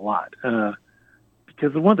him a lot.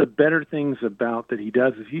 Because one of the better things about that he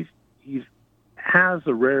does is he has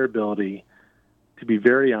a rare ability to be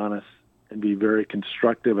very honest and be very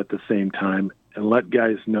constructive at the same time, and let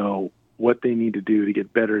guys know what they need to do to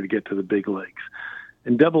get better to get to the big leagues.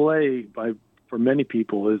 And Double-A, for many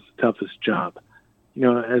people, is the toughest job.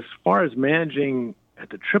 As far as managing at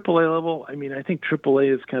the AAA level, I think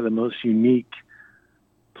AAA is kind of the most unique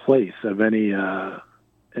place of any of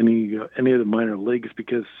the minor leagues,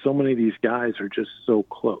 because so many of these guys are just so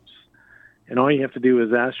close. And all you have to do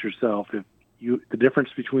is ask yourself if the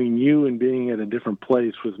difference between you and being at a different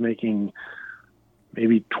place was making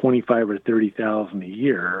maybe $25,000 or $30,000 a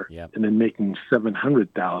year, and then making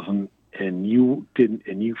 $700,000. And you didn't,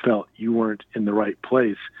 and you felt you weren't in the right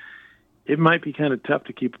place, it might be kind of tough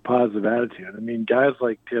to keep a positive attitude. Guys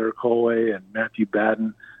like Taylor Colway and Matthew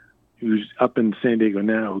Batten, who's up in San Diego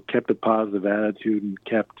now, who kept a positive attitude and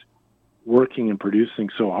kept working and producing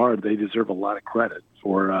so hard, they deserve a lot of credit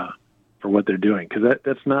for what they're doing, because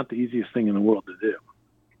that's not the easiest thing in the world to do.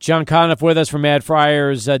 John Conniff with us from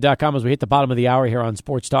Madfriars.com as we hit the bottom of the hour here on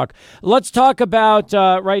Sports Talk. Let's talk about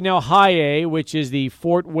right now High A, which is the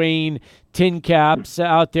Fort Wayne Tin Caps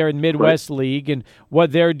out there in Midwest League, and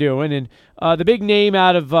what they're doing. And the big name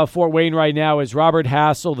out of Fort Wayne right now is Robert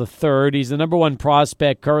Hassel III. He's the number one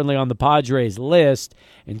prospect currently on the Padres list,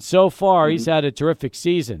 and so far he's had a terrific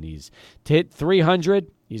season. He's hit 300.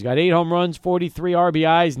 He's got 8 home runs, 43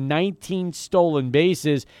 RBIs, 19 stolen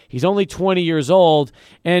bases. He's only 20 years old,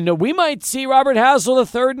 and we might see Robert Hassel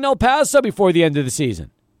III in El Paso before the end of the season.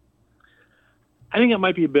 I think it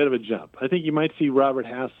might be a bit of a jump. I think you might see Robert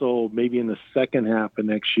Hassel maybe in the second half of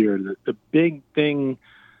next year. The big thing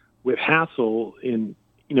with Hassel,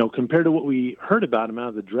 compared to what we heard about him out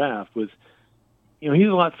of the draft, was, he's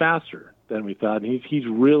a lot faster than we thought. And he's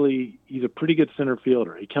a pretty good center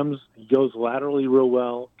fielder. He goes laterally real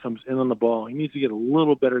well, comes in on the ball. He needs to get a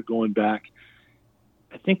little better going back.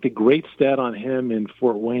 I think the great stat on him in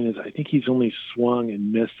Fort Wayne is I think he's only swung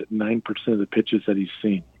and missed at 9% of the pitches that he's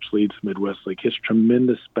seen, which leads the Midwest League. He has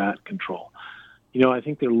tremendous bat control. I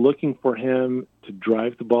think they're looking for him to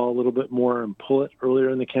drive the ball a little bit more and pull it earlier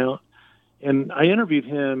in the count. And I interviewed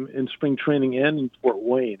him in spring training and in Fort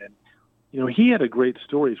Wayne. And, he had a great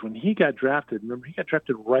stories. When he got drafted, remember, he got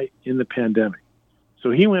drafted right in the pandemic. So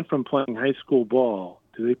he went from playing high school ball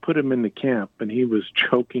to they put him in the camp, and he was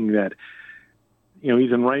joking that,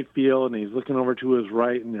 he's in right field, and he's looking over to his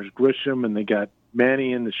right, and there's Grisham, and they got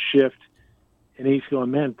Manny in the shift. And he's going,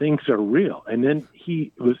 man, things are real. And then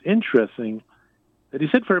it was interesting that he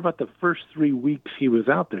said for about the first 3 weeks he was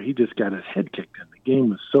out there, he just got his head kicked in. The game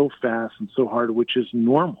was so fast and so hard, which is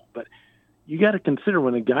normal. But you got to consider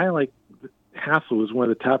when a guy like Hassel was one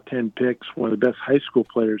of the top 10 picks, one of the best high school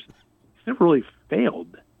players, he's never really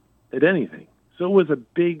failed at anything. So it was a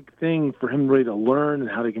big thing for him really to learn and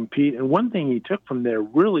how to compete. And one thing he took from there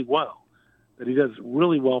really well, that he does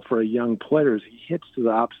really well for a young player, is he hits to the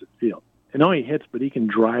opposite field. And not only hits, but he can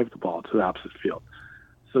drive the ball to the opposite field.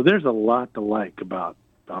 So there's a lot to like about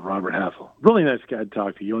Robert Hassel. Really nice guy to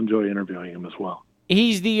talk to. You'll enjoy interviewing him as well.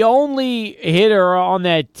 He's the only hitter on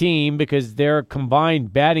that team because their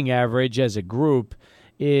combined batting average as a group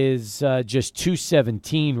is just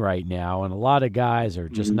 .217 right now, and a lot of guys are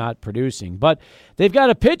just not producing. But they've got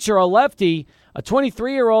a pitcher, a lefty, a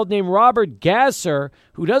 23-year-old named Robert Gasser,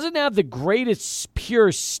 who doesn't have the greatest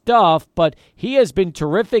pure stuff, but he has been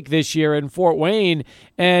terrific this year in Fort Wayne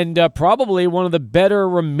and probably one of the better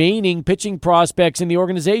remaining pitching prospects in the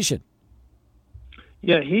organization.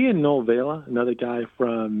 Yeah, he and Noel Vela, another guy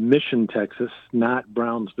from Mission, Texas, not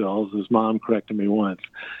Brownsville, as his mom corrected me once,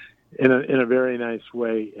 in a very nice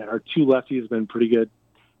way. Our two lefties have been pretty good.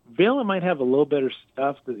 Vela might have a little better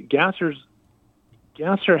stuff. Gasser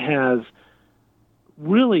has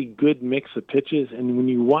really good mix of pitches, and when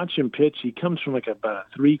you watch him pitch, he comes from like about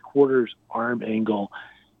a 3/4 arm angle,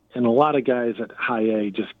 and a lot of guys at high A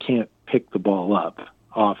just can't pick the ball up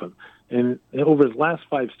off him. And over his last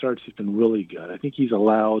 5 starts, he's been really good. I think he's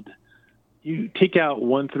allowed, you take out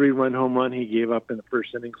 1 3-run home run he gave up in the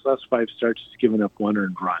first innings. Last 5 starts, he's given up 1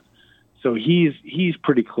 earned run. So he's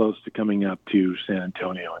pretty close to coming up to San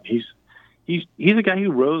Antonio, and he's a guy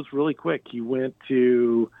who rose really quick. He went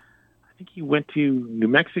to New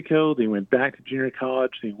Mexico, then he went back to junior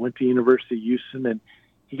college, then he went to University of Houston, and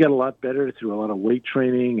he got a lot better through a lot of weight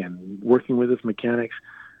training and working with his mechanics.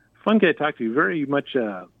 Fun guy to talk to. Very much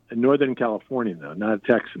a Northern Californian, though, not a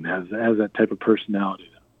Texan. Has that type of personality.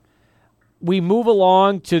 We move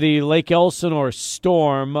along to the Lake Elsinore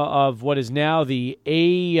Storm of what is now the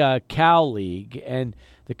Cal League, and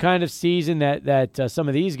the kind of season that some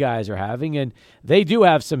of these guys are having, and they do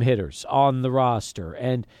have some hitters on the roster.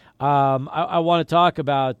 And I want to talk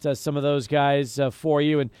about some of those guys for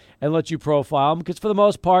you and let you profile them, because for the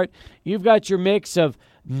most part, you've got your mix of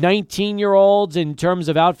 19-year-olds in terms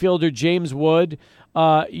of outfielder James Wood.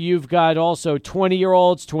 You've got also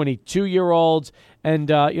 20-year-olds, 22-year-olds,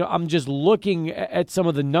 and I'm just looking at some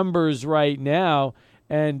of the numbers right now,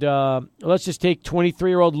 and let's just take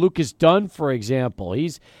 23-year-old Lucas Dunn, for example.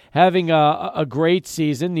 He's having a great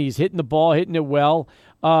season. He's hitting the ball, hitting it well.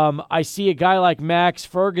 I see a guy like Max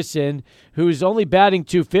Ferguson, who's only batting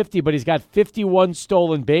 .250, but he's got 51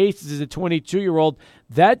 stolen bases as a 22-year-old.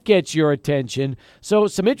 That gets your attention. So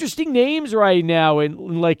some interesting names right now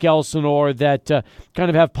in Lake Elsinore that kind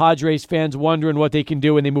of have Padres fans wondering what they can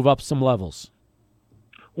do when they move up some levels.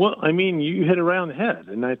 Well, I mean, you hit it around the head,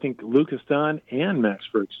 and I think Lucas Dunn and Max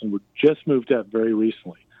Ferguson were just moved up very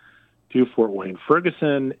recently to Fort Wayne.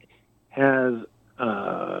 Ferguson is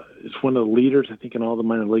one of the leaders, I think, in all the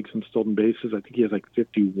minor leagues in stolen bases. I think he has like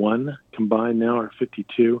 51 combined now, or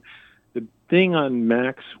 52. The thing on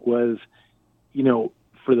Max was,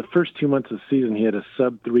 for the first 2 months of the season, he had a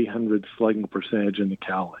sub-300 slugging percentage in the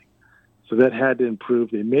Cal League. So that had to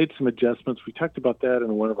improve. They made some adjustments. We talked about that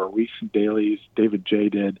in one of our recent dailies. David J.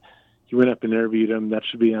 did. He went up and interviewed him. That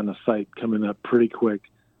should be on the site coming up pretty quick.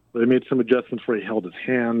 But they made some adjustments where he held his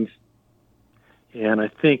hands. And I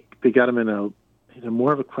think they got him in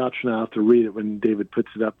more of a crouch, and I'll have to read it when David puts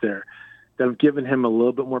it up there. They've given him a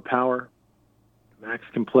little bit more power. Max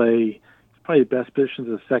can play. He's probably the best positions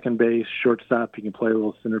at second base, shortstop. He can play a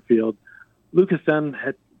little center field. Lucas Dunn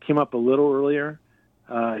came up a little earlier.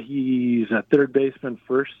 He's a third baseman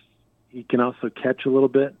first. He can also catch a little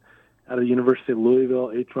bit out of the University of Louisville,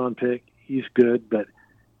 8th-round pick. He's good, but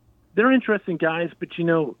they're interesting guys. But,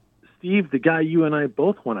 Steve, the guy you and I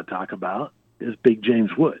both want to talk about is Big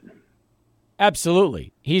James Wood.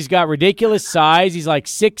 Absolutely. He's got ridiculous size. He's like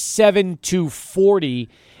 6'7", 240.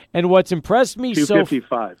 And what's impressed me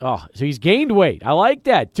 255. So he's gained weight. I like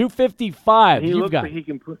that. 255. He looks like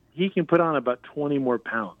he can put on about 20 more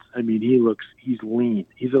pounds. I mean, he's lean.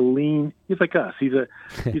 He's like us. He's a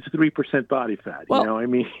 3% body fat. Well,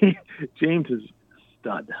 James is a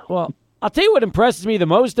stud. Well, I'll tell you what impresses me the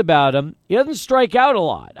most about him. He doesn't strike out a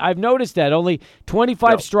lot. I've noticed that. Only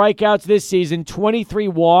 25 strikeouts this season, 23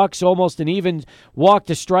 walks, almost an even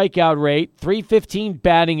walk-to-strikeout rate, .315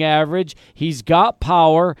 batting average. He's got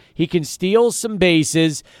power. He can steal some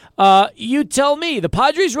bases. You tell me, the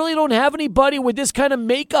Padres really don't have anybody with this kind of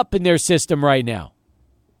makeup in their system right now.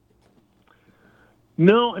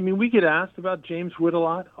 No, I mean, we get asked about James Wood a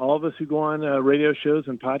lot, all of us who go on radio shows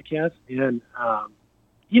and podcasts. And,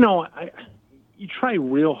 you try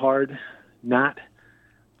real hard not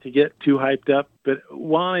to get too hyped up. But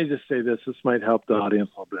why don't I just say this? This might help the audience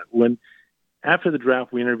a little bit. After the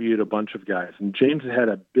draft, we interviewed a bunch of guys. And James had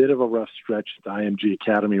a bit of a rough stretch at the IMG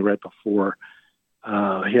Academy right before.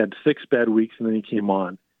 He had 6 bad weeks, and then he came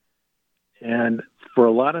on. And for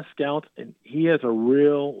a lot of scouts, and he has a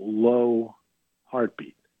real low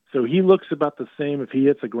heartbeat. So he looks about the same if he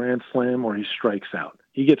hits a grand slam or he strikes out.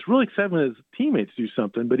 He gets really excited when his teammates do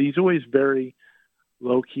something, but he's always very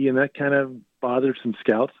low-key, and that kind of bothered some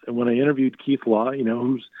scouts. And when I interviewed Keith Law,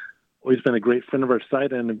 who's always been a great friend of our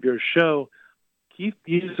site and of your show, Keith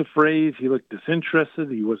used the phrase, he looked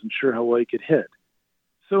disinterested, he wasn't sure how well he could hit.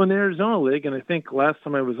 So in the Arizona League, and I think last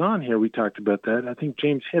time I was on here we talked about that, I think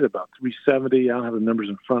James hit about 370, I don't have the numbers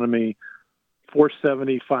in front of me,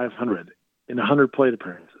 470, 500 in 100 plate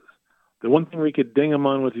appearances. The one thing we could ding him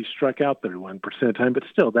on was he struck out 31% of the time, but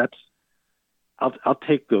still, I'll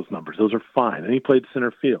take those numbers. Those are fine. And he played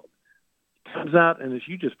center field. He comes out, and as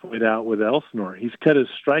you just pointed out with Elsinore, he's cut his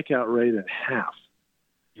strikeout rate in half.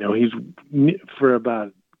 He's for about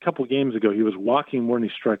a couple games ago, he was walking more than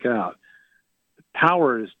he struck out. The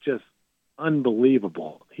power is just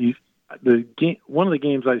unbelievable. One of the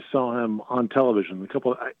games I saw him on television.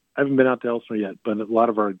 I haven't been out to Elsinore yet, but a lot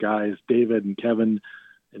of our guys, David and Kevin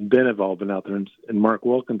and Ben, have all been out there, and Mark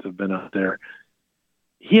Wilkins have been out there.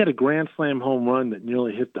 He had a grand slam home run that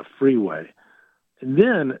nearly hit the freeway. And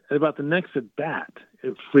then about the next at bat,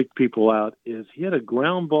 it freaked people out, is he had a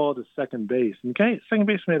ground ball to second base. And second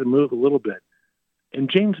baseman had to move a little bit. And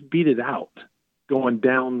James beat it out going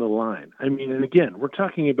down the line. I mean, and again, we're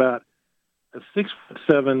talking about a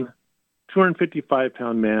 6'7",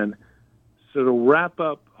 255-pound man. So to wrap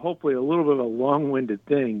up, hopefully a little bit of a long-winded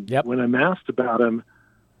thing, when I'm asked about him,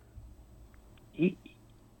 he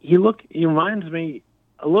reminds me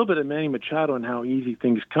a little bit of Manny Machado and how easy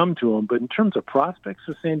things come to him. But in terms of prospects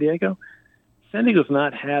for San Diego's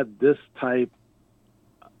not had this type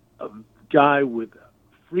of guy with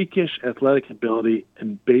freakish athletic ability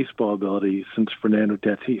and baseball ability since Fernando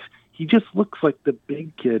Tatis. He just looks like the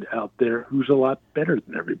big kid out there who's a lot better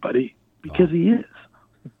than everybody because he is.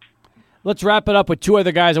 Let's wrap it up with 2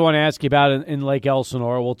 other guys I want to ask you about in Lake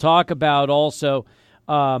Elsinore. We'll talk about also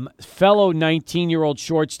fellow 19-year-old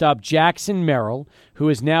shortstop Jackson Merrill, who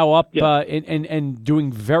is now up and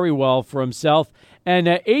doing very well for himself, and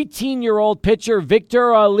 18-year-old pitcher Victor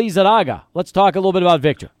Lizarraga. Let's talk a little bit about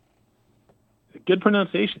Victor. Good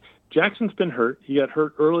pronunciation. Jackson's been hurt. He got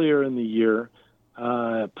hurt earlier in the year.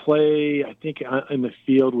 Play, I think, in the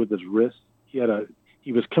field with his wrist. He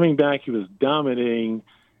was coming back. He was dominating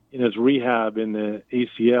in his rehab in the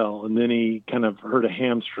ACL, and then he kind of hurt a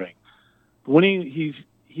hamstring. When he's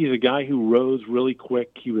a guy who rose really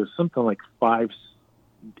quick. He was something like 5'8"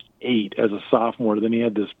 as a sophomore. Then he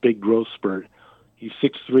had this big growth spurt. He's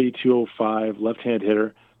 6'3", 205, left-hand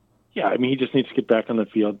hitter. Yeah, I mean, he just needs to get back on the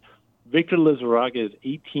field. Victor Lizarraga is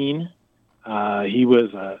 18.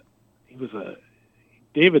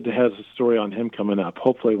 David has a story on him coming up.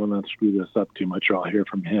 Hopefully we'll not screw this up too much, or I'll hear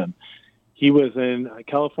from him. He was in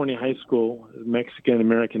California high school,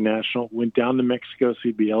 Mexican-American national, went down to Mexico so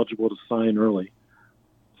he'd be eligible to sign early.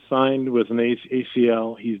 Signed with an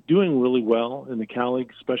ACL. He's doing really well in the Cal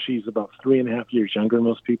League, especially he's about 3.5 years younger than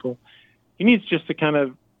most people. He needs just to kind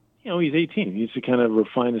of, he's 18. He needs to kind of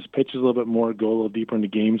refine his pitches a little bit more, go a little deeper into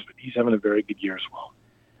games, but he's having a very good year as well.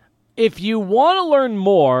 If you want to learn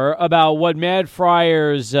more about what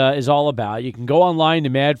Madfriars is all about, you can go online to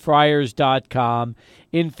madfriars.com.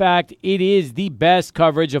 In fact, it is the best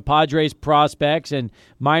coverage of Padres prospects and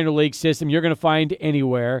minor league system you're going to find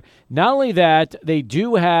anywhere. Not only that, they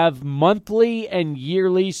do have monthly and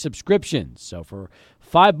yearly subscriptions. So for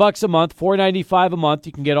 $5 a month, $4.95 a month,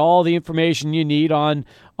 you can get all the information you need on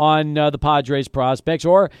the Padres prospects,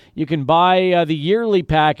 or you can buy the yearly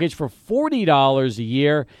package for $40 a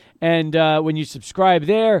year. And when you subscribe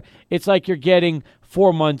there, it's like you're getting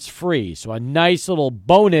 4 months free. So a nice little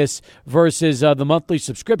bonus versus the monthly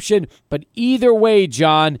subscription. But either way,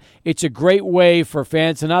 John, it's a great way for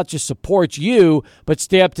fans to not just support you, but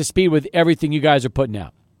stay up to speed with everything you guys are putting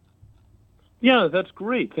out. Yeah, that's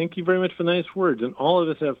great. Thank you very much for the nice words. And all of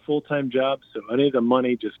us have full-time jobs, so any of the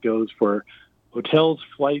money just goes for hotels,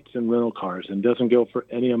 flights, and rental cars, and doesn't go for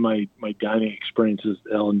any of my dining experiences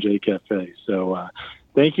at L&J Cafe. So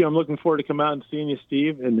thank you. I'm looking forward to coming out and seeing you,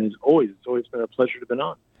 Steve. And as always, it's always been a pleasure to be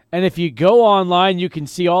on. And if you go online, you can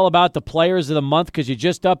see all about the Players of the Month because you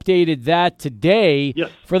just updated that today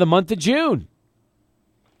for the month of June.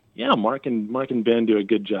 Yeah, Mark and Ben do a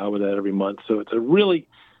good job with that every month. So it's a really,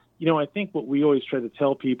 I think what we always try to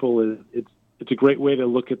tell people is it's a great way to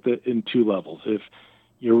look at in two levels. If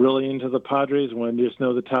you're really into the Padres, want to just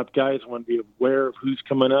know the top guys, want to be aware of who's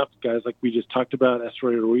coming up, guys like we just talked about,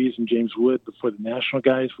 Esteury Ruiz and James Wood before the national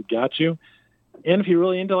guys, we got you. And if you're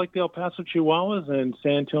really into like the El Paso Chihuahuas and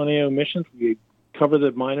San Antonio Missions, we cover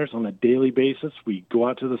the minors on a daily basis. We go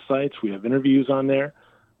out to the sites. We have interviews on there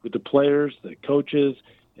with the players, the coaches,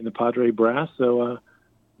 and the Padre brass. So I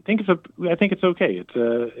think it's okay.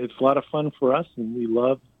 It's a lot of fun for us, and we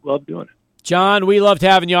love doing it. John, we loved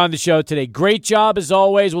having you on the show today. Great job as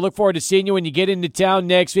always. We'll look forward to seeing you when you get into town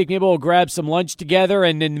next week. Maybe we'll grab some lunch together.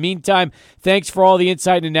 And in the meantime, thanks for all the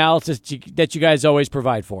insight and analysis that you guys always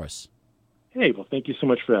provide for us. Hey, well, thank you so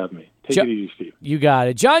much for having me. Take it easy, Steve. You got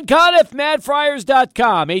it. John Conniff,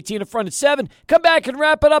 Madfriars.com, 18 in front of 7. Come back and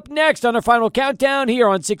wrap it up next on our final countdown here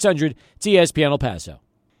on 600 ESPN El Paso.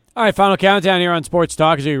 All right, final countdown here on Sports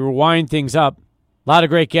Talk as we rewind things up. A lot of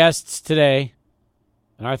great guests today.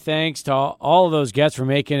 And our thanks to all of those guests for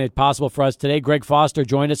making it possible for us today. Greg Foster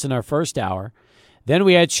joined us in our first hour. Then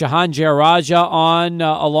we had Shehan Jeyarajah on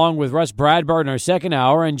along with Russ Bradburd in our second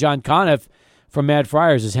hour. And John Conniff from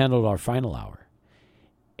Madfriars has handled our final hour.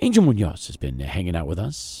 Angel Munoz has been hanging out with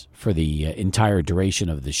us for the entire duration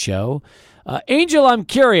of the show. Angel, I'm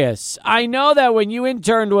curious. I know that when you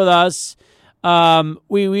interned with us,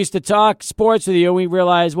 we used to talk sports with you, and we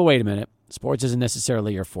realized, well, wait a minute. Sports isn't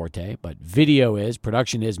necessarily your forte, but video is,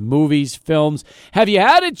 production is, movies, films. Have you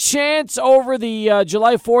had a chance over the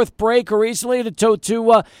July 4th break or recently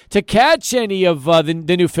to catch any of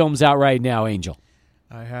the new films out right now, Angel?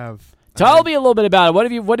 I have. Tell me a little bit about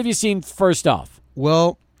it. What have you seen first off?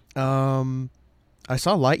 Well, I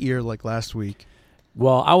saw Lightyear last week.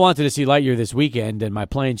 Well, I wanted to see Lightyear this weekend, and my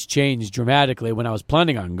plans changed dramatically when I was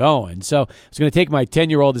planning on going. So I was going to take my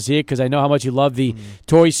 10-year-old to see it because I know how much you love the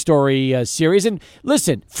Toy Story series. And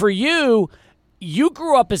listen, for you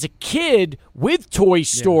grew up as a kid with Toy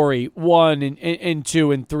Story 1 and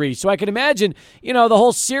 2 and 3. So I can imagine, the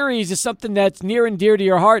whole series is something that's near and dear to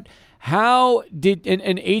your heart. How did and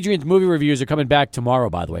Adrian's movie reviews are coming back tomorrow,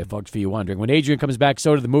 by the way, folks, for you wondering. When Adrian comes back,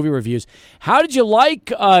 so do the movie reviews. How did you like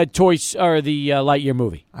the Lightyear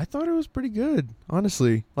movie? I thought it was pretty good,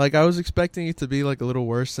 honestly. I was expecting it to be a little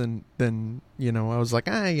worse than I was like,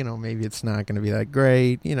 maybe it's not going to be that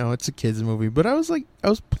great. It's a kids movie, but I was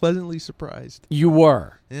pleasantly surprised. You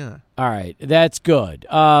were? Yeah. All right, that's good.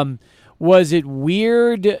 Was it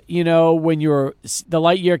weird, when you're the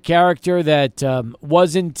Lightyear character that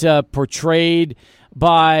wasn't portrayed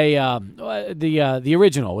by the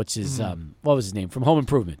original, which is what was his name from Home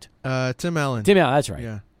Improvement? Tim Allen. Tim Allen, that's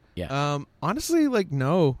right. Yeah. Honestly,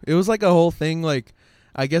 no. It was a whole thing.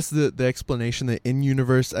 I guess the explanation, the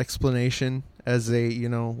in-universe explanation, as a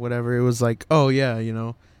whatever. It was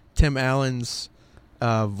Tim Allen's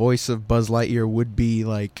voice of Buzz Lightyear would be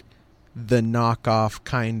the knockoff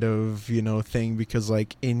kind of thing, because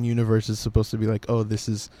in universe is supposed to be this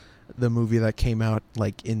is the movie that came out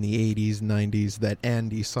in the 80s 90s that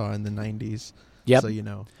Andy saw in the 90s. Yep.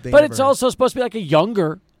 So but it's also supposed to be a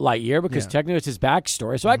younger Lightyear because technically it's his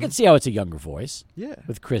backstory, so I can see how it's a younger voice. Yeah,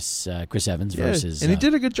 with Chris Evans versus and he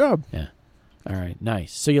did a good job. Yeah. All right,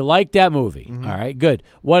 nice. So you like that movie. All right, good.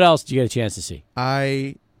 What else did you get a chance to see?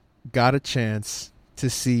 I got a chance to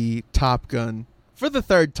see Top Gun for the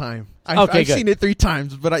third time. I've seen it 3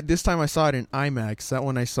 times, but this time I saw it in IMAX. That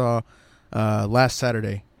one I saw last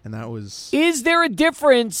Saturday, and that was... Is there a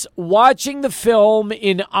difference watching the film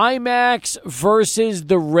in IMAX versus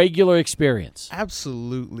the regular experience?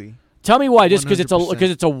 Absolutely. Tell me why. Just because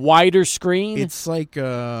it's a wider screen? It's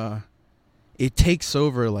it takes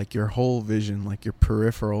over your whole vision, your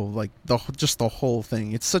peripheral, just the whole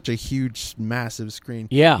thing. It's such a huge, massive screen.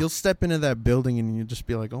 Yeah. You'll step into that building and you'll just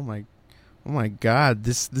be like, oh my God,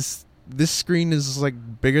 this screen is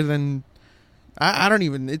bigger than I don't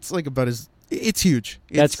even. It's about as it's huge.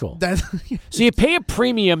 That's cool. So you pay a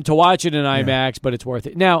premium to watch it in IMAX, but it's worth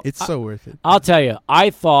it. Now it's so worth it. I'll tell you, I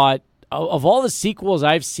thought of all the sequels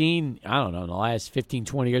I've seen, I don't know, in the last 15,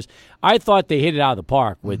 20 years, I thought they hit it out of the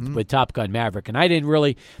park with Top Gun Maverick, and I didn't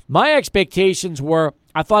really. My expectations were,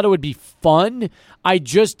 I thought it would be fun. I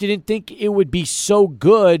just didn't think it would be so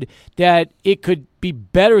good that it could be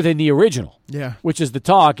better than the original. Yeah. Which is the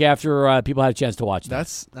talk after people had a chance to watch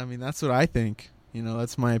that. That's what I think.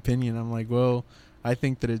 That's my opinion. I'm like, well, I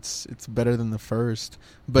think that it's better than the first.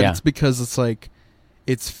 But it's because it's like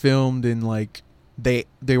it's filmed in like they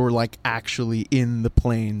were like actually in the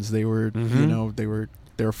planes. They were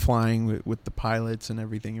they were flying with the pilots and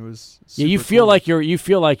everything. It was super you feel cool. you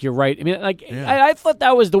feel like you're right. I mean, like I thought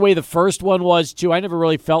that was the way the first one was too. I never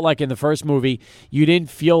really felt like in the first movie you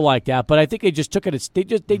didn't feel like that, but I think they just took it.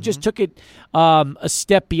 They just took it a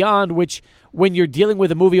step beyond. Which when you're dealing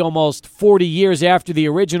with a movie almost 40 years after the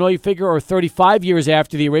original, you figure, or 35 years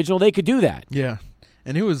after the original, they could do that. Yeah,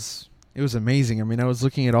 and it was amazing. I mean, I was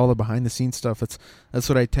looking at all the behind the scenes stuff. That's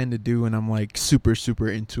what I tend to do when I'm like super, super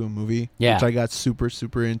into a movie. Yeah. Which I got super,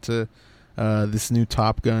 super into this new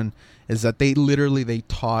Top Gun, is that they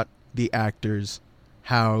taught the actors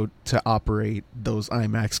how to operate those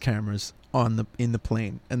IMAX cameras in the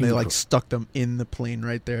plane. And they like stuck them in the plane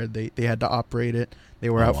right there. They had to operate it. They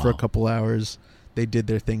were out for a couple hours. They did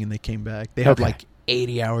their thing and they came back. They had like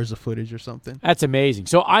 80 hours of footage or something. That's amazing.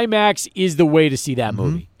 So IMAX is the way to see that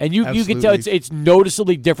movie. And you can tell it's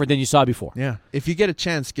noticeably different than you saw before. Yeah. If you get a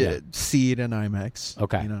chance, see it in IMAX.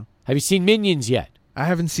 Okay. Have you seen Minions yet? I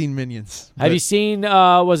haven't seen Minions. Have you seen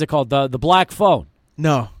what's it called? The Black Phone?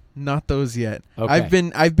 No, not those yet.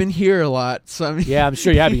 Okay. I've been here a lot, so I mean yeah, I'm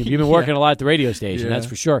sure you have. You've been working a lot at the radio station, that's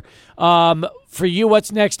for sure. For you,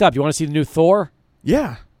 what's next up? You want to see the new Thor?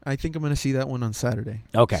 Yeah. I think I'm going to see that one on Saturday.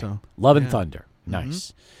 Okay. So, Love and Thunder.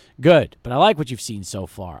 Nice. Good. But I like what you've seen so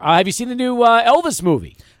far. Have you seen the new Elvis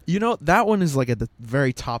movie? That one is like at the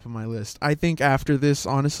very top of my list. I think after this,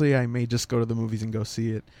 honestly, I may just go to the movies and go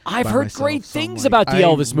see it. I've heard myself. Great things about the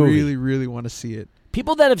Elvis movie. I really, really want to see it.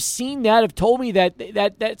 People that have seen that have told me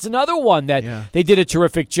that's another one that they did a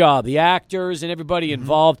terrific job. The actors and everybody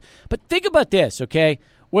involved. But think about this, okay?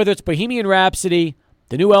 Whether it's Bohemian Rhapsody,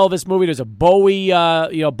 the new Elvis movie, there's a Bowie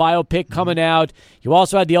biopic coming out. You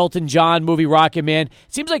also had the Elton John movie, Rocket Man.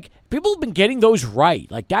 It seems like people have been getting those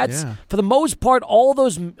right. Like that's for the most part, all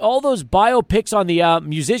those biopics on the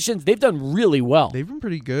musicians, they've done really well. They've been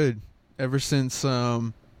pretty good ever since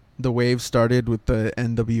the wave started with the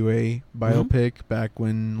NWA biopic back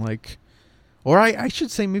when I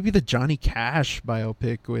should say maybe the Johnny Cash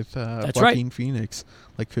biopic with Joaquin Phoenix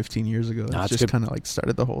 15 years ago. That just kind of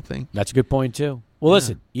started the whole thing. That's a good point too. Well,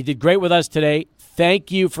 listen, you did great with us today.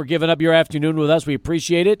 Thank you for giving up your afternoon with us. We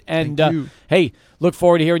appreciate it. And, hey, look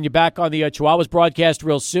forward to hearing you back on the Chihuahuas broadcast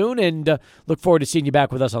real soon, and look forward to seeing you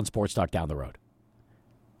back with us on Sports Talk down the road.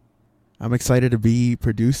 I'm excited to be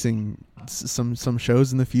producing some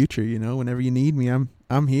shows in the future. Whenever you need me,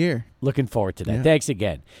 I'm here. Looking forward to that. Yeah. Thanks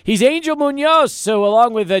again. He's Angel Munoz, who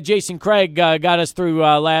along with Jason Craig got us through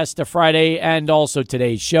last Friday and also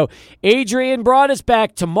today's show. Adrian brought us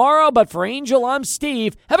back tomorrow, but for Angel, I'm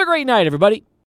Steve. Have a great night, everybody.